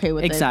I'll be okay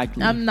with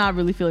Exactly. it. I'm not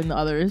really feeling the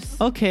others.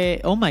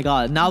 Okay. Oh my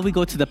god. Now we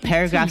go to the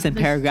paragraphs and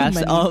There's paragraphs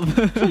too of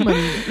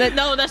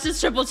No, that's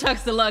just Triple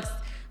Chuck's Deluxe.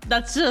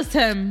 That's just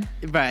him.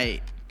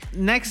 Right.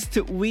 Next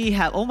we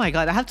have, oh my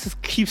god, I have to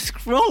keep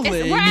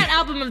scrolling. We're at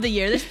Album of the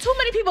Year. There's too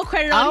many people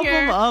credited on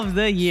here. Album of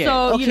the year.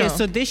 So, okay, you know.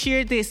 so this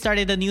year they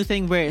started a new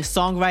thing where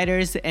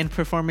songwriters and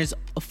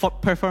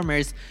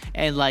performers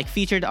and like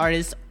featured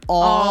artists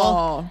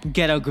all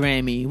get a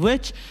Grammy,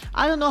 which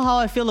I don't know how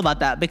I feel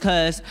about that,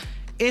 because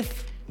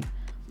if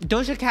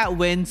Doja Cat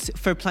wins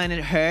for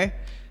Planet Her,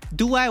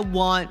 do I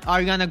want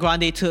Ariana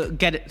Grande to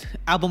get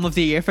Album of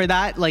the Year for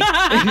that? Like,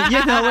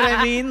 you know what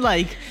I mean?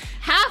 Like,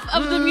 Half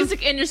of the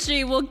music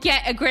industry will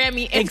get a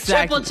Grammy if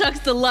Exactly. Triple Chuck's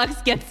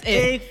Deluxe gets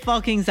it.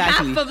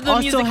 exactly. Half of the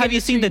Also, music have you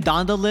seen the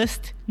industry. Donda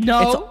list?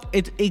 No.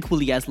 It's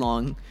equally as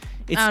long.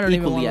 It's I don't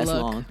even equally wanna as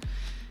look. long.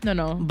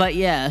 No. But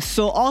yeah,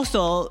 so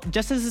also,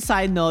 just as a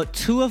side note,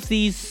 2 of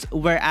these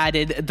were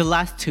added, the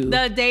last 2.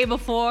 The day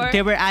before.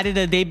 They were added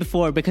the day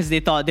before because they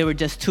thought they were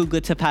just too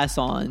good to pass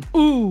on.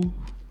 Ooh.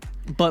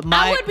 But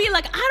I would be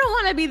like, I don't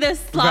want to be this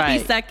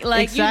sloppy Right,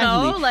 like, you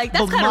know, like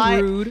that's But kind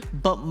of rude.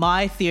 But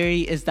my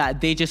theory is that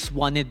they just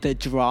wanted the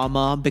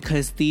drama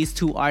because these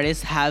 2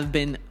 artists have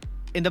been,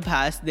 in the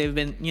past, they've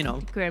been, you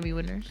know, Grammy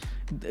winners.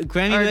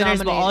 Grammy Or winners,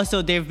 but nominated.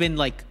 also they've been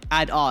like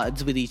at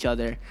odds with each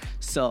other.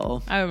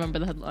 So I remember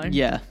the headline.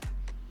 yeah.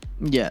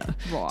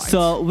 Right.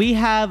 So we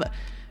have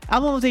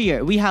Album of the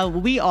Year. We have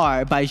We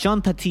Are by Jean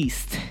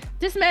Baptiste.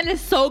 This man is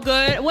so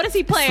good. What does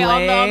he play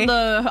Slay. in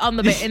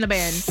the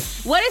band?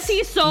 What is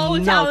he so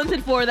No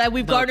talented for that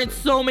we've No garnered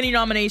clue. so many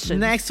nominations?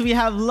 Next we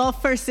have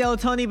Love for Sale,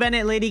 Tony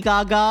Bennett, Lady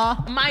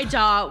Gaga. My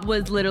jaw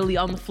was literally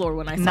on the floor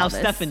when I saw Now this.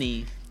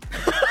 Stephanie.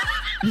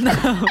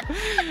 No.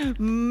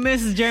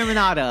 Miss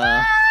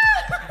Germanata.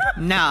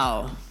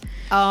 Now.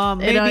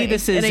 Maybe ain't-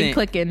 this it ain't isn't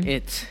clicking.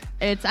 it.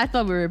 I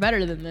thought we were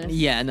better than this.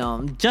 Yeah,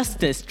 no.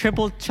 Justice,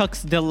 Triple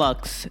Chuck's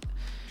Deluxe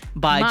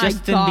by My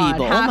Justin God,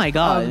 Bieber. Oh half my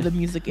god. of the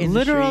music industry.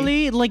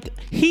 Literally, like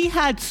he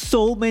had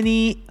so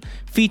many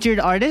featured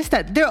artists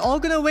that they're all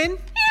gonna win. Even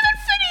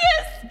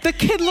Phineas! The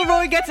Kid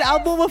Laroi gets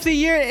Album of the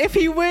Year if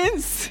he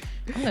wins.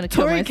 I'm gonna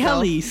kill Tori myself.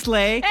 Kelly,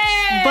 Slay.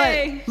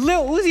 Hey! But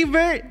Lil Uzi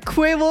Vert,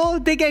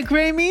 Quavo, they get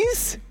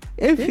Grammys.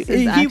 If This he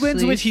is wins,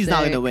 actually which he's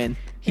not sick. gonna win.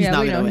 He's Yeah,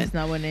 not we gonna know win. he's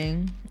not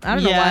winning. I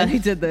don't know Yeah. why he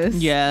did this.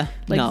 Yeah,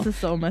 Like, no. this is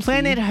so messy.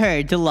 Planet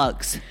Her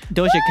Deluxe,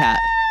 Doja Cat.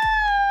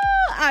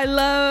 I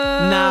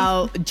love.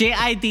 Now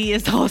JID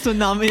is also Oh,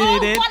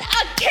 nominated. what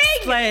a king!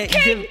 Slay.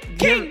 King!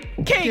 King!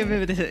 Give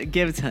it to him.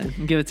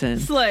 Give it to him.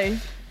 Slay.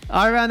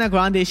 Ariana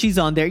Grande, she's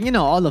on there. You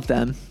know, all of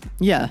them.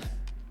 Yeah.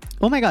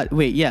 Oh my god.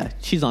 Wait, yeah,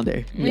 she's on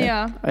there.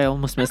 Yeah. I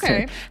almost missed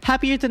Okay. her.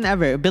 Happier Than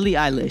Ever, Billie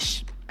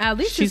Eilish. At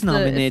least She's it's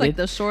nominated. It's like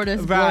the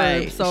shortest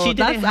Right. blurb, so she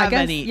didn't that's, have I guess,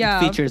 any yeah.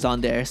 features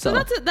on there. So,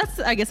 So that's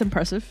I guess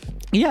impressive.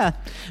 yeah.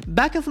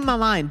 Back of My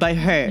Mind by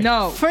her.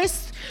 No.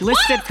 First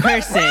listed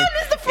Chris person. Brown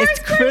is the first it's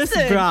Chris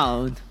person.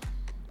 Brown.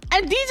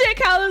 And DJ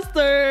Khaled's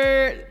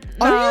third.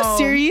 Are No. you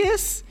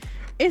serious?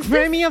 Is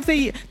Grammy of the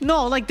Year.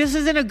 No, like this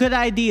isn't a good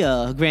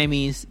idea,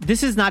 Grammys.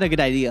 This is not a good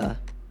idea.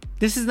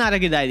 This is not a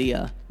good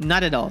idea.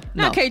 Not at all.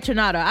 No. Not Kate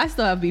Trinata. I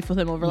still have beef with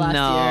him over last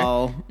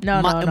year.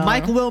 No.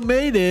 Mike Will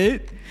made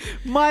it.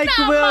 Mike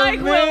Not Will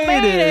Mike Will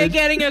made it.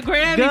 Getting a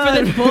Grammy for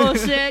Good. this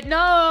bullshit.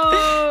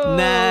 No.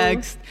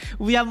 Next,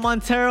 we have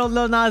Montero,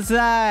 Lil Nas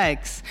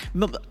X.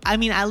 I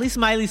mean, at least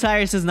Miley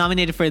Cyrus is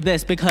nominated for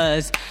this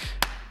because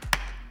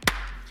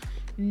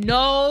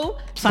No.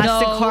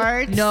 Plastic no,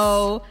 Hearts?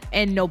 No.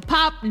 And no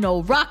pop,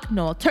 no rock,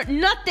 no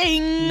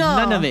nothing.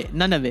 none of it.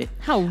 None of it.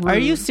 How rude. Are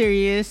you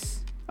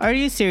serious? Are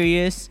you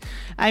serious?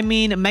 I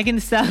mean, Megan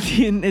Thee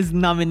Stallion is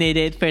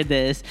nominated for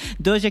this.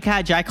 Doja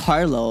Cat, Jack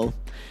Harlow,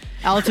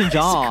 Elton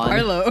John.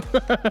 Carlo.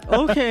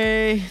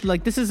 Okay,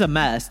 like this is a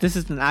mess. This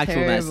is an actual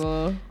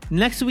Terrible. mess.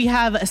 Next, we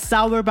have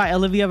Sour by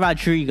Olivia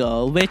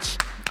Rodrigo, which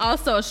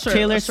Also a short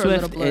Taylor a short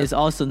little Swift blurb. is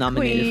also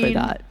nominated for Queen.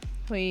 that.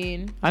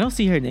 Queen. I don't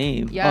see her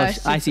name. Yeah,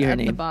 Oh, I she's see her at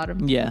the name.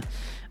 bottom. Yeah.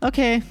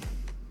 Okay.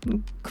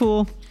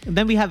 Cool.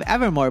 Then we have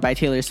Evermore by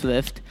Taylor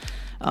Swift.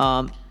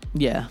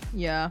 Yeah.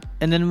 Yeah.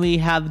 And then we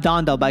have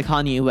Donda by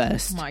Kanye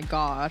West. My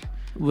God.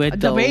 With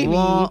The the Baby.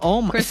 long,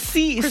 oh my! Chris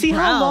see Brown.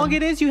 how long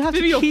it is. You have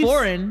Maybe to a keep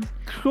foreign.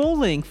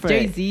 scrolling for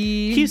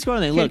Jay-Z. Keep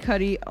scrolling. Kid Look.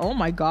 Cudi. Oh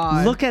my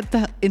god. Look at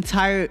the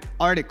entire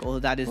article.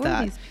 That is Who are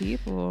that. these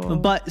people?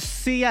 But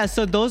see, yeah,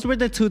 so those were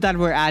the two that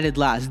were added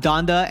last,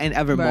 Donda and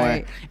Evermore.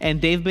 Right.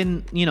 And they've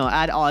been,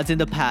 at odds in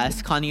the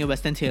past. Kanye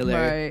West and Taylor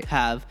Right.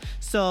 have.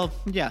 So,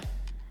 yeah,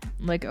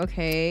 Like,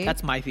 okay.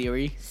 that's my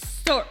theory.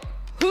 So,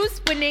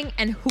 who's winning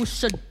and who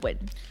should win?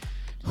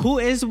 Who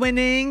is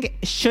winning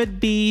should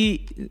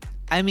be,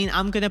 I'm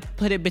going to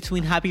put it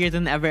between Happier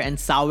Than Ever and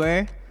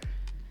Sour.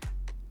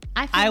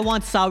 I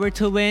want Sour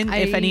to win,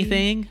 if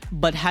anything,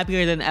 but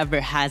Happier Than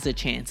Ever has a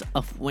chance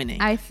of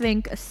winning. I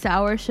think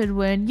Sour should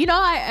win.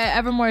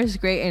 Evermore is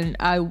great, and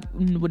I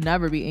would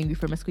never be angry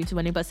for Miss Queen to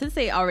winning. But since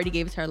they already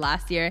gave it to her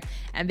last year,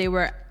 and they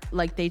were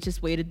like, they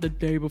just waited the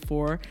day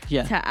before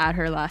to add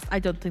her last, I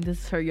don't think this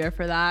is her year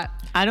for that.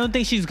 I don't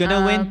think she's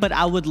gonna win, but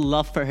I would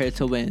love for her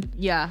to win.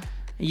 Yeah.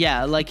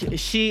 Yeah,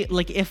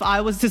 if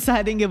I was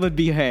deciding, it would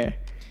be her.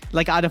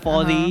 Like, out of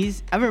all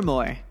these,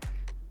 Evermore.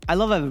 I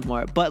love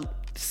Evermore, but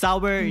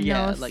Sour,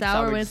 No, like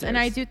Sour wins, deserves. and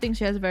I do think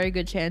she has a very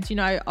good chance.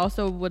 I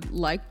also would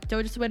like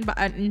Doja to win, but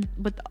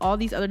with all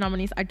these other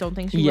nominees, I don't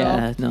think she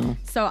will. No.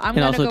 So I'm And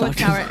gonna also go with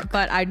Dr. Sour, Mark.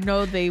 but I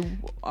know they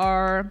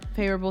are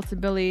favorable to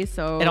Billy.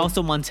 So And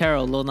also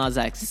Montero, Lil Nas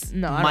X,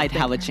 no, I don't might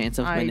have a think- chance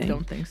of winning. I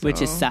don't think so,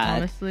 which is sad.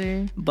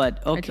 honestly. But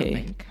I don't okay.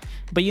 think.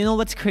 But you know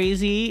what's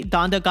crazy?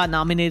 Donda got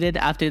nominated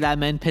after that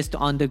man pissed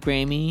on the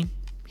Grammy.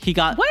 He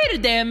got Wait a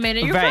damn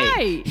minute, you're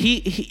right.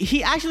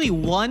 He actually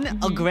won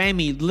a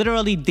Grammy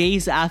literally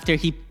days after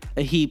he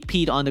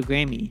peed on the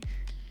Grammy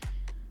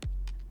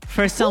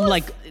for some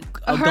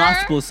a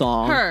gospel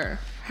song.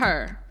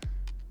 Her.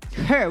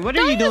 What are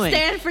Don't you you doing?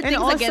 stand for and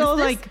things also against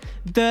this? like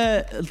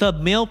the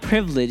male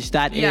privilege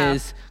that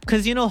is,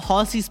 because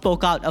Halsey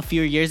spoke out a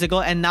few years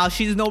ago, and now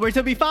she's nowhere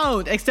to be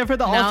found except for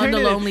the Now in the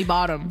alternative. Lonely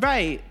Bottom.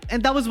 Right,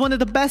 and that was one of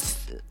the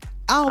best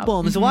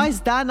albums. Why is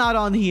that not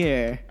on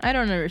here? I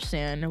don't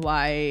understand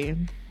why.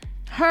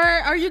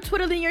 Are you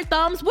twiddling your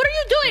thumbs? What are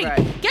you doing?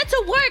 Right. Get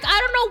to work. I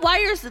don't know why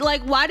you're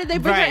like, why did they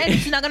bring her Right. in?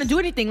 She's not gonna do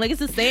anything. Like, it's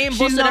the same She's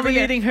bullshit every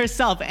year. nominating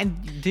herself,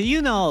 and do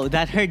you know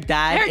that her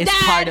dad Her is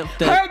dad, part of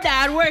the her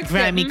dad works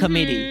Grammy there.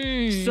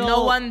 committee? So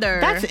No wonder.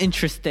 That's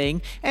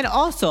interesting. And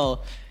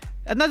also,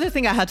 another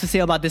thing I had to say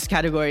about this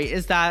category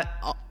is that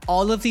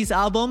all of these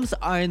albums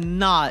are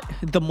not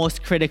the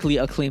most critically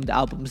acclaimed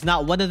albums.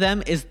 Not one of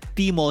them is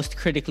the most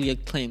critically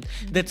acclaimed.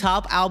 The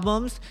top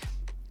albums,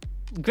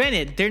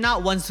 granted, they're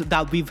not ones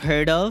that we've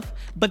heard of,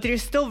 but they're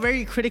still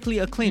very critically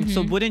acclaimed.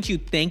 So wouldn't you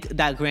think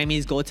that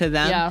Grammys go to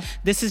them? Yeah.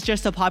 This is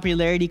just a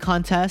popularity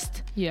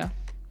contest. Yeah.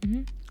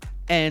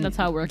 And That's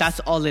how it works. That's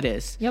all it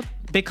is. Yep.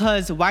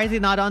 Because why are they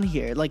not on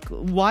here? Like,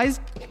 why is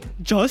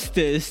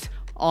Justice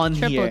on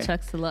Triple here?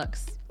 checks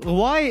deluxe.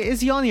 Why is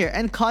he on here?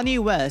 And Kanye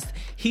West,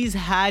 he's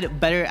had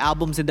better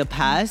albums in the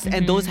past,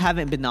 and those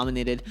haven't been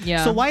nominated.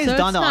 Yeah. So why is So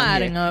it's Donda not on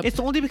adding here? up. It's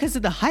only because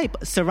of the hype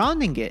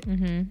surrounding it.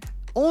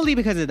 Only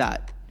because of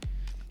that.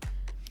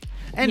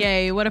 And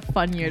Yay, what a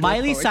fun year. to look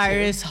Miley forward to.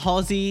 Cyrus,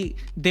 Halsey,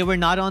 they were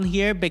not on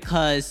here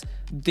because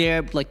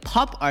they're like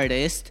pop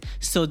artists,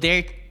 so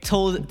they're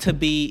told to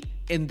be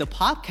in the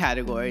pop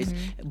categories.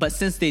 But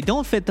since they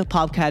don't fit the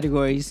pop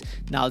categories,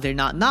 now they're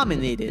not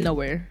nominated.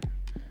 Nowhere.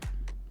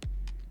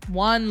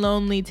 One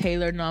Lonely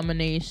Taylor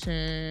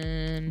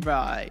nomination.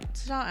 Right.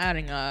 It's not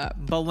adding up.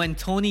 But when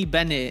Tony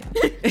Bennett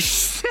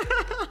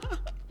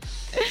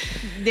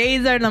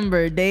Days are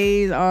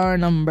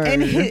numbered.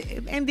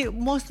 and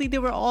mostly they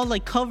were all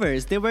like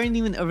covers. They weren't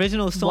even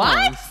original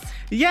songs. What?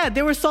 Yeah,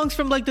 there were songs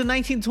from like the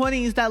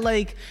 1920s that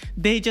like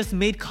they just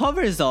made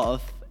covers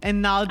of,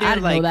 and now they're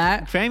didn't know like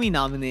that. Grammy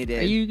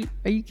nominated.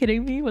 Are you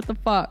kidding me? What the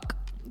fuck?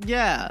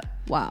 Yeah.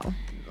 Wow.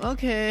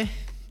 Okay.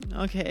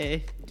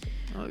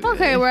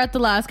 Okay, we're at the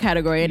last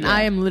category, and Yeah.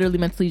 I am literally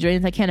mentally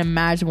drained. I can't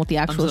imagine what the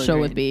actual so show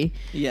would drained.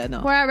 be. Yeah,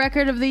 no. We're at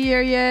Record of the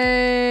Year.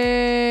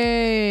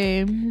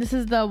 Yay! This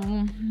is the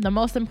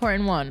most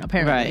important one,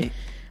 apparently. Right.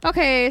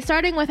 Okay,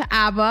 starting with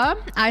ABBA.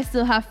 I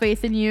Still Have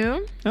Faith in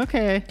You.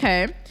 Okay.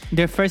 Okay.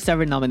 Their first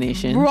ever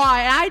nomination.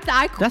 Right.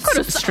 I That's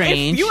could've-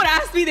 strange. If you would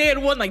ask me, they had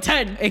won like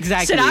 10.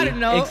 Exactly. Shit, I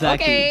didn't know.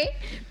 Exactly. Okay.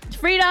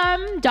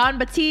 Freedom, Don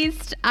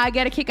Batiste, I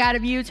Get a Kick Out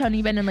of You,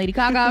 Tony Bennett and Lady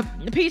Gaga,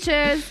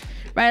 Peaches,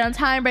 Right on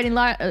Time,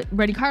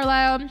 Brady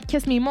Carlisle,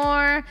 Kiss Me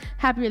More,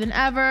 Happier Than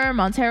Ever,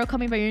 Montero, Call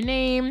Me By Your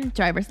Name,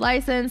 Driver's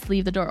License,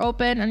 Leave the Door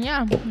Open, and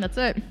yeah, that's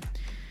it.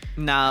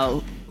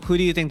 Now, who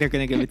do you think they're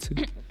gonna give it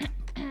to?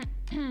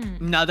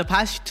 Now, the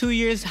past 2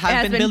 years have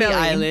has been been Billie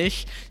Billie.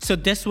 Eilish, so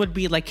this would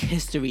be like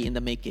history in the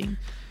making.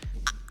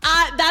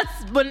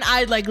 That's when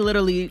I like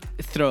literally.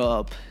 Throw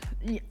up.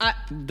 I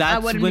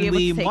That's wouldn't when be able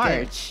we to take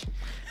march.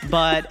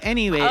 But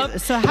anyway, it.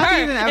 so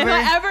Happier Than If Ever.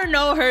 I ever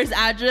know her's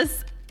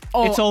address,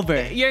 It's over.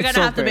 You're It's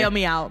gonna have to over. bail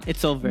me out.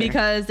 It's over.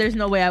 Because there's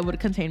no way I would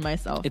contain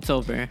myself. It's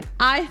over.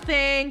 I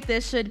think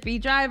this should be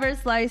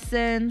Driver's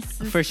License.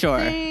 For sure.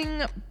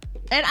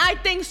 And I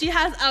think she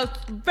has a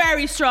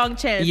very strong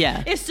chance.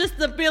 Yeah. It's just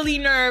the Billy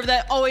nerve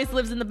that always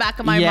lives in the back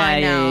of my Yeah,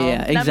 mind yeah, now. yeah,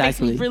 That makes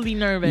exactly. me really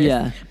nervous.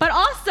 Yeah. But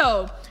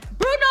also,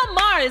 Bruno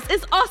Mars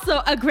is also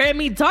a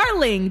Grammy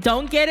darling.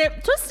 Don't get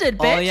it twisted,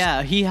 bitch. Oh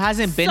yeah, he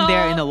hasn't been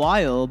there in a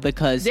while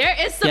because there is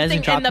he hasn't something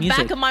in dropped the music.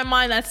 back of my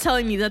mind that's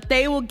telling me that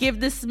they will give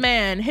this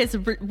man his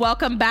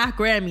welcome back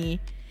Grammy.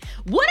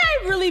 Would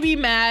I really be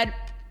mad?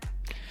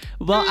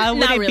 Well, I not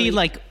wouldn't really. be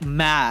like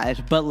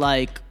mad, but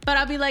like But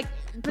I'll be like,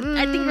 but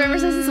I think River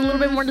says it's a little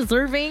bit more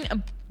deserving.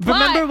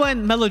 remember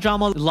when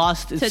Melodrama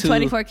lost to to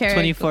 24 karat?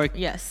 24?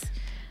 Yes.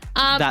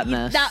 That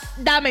mess.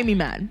 That made me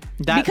mad.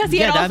 That- because he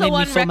yeah, that had made also me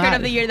won so Record mad.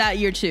 of the Year that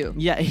year too.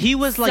 Yeah, he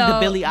was like the So,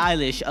 Billie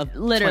Eilish of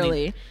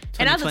Literally. 20,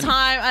 And at the 2020.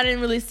 time, I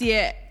didn't really see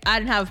it. I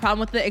didn't have a problem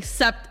with it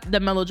except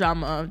the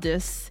melodrama of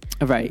this.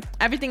 Right.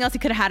 Everything else he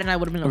could have had and I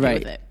would have been okay Right.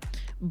 with it.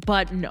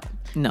 But no.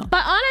 No.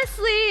 But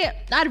honestly,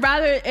 I'd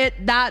rather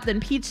it that than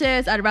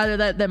Peaches. I'd rather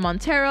that than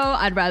Montero.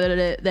 I'd rather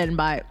it than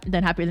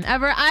Happier Than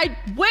Ever. I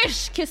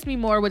wish Kiss Me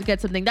More would get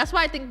something. That's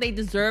why I think they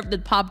deserve the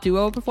pop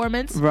duo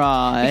performance.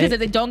 Right. Because if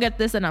they don't get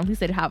this, then at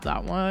least they'd have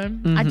that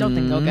one. I don't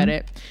think they'll get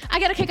it. I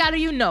get a kick out of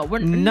you. No,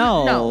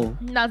 No.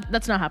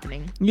 that's not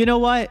happening. You know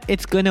what?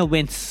 It's gonna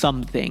win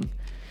something.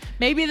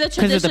 Maybe the 'Cause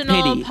of the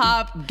traditional pity.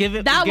 pop. Give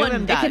it- that give one.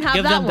 them They that. can have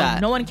Give that them one.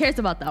 that. No one cares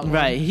about that one.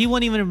 Right. He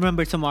won't even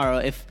remember tomorrow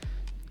if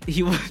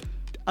he would.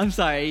 I'm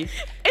sorry.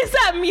 Is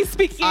that me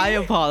speaking? I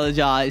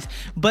apologize.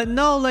 But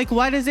no, like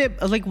why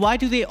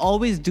do they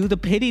always do the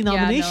pity no.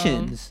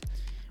 nominations?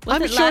 Was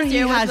I'm it sure last he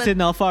year? Was has it-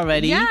 enough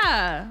already.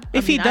 Yeah.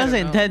 If he I don't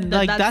doesn't, know. then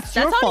like that's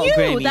your on fault, you.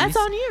 Grammys. That's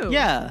on you.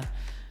 Yeah.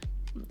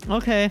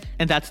 Okay.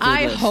 And that's the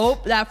I list.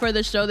 hope that for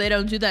the show they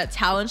don't do that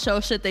talent show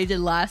shit they did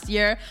last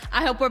year.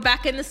 I hope we're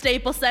back in the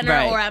Staples Center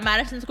Right. or at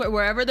Madison Square,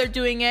 wherever they're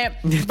doing it.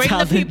 Bring the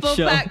Talent people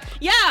show. back.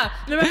 Yeah.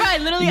 Remember, I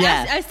literally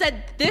Yeah. I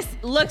said this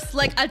looks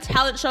like a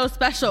talent show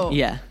special.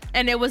 Yeah.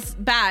 And it was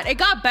bad. It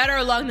got better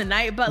along the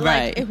night, but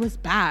Right. like it was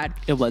bad.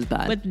 It was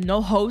bad. With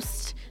no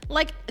host.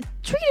 Like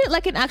treat it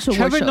like an actual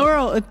Trevor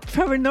award show.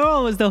 Trevor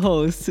Noah was the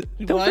host.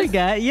 Don't was?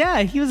 forget.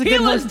 Yeah, he was a He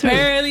good was host too.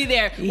 barely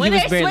there. When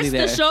was they barely switched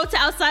there. the show to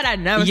outside, I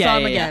never saw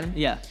him again.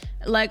 Yeah.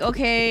 Like,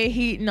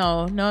 okay,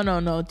 no.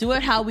 Do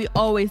it how we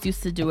always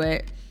used to do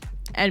it.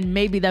 And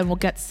maybe then we'll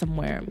get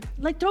somewhere.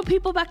 Like, throw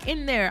people back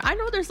in there. I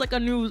know there's like a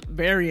new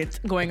variant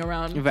going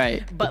around.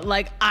 Right. But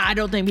like, I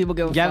don't think people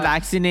give a Get fuck.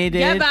 vaccinated.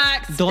 Get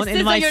vaxxed. Don't SZA,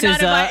 invite you're not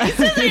SZA. invited.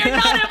 SZA, you're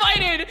not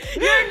invited.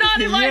 You're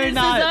not invited, You're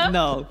not. SZA.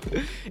 No.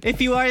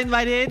 If you are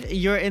invited,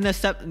 you're in a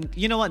step.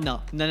 You know what? No.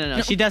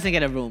 She doesn't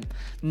get a room.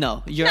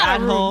 No. You're Not a at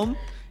room. home.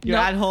 You're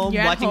Nope, at home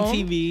you're at watching home.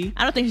 TV.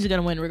 I don't think she's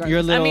gonna win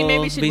regardless. Your I mean,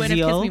 maybe little she'd win if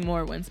Kiss Vizio. Me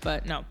More wins,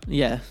 but no.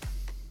 Yeah.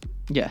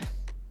 Yeah.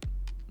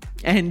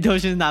 And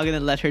Doja's not gonna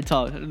let her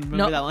talk. Remember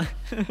Nope. that one?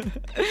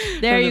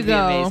 There From you the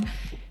go. VMAs.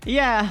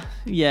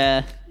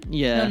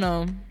 Yeah.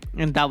 No.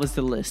 And that was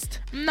the list.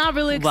 I'm not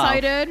really Wow.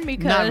 excited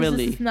because Not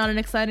really. this is not an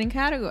exciting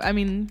category. I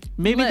mean,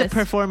 Maybe list. the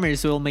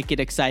performers will make it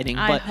exciting,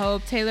 I but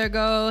hope Taylor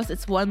goes.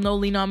 It's one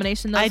lowly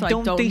nomination though. I so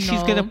don't think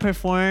she's gonna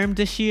perform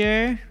this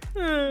year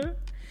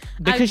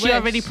because she wish.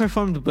 already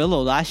performed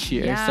Willow last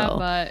year. Yeah, so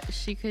but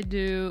she could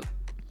do.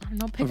 I don't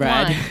know, pick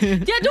Red.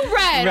 one. Yeah, do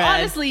red. Red.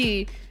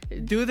 Honestly.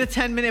 do the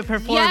 10-minute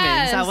performance.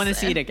 I Yes. want to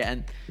see it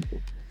again.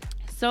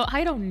 So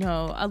I don't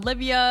know.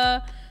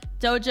 Olivia,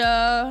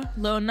 Doja,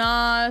 Lil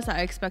Nas.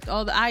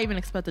 I even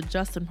expect a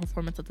Justin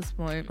performance at this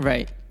point.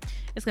 Right.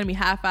 It's gonna be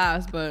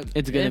half-assed, but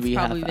It's gonna be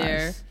probably half-assed.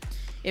 there.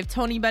 If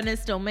Tony Bennett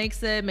still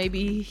makes it,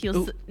 maybe he'll.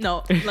 Ooh.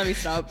 No, let me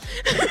stop.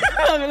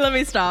 let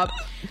me stop.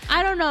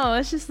 I don't know.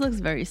 It just looks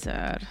very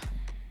sad.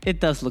 It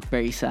does look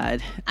very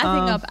sad.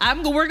 I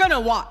think we're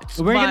gonna watch.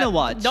 We're but gonna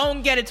watch.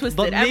 Don't get it twisted.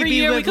 But Every maybe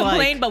year we with, complain,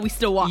 like- but we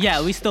still watch.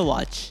 Yeah, we still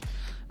watch.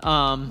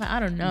 I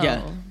don't know.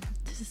 Yeah.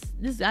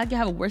 This I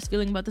have a worse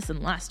feeling about this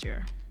than last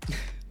year.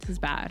 This is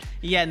bad.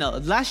 Yeah, no.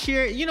 Last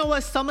year, you know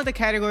what? Some of the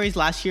categories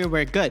last year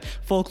were good.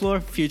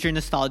 Folklore, future,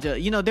 nostalgia.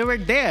 You know, they were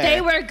there.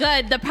 They were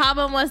good. The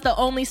problem was the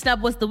only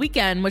snub was The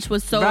Weeknd, which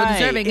was so Right,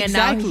 deserving, and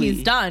now exactly.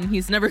 he's done.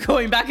 He's never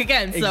going back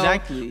again. So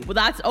Exactly. well,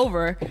 that's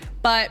over.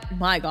 But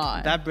my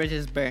God, That bridge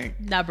is burnt.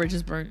 that bridge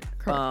is burnt.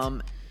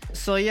 Correct.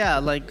 So yeah,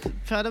 like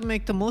try to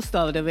make the most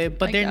out of it,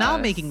 but I they're not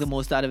guess. making the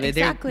most out of it.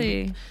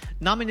 Exactly. They're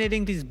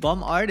nominating these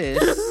bum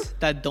artists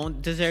that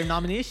don't deserve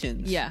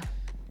nominations. Yeah.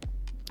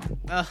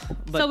 But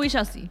So we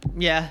shall see.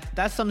 yeah,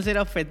 that sums it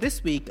up for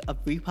this week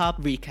of Repop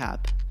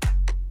Recap.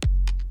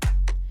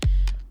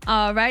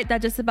 All right,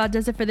 that just about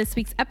does it for this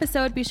week's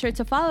episode. Be sure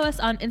to follow us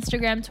on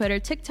Instagram, Twitter,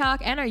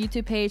 TikTok, and our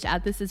YouTube page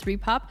at This Is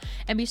Repop.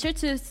 And be sure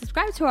to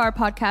subscribe to our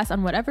podcast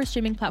on whatever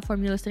streaming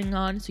platform you're listening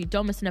on so you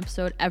don't miss an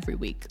episode every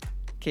week.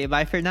 Okay,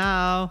 bye for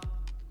now.